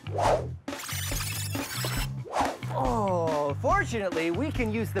 Oh, fortunately, we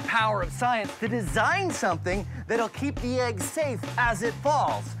can use the power of science to design something that'll keep the egg safe as it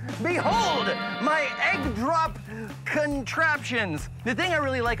falls. Behold, my egg drop contraptions. The thing I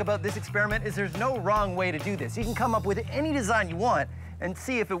really like about this experiment is there's no wrong way to do this. You can come up with any design you want and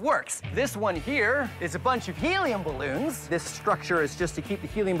see if it works. This one here is a bunch of helium balloons. This structure is just to keep the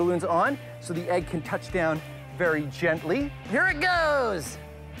helium balloons on so the egg can touch down very gently. Here it goes.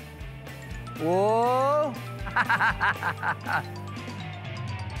 Whoa.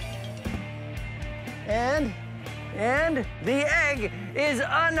 and the egg is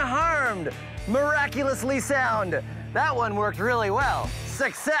unharmed, miraculously sound. That one worked really well.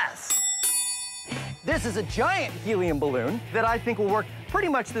 Success. This is a giant helium balloon that I think will work pretty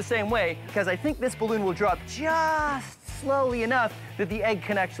much the same way, because I think this balloon will drop just slowly enough that the egg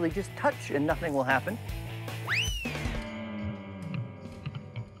can actually just touch and nothing will happen.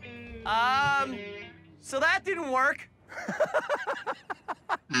 So that didn't work.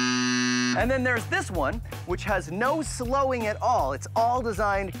 And then there's this one, which has no slowing at all. It's all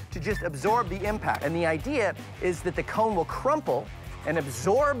designed to just absorb the impact. And the idea is that the cone will crumple and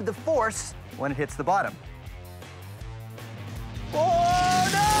absorb the force when it hits the bottom.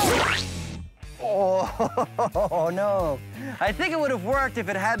 Oh, no! Oh, no. I think it would have worked if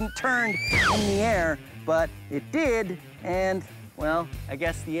it hadn't turned in the air, but it did, and, well, I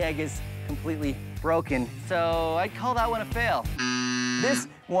guess the egg is completely broken. So I'd call that one a fail. This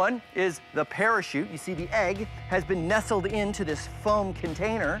one is the parachute. You see the egg has been nestled into this foam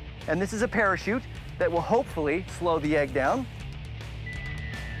container, and this is a parachute that will hopefully slow the egg down.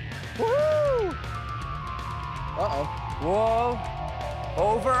 Woo! Uh-oh. Whoa.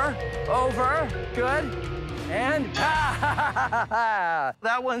 Over, good. And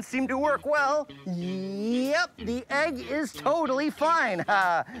that one seemed to work well. Yep, the egg is totally fine.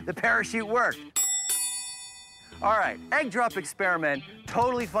 The parachute worked. All right, egg drop experiment,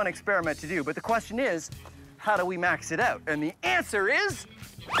 totally fun experiment to do, but the question is, how do we max it out? And the answer is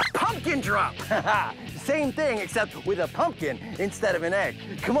pumpkin drop. Same thing, except with a pumpkin instead of an egg.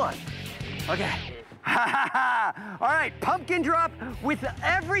 Come on. Okay. All right, pumpkin drop with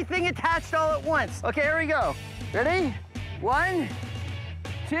everything attached all at once. Okay, here we go. Ready? 1,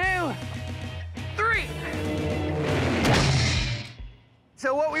 2, 3.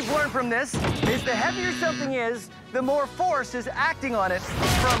 So what we've learned from this is the heavier something is, the more force is acting on it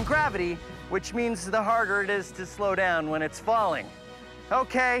from gravity, which means the harder it is to slow down when it's falling.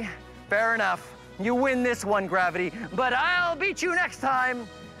 Okay, fair enough. You win this one, gravity, but I'll beat you next time.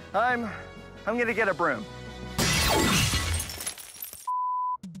 I'm gonna get a broom.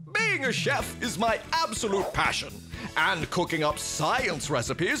 Being a chef is my absolute passion, and cooking up science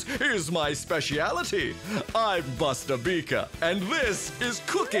recipes is my speciality. I'm Buster Beaker, and this is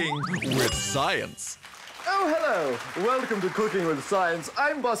Cooking with Science. Oh, hello. Welcome to Cooking with Science.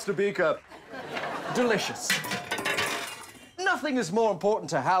 I'm Buster Beaker. Delicious. Nothing is more important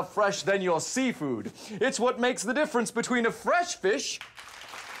to have fresh than your seafood. It's what makes the difference between a fresh fish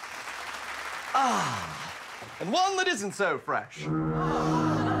and one that isn't so fresh.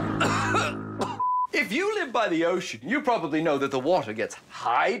 If you live by the ocean, you probably know that the water gets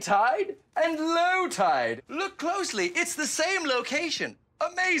high tide and low tide. Look closely, it's the same location.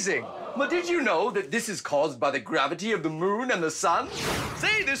 Amazing. But did you know that this is caused by the gravity of the moon and the sun?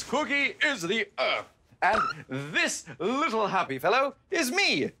 See, this cookie is the Earth. And this little happy fellow is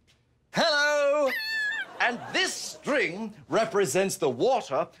me. Hello. And this string represents the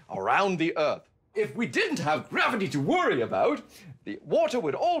water around the Earth. If we didn't have gravity to worry about, the water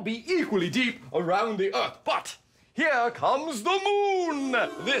would all be equally deep around the Earth. But here comes the moon,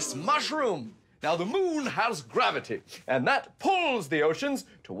 this mushroom. Now, the moon has gravity, and that pulls the oceans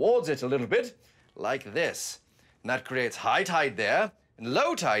towards it a little bit, like this. And that creates high tide there, and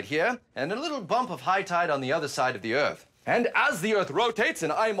low tide here, and a little bump of high tide on the other side of the Earth. And as the Earth rotates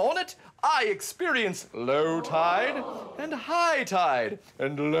and I'm on it, I experience low tide and high tide,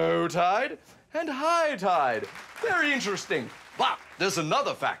 and low tide and high tide. Very interesting. But there's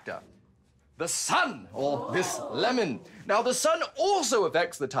another factor. The sun, or this lemon. Now, the sun also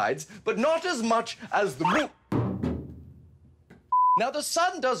affects the tides, but not as much as the moon. Now, the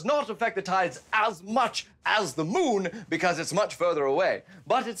sun does not affect the tides as much as the moon because it's much further away,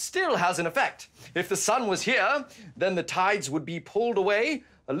 but it still has an effect. If the sun was here, then the tides would be pulled away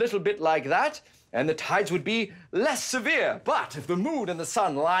a little bit like that, and the tides would be less severe. But if the moon and the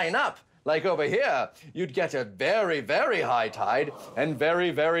sun line up, like over here, you'd get a very, very high tide and very,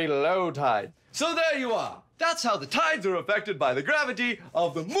 very low tide. So there you are. That's how the tides are affected by the gravity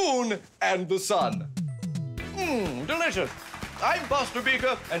of the moon and the sun. Delicious. I'm Buster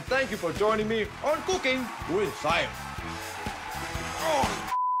Beaker, and thank you for joining me on Cooking with Science.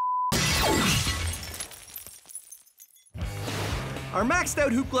 Our maxed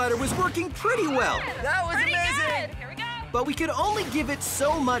out hoop glider was working pretty well. That was Pretty amazing. good. Here we go. But we could only give it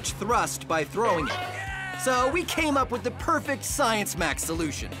so much thrust by throwing it. So we came up with the perfect Science Max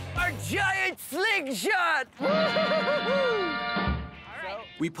solution. Our giant slingshot.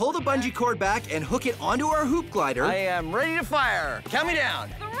 We pull the bungee cord back and hook it onto our hoop glider. I am ready to fire. Count me down.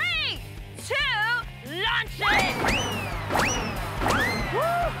 3, 2, launch it!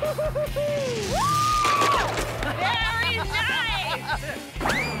 Very nice!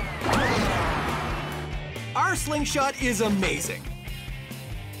 Our slingshot is amazing.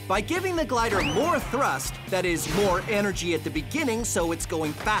 By giving the glider more thrust, that is, more energy at the beginning so it's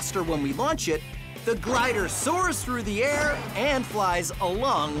going faster when we launch it, the glider soars through the air and flies a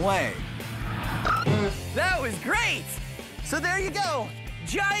long way. That was great. So there you go.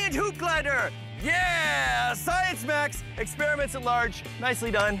 Giant hoop glider. Yeah, Science Max, experiments at large. Nicely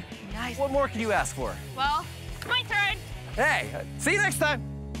done. Nice. What more can you ask for? Well, my turn. Hey, see you next time.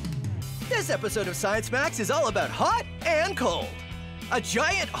 This episode of Science Max is all about hot and cold. A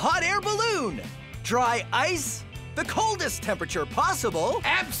giant hot air balloon, dry ice, the coldest temperature possible,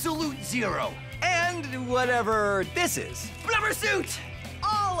 absolute zero, and whatever this is, blubber suit.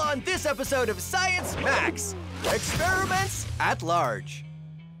 All on this episode of Science Max, experiments at large.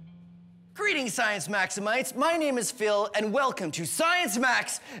 Greetings, Science Maximites. My name is Phil, and welcome to Science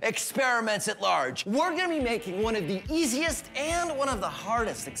Max Experiments at Large. We're gonna be making one of the easiest and one of the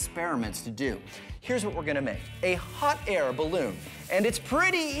hardest experiments to do. Here's what we're gonna make, a hot air balloon. And it's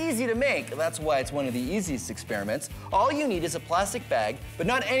pretty easy to make, that's why it's one of the easiest experiments. All you need is a plastic bag, but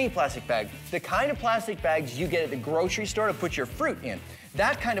not any plastic bag, the kind of plastic bags you get at the grocery store to put your fruit in.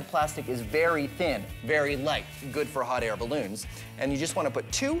 That kind of plastic is very thin, very light, good for hot air balloons. And you just want to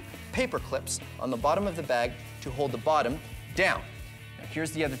put 2 paper clips on the bottom of the bag to hold the bottom down. Now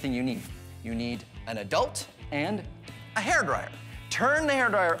here's the other thing you need. You need an adult and a hairdryer. Turn the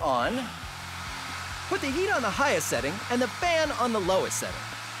hairdryer on. Put the heat on the highest setting and the fan on the lowest setting.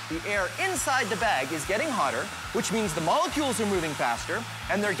 The air inside the bag is getting hotter, which means the molecules are moving faster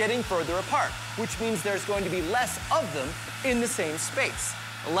and they're getting further apart, which means there's going to be less of them in the same space.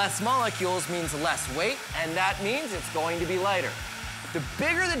 Less molecules means less weight, and that means it's going to be lighter. The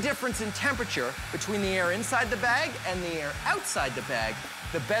bigger the difference in temperature between the air inside the bag and the air outside the bag,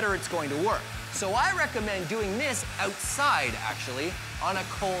 the better it's going to work. So I recommend doing this outside, actually, on a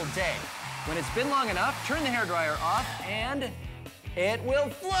cold day. When it's been long enough, turn the hairdryer off and it will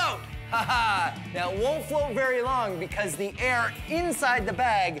float. Haha. Now it won't float very long because the air inside the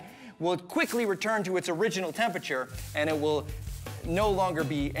bag will quickly return to its original temperature and it will no longer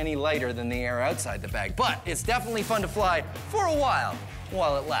be any lighter than the air outside the bag. But it's definitely fun to fly for a while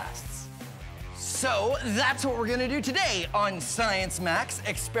it lasts. So that's what we're gonna do today on Science Max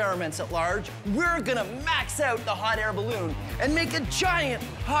Experiments at Large. We're gonna max out the hot air balloon and make a giant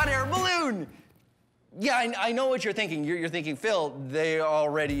hot air balloon. Yeah, I know what you're thinking. You're thinking, Phil, they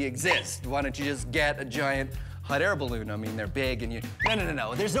already exist. Why don't you just get a giant hot air balloon? I mean, they're big and you...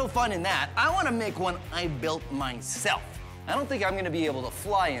 No. There's no fun in that. I want to make one I built myself. I don't think I'm going to be able to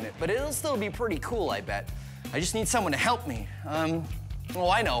fly in it, but it'll still be pretty cool, I bet. I just need someone to help me. Oh,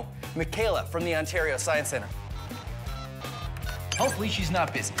 I know. Michaela from the Ontario Science Centre. Hopefully she's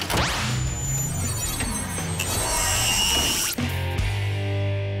not busy.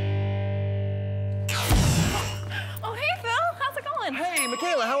 Oh, hey, Phil. How's it going? Hey,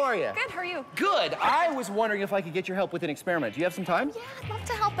 Michaela, how are you? Good, how are you? Good. I was wondering if I could get your help with an experiment. Do you have some time? Yeah, I'd love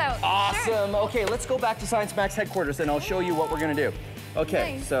to help out. Awesome. Sure. Okay, let's go back to Science Max headquarters and I'll show you what we're gonna do.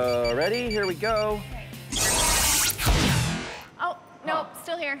 Okay, Nice. so ready? Here we go. Oh, nope,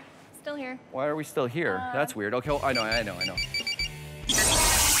 still here. Still here. Why are we still here? That's weird. Okay, I know.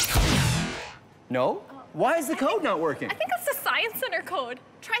 No? Why is the code not working? I think it's the Science Center code.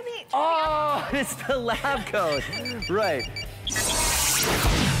 Try the Oh, it's the lab code. Right.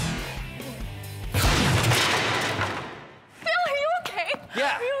 Phil, are you okay?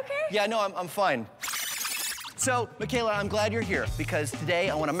 Yeah. Are you okay? Yeah, no, I'm fine. So, Michaela, I'm glad you're here because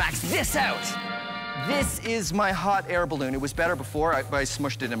today I want to max this out. This is my hot air balloon. It was better before, I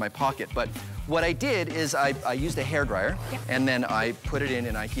smushed it in my pocket. But what I did is I used a hairdryer, and then I put it in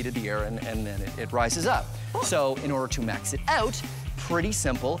and I heated the air, and then it rises up. So in order to max it out, pretty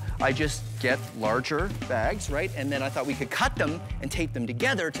simple. I just get larger bags, right? And then I thought we could cut them and tape them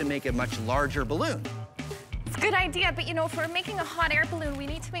together to make a much larger balloon. It's Good idea, but you know, if we're making a hot air balloon, we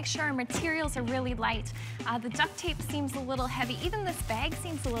need to make sure our materials are really light. The duct tape seems a little heavy. Even this bag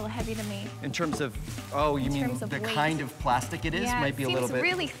seems a little heavy to me. In terms of, oh, you mean the weight. kind of plastic it is? Yeah, might be a little bit. it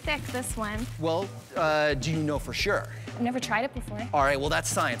seems really thick, this one. Well, do you know for sure? I've never tried it before. All right, well, that's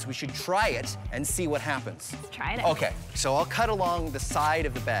science. We should try it and see what happens. Let's try it. Okay, so I'll cut along the side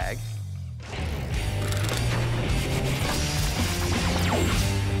of the bag.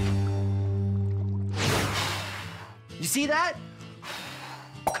 You see that?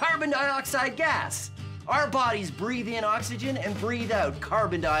 Carbon dioxide gas. Our bodies breathe in oxygen and breathe out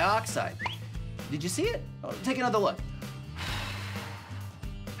carbon dioxide. Did you see it? Oh, take another look.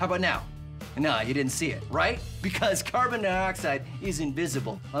 How about now? No, you didn't see it, right? Because carbon dioxide is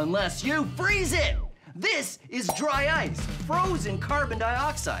invisible unless you freeze it. This is dry ice, frozen carbon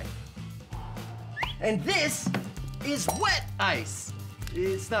dioxide. And this is wet ice.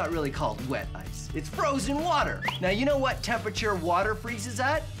 It's not really called wet ice. It's frozen water. Now, you know what temperature water freezes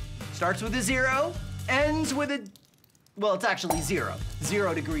at? Starts with a 0, ends with a, well, it's actually 0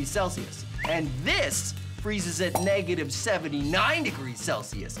 degrees Celsius. And this freezes at -79 degrees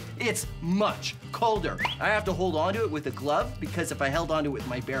Celsius. It's much colder. I have to hold onto it with a glove because if I held onto it with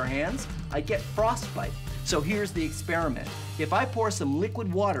my bare hands, I'd get frostbite. So here's the experiment. If I pour some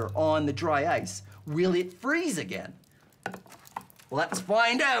liquid water on the dry ice, will it freeze again? Let's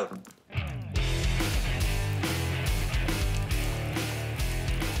find out.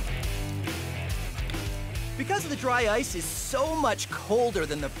 Because the dry ice is so much colder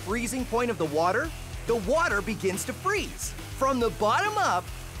than the freezing point of the water begins to freeze from the bottom up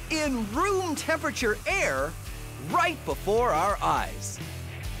in room temperature air right before our eyes.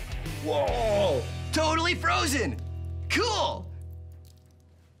 Whoa! Totally frozen! Cool!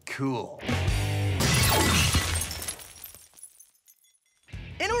 Cool.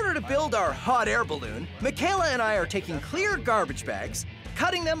 In order to build our hot air balloon, Michaela and I are taking clear garbage bags,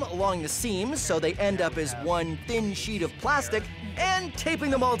 cutting them along the seams so they end up as one thin sheet of plastic, and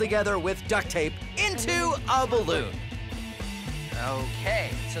taping them all together with duct tape into a balloon. Okay,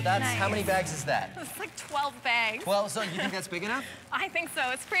 so that's, how many bags is that? It's like 12 bags. 12, so you think that's big enough? I think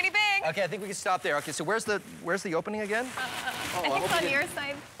so, it's pretty big. Okay, I think we can stop there. Okay, so where's the opening again? I think it's on your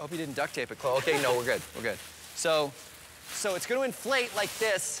side. I hope you didn't duct tape it close. Okay, no, we're good, we're good. So it's gonna inflate like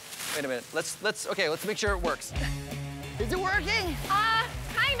this. Wait a minute, let's make sure it works. Is it working?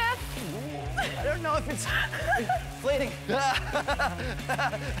 Kind of. I don't know if it's inflating.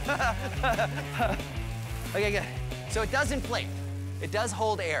 Okay, good. So it does inflate. It does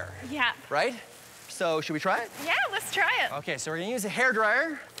hold air. Yeah. Right? So should we try it? Yeah, let's try it. Okay, so we're gonna use a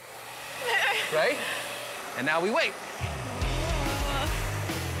hairdryer. Right? And now we wait.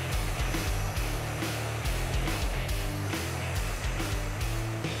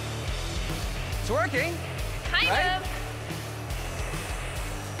 It's working. Kind of.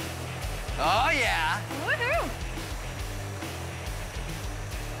 Oh, yeah. Woohoo.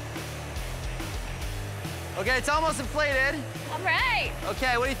 Okay, it's almost inflated. All right.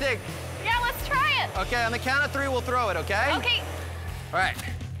 Okay, what do you think? Yeah, let's try it. Okay, on the count of 3, we'll throw it, okay? Okay. All right.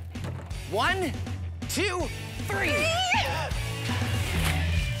 1, 2, 3.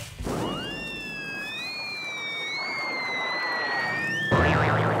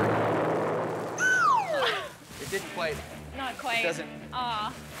 It didn't quite. Not quite.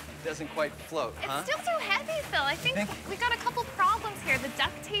 It doesn't quite float, It's huh? still too heavy, Phil. I think we got a couple problems here. The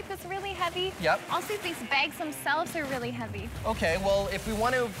duct tape is really heavy. Yep. Also, these bags themselves are really heavy. Okay, well, if we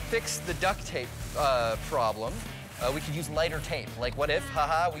want to fix the duct tape problem, we could use lighter tape. Like, what if,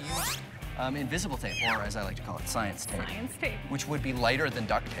 we use invisible tape, or as I like to call it, science tape. Science tape. Which would be lighter than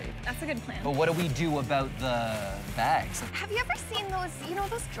duct tape. That's a good plan. But what do we do about the bags? Have you ever seen those, you know,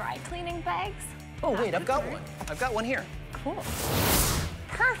 those dry cleaning bags? Oh, wait, I've got one. I've got one here. Cool.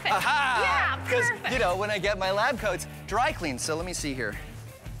 Perfect. Aha! Yeah, perfect. Because, you know, when I get my lab coats dry cleaned, so let me see here.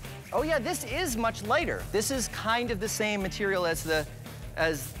 Oh, yeah, this is much lighter. This is kind of the same material as the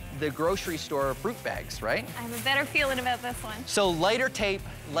grocery store fruit bags, right? I have a better feeling about this one. So lighter tape,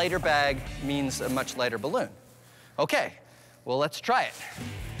 lighter bag means a much lighter balloon. Okay, well, let's try it.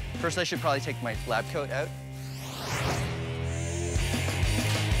 First, I should probably take my lab coat out.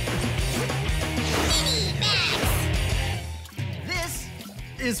 This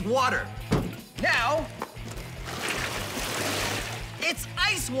is water. Now, it's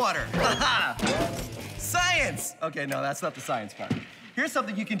ice water. Science! Okay, no, that's not the science part. Here's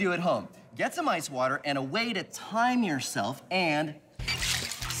something you can do at home. Get some ice water and a way to time yourself and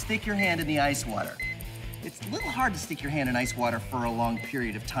stick your hand in the ice water. It's a little hard to stick your hand in ice water for a long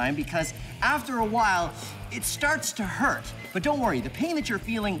period of time because after a while, it starts to hurt. But don't worry, the pain that you're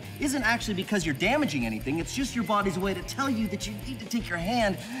feeling isn't actually because you're damaging anything. It's just your body's way to tell you that you need to take your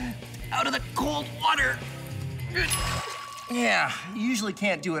hand out of the cold water. Yeah, you usually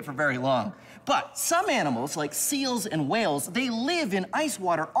can't do it for very long. But some animals, like seals and whales, they live in ice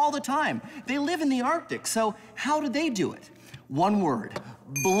water all the time. They live in the Arctic, so how do they do it? One word,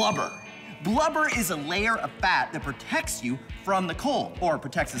 blubber. Blubber is a layer of fat that protects you from the cold, or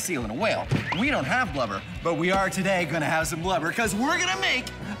protects the seal and a whale. We don't have blubber, but we are today gonna have some blubber, because we're gonna make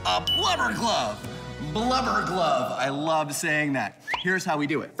a blubber glove. Blubber glove, I love saying that. Here's how we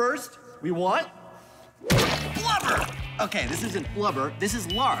do it. First, we want blubber. Okay, this isn't blubber, this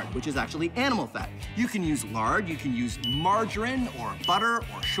is lard, which is actually animal fat. You can use lard, you can use margarine or butter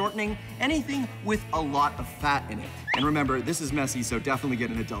or shortening, anything with a lot of fat in it. And remember, this is messy, so definitely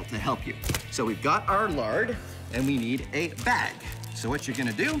get an adult to help you. So we've got our lard, and we need a bag. So what you're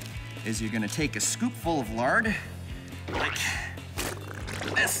gonna do is you're gonna take a scoopful of lard, like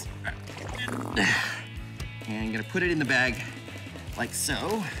this, and you're gonna put it in the bag like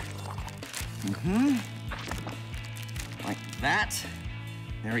so. Like that.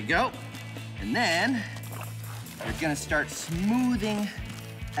 There we go. And then you're gonna start smoothing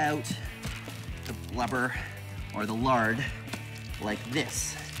out the blubber or the lard like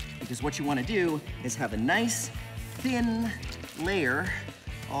this. Because what you wanna do is have a nice, thin layer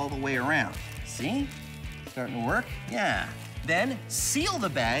all the way around. See? Starting to work? Yeah. Then seal the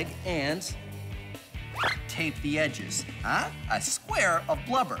bag and tape the edges. Huh? A square of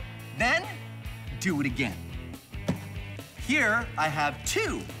blubber. Then do it again. Here I have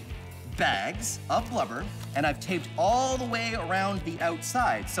 2 bags of blubber, and I've taped all the way around the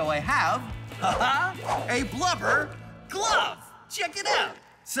outside. So I have a blubber glove. Check it out.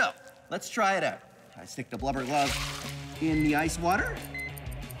 So let's try it out. I stick the blubber glove in the ice water.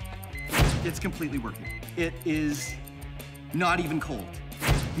 It's completely working. It is not even cold.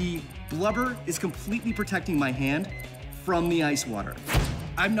 The blubber is completely protecting my hand from the ice water.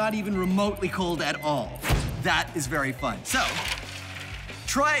 I'm not even remotely cold at all. That is very fun. So,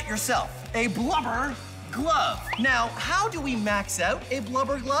 try it yourself. A blubber glove. Now, how do we max out a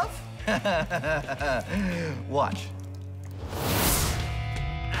blubber glove? Watch.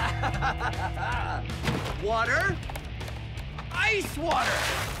 Water, ice water.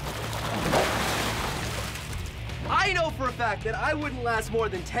 I know for a fact that I wouldn't last more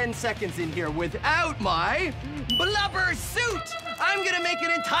than 10 seconds in here without my blubber suit. I'm gonna make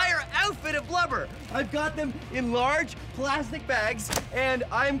an entire outfit of blubber. I've got them in large plastic bags, and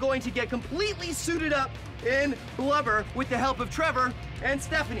I'm going to get completely suited up in blubber with the help of Trevor and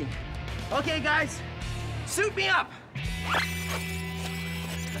Stephanie. Okay, guys, suit me up.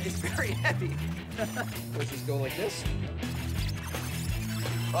 It's very heavy. Let's just go like this.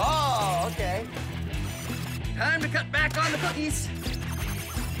 Oh, okay. Time to cut back on the cookies.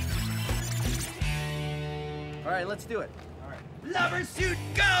 All right, let's do it. All right. Blubber suit,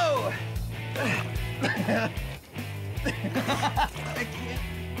 go!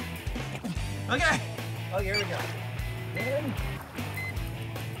 Okay. Oh, here we go. In.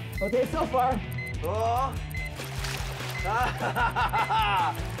 Okay, so far. Oh.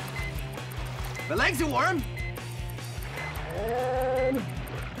 The legs are warm. And.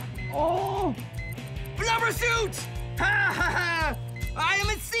 Oh! Blubber suit! Ha ha ha! I am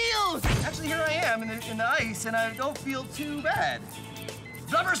a seal! Actually, here I am in the ice, and I don't feel too bad.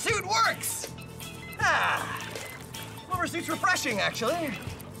 Blubber suit works! Ah! Blubber suit's refreshing, actually.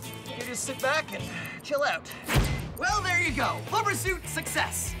 You just sit back and chill out. Well, there you go. Blubber suit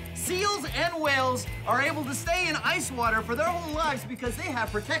success. Seals and whales are able to stay in ice water for their whole lives because they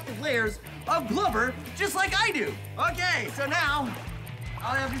have protective layers of blubber, just like I do. Okay, so now,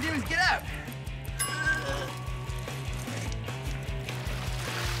 all I have to do is get out.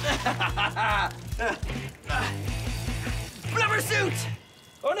 Blubber suit!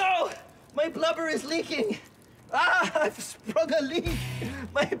 Oh no! My blubber is leaking! Ah, I've sprung a leak!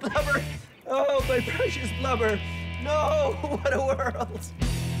 My blubber! Oh, my precious blubber! No! What a world!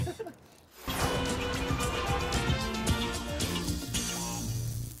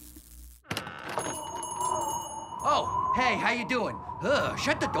 Oh, hey, how you doing?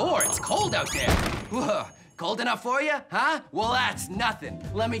 Shut the door, it's cold out there. Cold enough for you, huh? Well, that's nothing.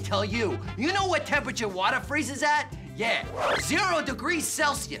 Let me tell you. You know what temperature water freezes at? Yeah, 0 degrees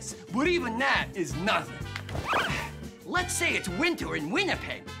Celsius. But even that is nothing. Let's say it's winter in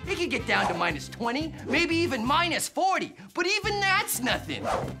Winnipeg. It could get down to -20, maybe even -40. But even that's nothing.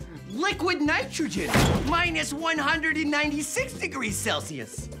 Liquid nitrogen, -196 degrees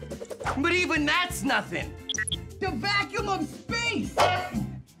Celsius. But even that's nothing. The vacuum of space!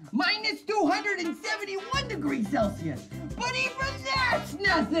 minus 271 degrees Celsius. But even that's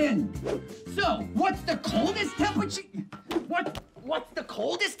nothing. So, what's the coldest temperature? What's the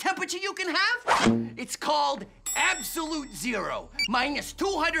coldest temperature you can have? It's called absolute zero, minus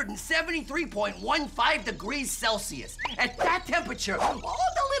 273.15 degrees Celsius. At that temperature, all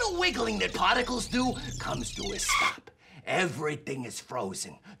the little wiggling that particles do comes to a stop. Everything is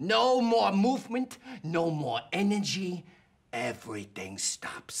frozen. No more movement, no more energy. Everything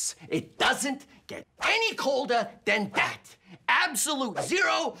stops. It doesn't get any colder than that. Absolute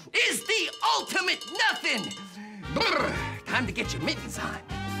zero is the ultimate nothing. Brr, time to get your mittens on.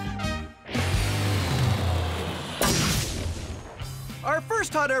 Our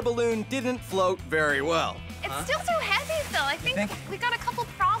first hot air balloon didn't float very well. It's still too heavy, Phil. I think we got a couple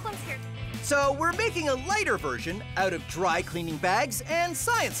problems here. So we're making a lighter version out of dry cleaning bags and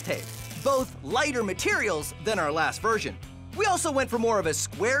science tape, both lighter materials than our last version. We also went for more of a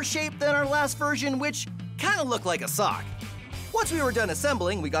square shape than our last version, which kind of looked like a sock. Once we were done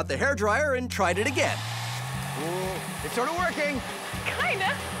assembling, we got the hairdryer and tried it again. Ooh, it's sort of working.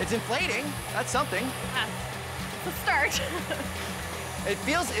 Kinda. It's inflating. That's something. Yeah. It's a start. It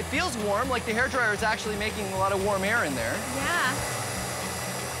feels warm, like the hairdryer is actually making a lot of warm air in there. Yeah.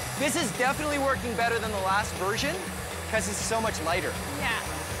 This is definitely working better than the last version because it's so much lighter. Yeah.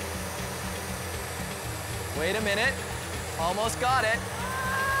 Wait a minute. Almost got it.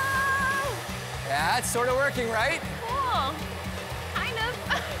 Oh. Yeah, it's sort of working, right? Cool. Kind of.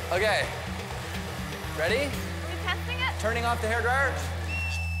 Okay. Ready? Are we testing it? Turning off the hairdryer.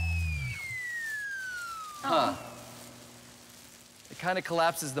 Oh. It kind of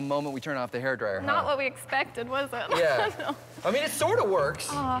collapses the moment we turn off the hairdryer. Not what we expected, was it? Yeah. No. I mean, it sort of works.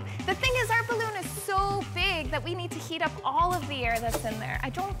 Oh, the thing is, our balloon is so big that we need to heat up all of the air that's in there. I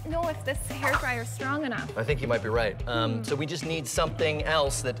don't know if this hairdryer is strong enough. I think you might be right. So we just need something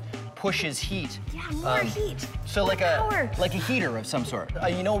else that pushes heat. Yeah, more heat. So more power. like a heater of some sort.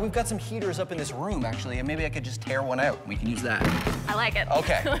 You know, we've got some heaters up in this room, actually, and maybe I could just tear one out and we can use that. I like it.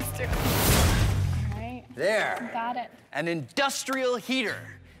 Okay. Let's do it. All right. There. Got it. An industrial heater.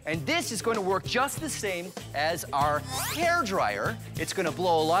 And this is going to work just the same as our hairdryer. It's going to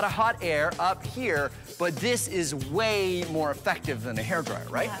blow a lot of hot air up here, but this is way more effective than a hairdryer,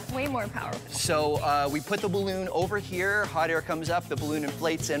 right? Yeah, way more powerful. So we put the balloon over here, hot air comes up, the balloon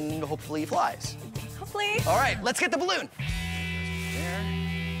inflates, and hopefully flies. Hopefully. All right, let's get the balloon.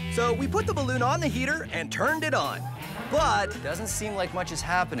 So we put the balloon on the heater and turned it on. But Doesn't seem like much is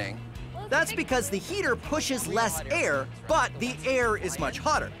happening. that's because the heater pushes less air, but the air is much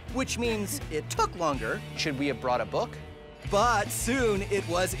hotter, which means it took longer. Should we have brought a book? But soon it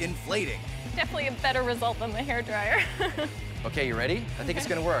was inflating. Definitely a better result than the hairdryer. Okay, you ready? I think it's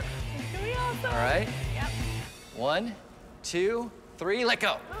gonna work. It's gonna be awesome. All right. Yep. 1, 2, 3, let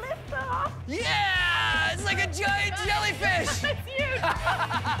go. Lift off. Yeah! It's like a giant jellyfish! That's huge.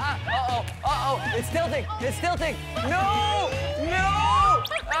 Uh-oh, it's tilting, it's tilting. No! No!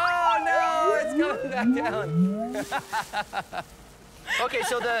 Oh, no, it's coming back down. Okay,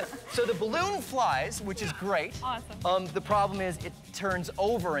 so the balloon flies, which is great. Awesome. The problem is it turns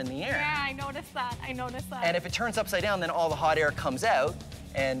over in the air. Yeah, I noticed that. And if it turns upside down, then all the hot air comes out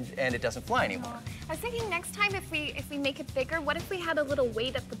and it doesn't fly anymore. I was thinking next time if we make it bigger, what if we had a little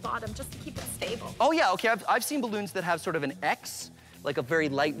weight at the bottom just to keep it stable? Oh yeah, okay, I've seen balloons that have sort of an X, like a very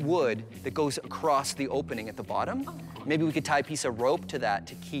light wood that goes across the opening at the bottom. Oh, cool. Maybe we could tie a piece of rope to that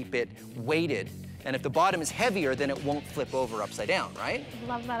to keep it weighted. And if the bottom is heavier, then it won't flip over upside down, right?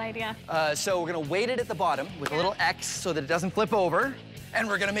 Love that idea. So we're gonna weight it at the bottom with a little X so that it doesn't flip over. And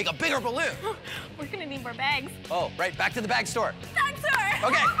we're gonna make a bigger balloon. We're gonna need more bags. Oh, right, back to the bag store. Bag store!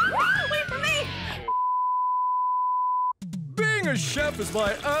 Okay. Wait for me! Being a chef is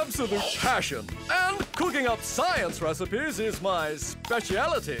my absolute passion, and cooking up science recipes is my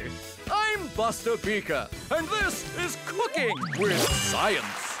speciality. I'm Buster Beaker, and this is Cooking with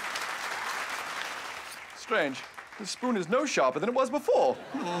Science. Strange. The spoon is no sharper than it was before.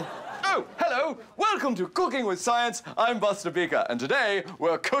 Oh, hello! Welcome to Cooking with Science. I'm Buster Beaker, and today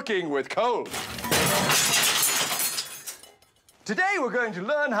we're cooking with coal. Today we're going to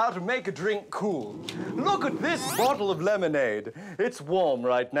learn how to make a drink cool. Look at this bottle of lemonade. It's warm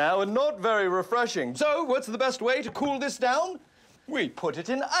right now and not very refreshing. So what's the best way to cool this down? We put it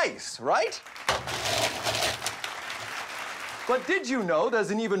in ice, right? But did you know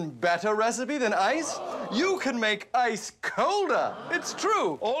there's an even better recipe than ice? You can make ice colder. It's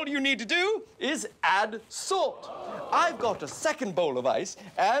true. All you need to do is add salt. I've got a second bowl of ice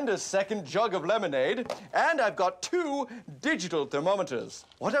and a second jug of lemonade, and I've got 2 digital thermometers.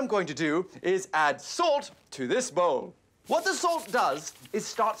 What I'm going to do is add salt to this bowl. What the salt does is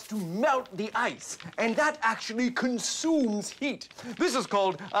starts to melt the ice, and that actually consumes heat. This is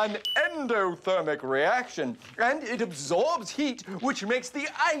called an endothermic reaction, and it absorbs heat, which makes the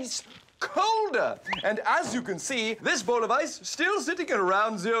ice colder. And as you can see, this bowl of ice still sitting at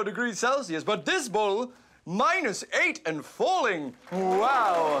around 0 degrees Celsius, but this bowl, -8 and falling.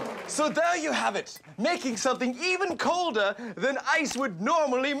 Wow. So there you have it, making something even colder than ice would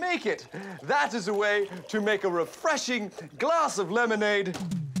normally make it. That is a way to make a refreshing glass of lemonade.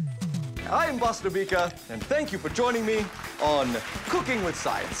 I'm Buster Beaker, and thank you for joining me on Cooking with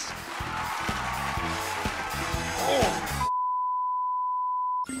Science. Oh.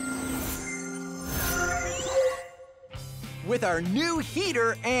 With our new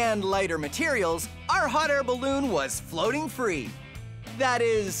heater and lighter materials, our hot air balloon was floating free. That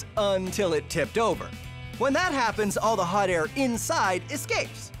is, until it tipped over. When that happens, all the hot air inside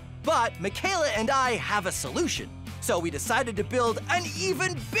escapes. But Michaela and I have a solution. So we decided to build an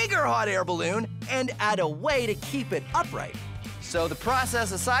even bigger hot air balloon and add a way to keep it upright. So the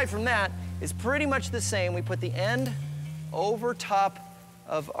process, aside from that, is pretty much the same. We put the end over top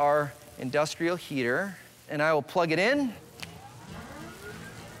of our industrial heater, and I will plug it in.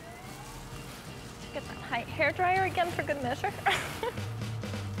 Get that hair dryer again for good measure.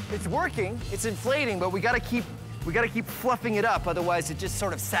 It's working, it's inflating, but we gotta keep fluffing it up, otherwise it just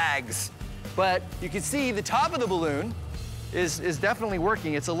sort of sags. But you can see the top of the balloon is definitely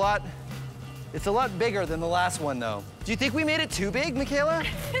working. It's a lot bigger than the last one, though. Do you think we made it too big, Michaela?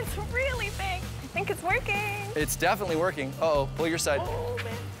 It's really big. I think it's working. It's definitely working. Uh-oh, pull your side. Oh,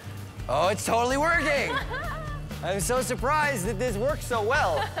 man. Oh, it's totally working. I'm so surprised that this works so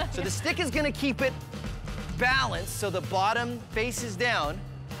well. So the stick is gonna keep it balanced so the bottom faces down,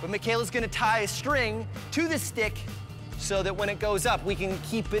 but Michaela's gonna tie a string to the stick so that when it goes up, we can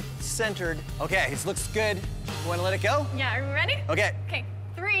keep it centered. Okay, this looks good. You wanna let it go? Yeah, are we ready? Okay. Okay,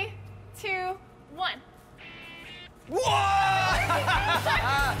 3, 2, 1. Whoa!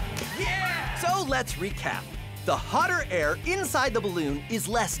 Yeah! So let's recap. The hotter air inside the balloon is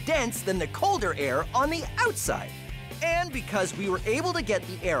less dense than the colder air on the outside. And because we were able to get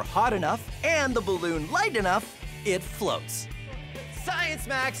the air hot enough and the balloon light enough, it floats. Science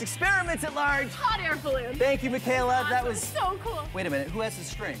Max, experiments at large. Hot air balloon. Thank you, Michaela. Awesome. That was so cool. Wait a minute, who has the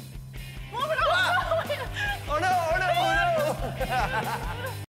string? Oh, no. Ah! Oh no, oh no, oh no!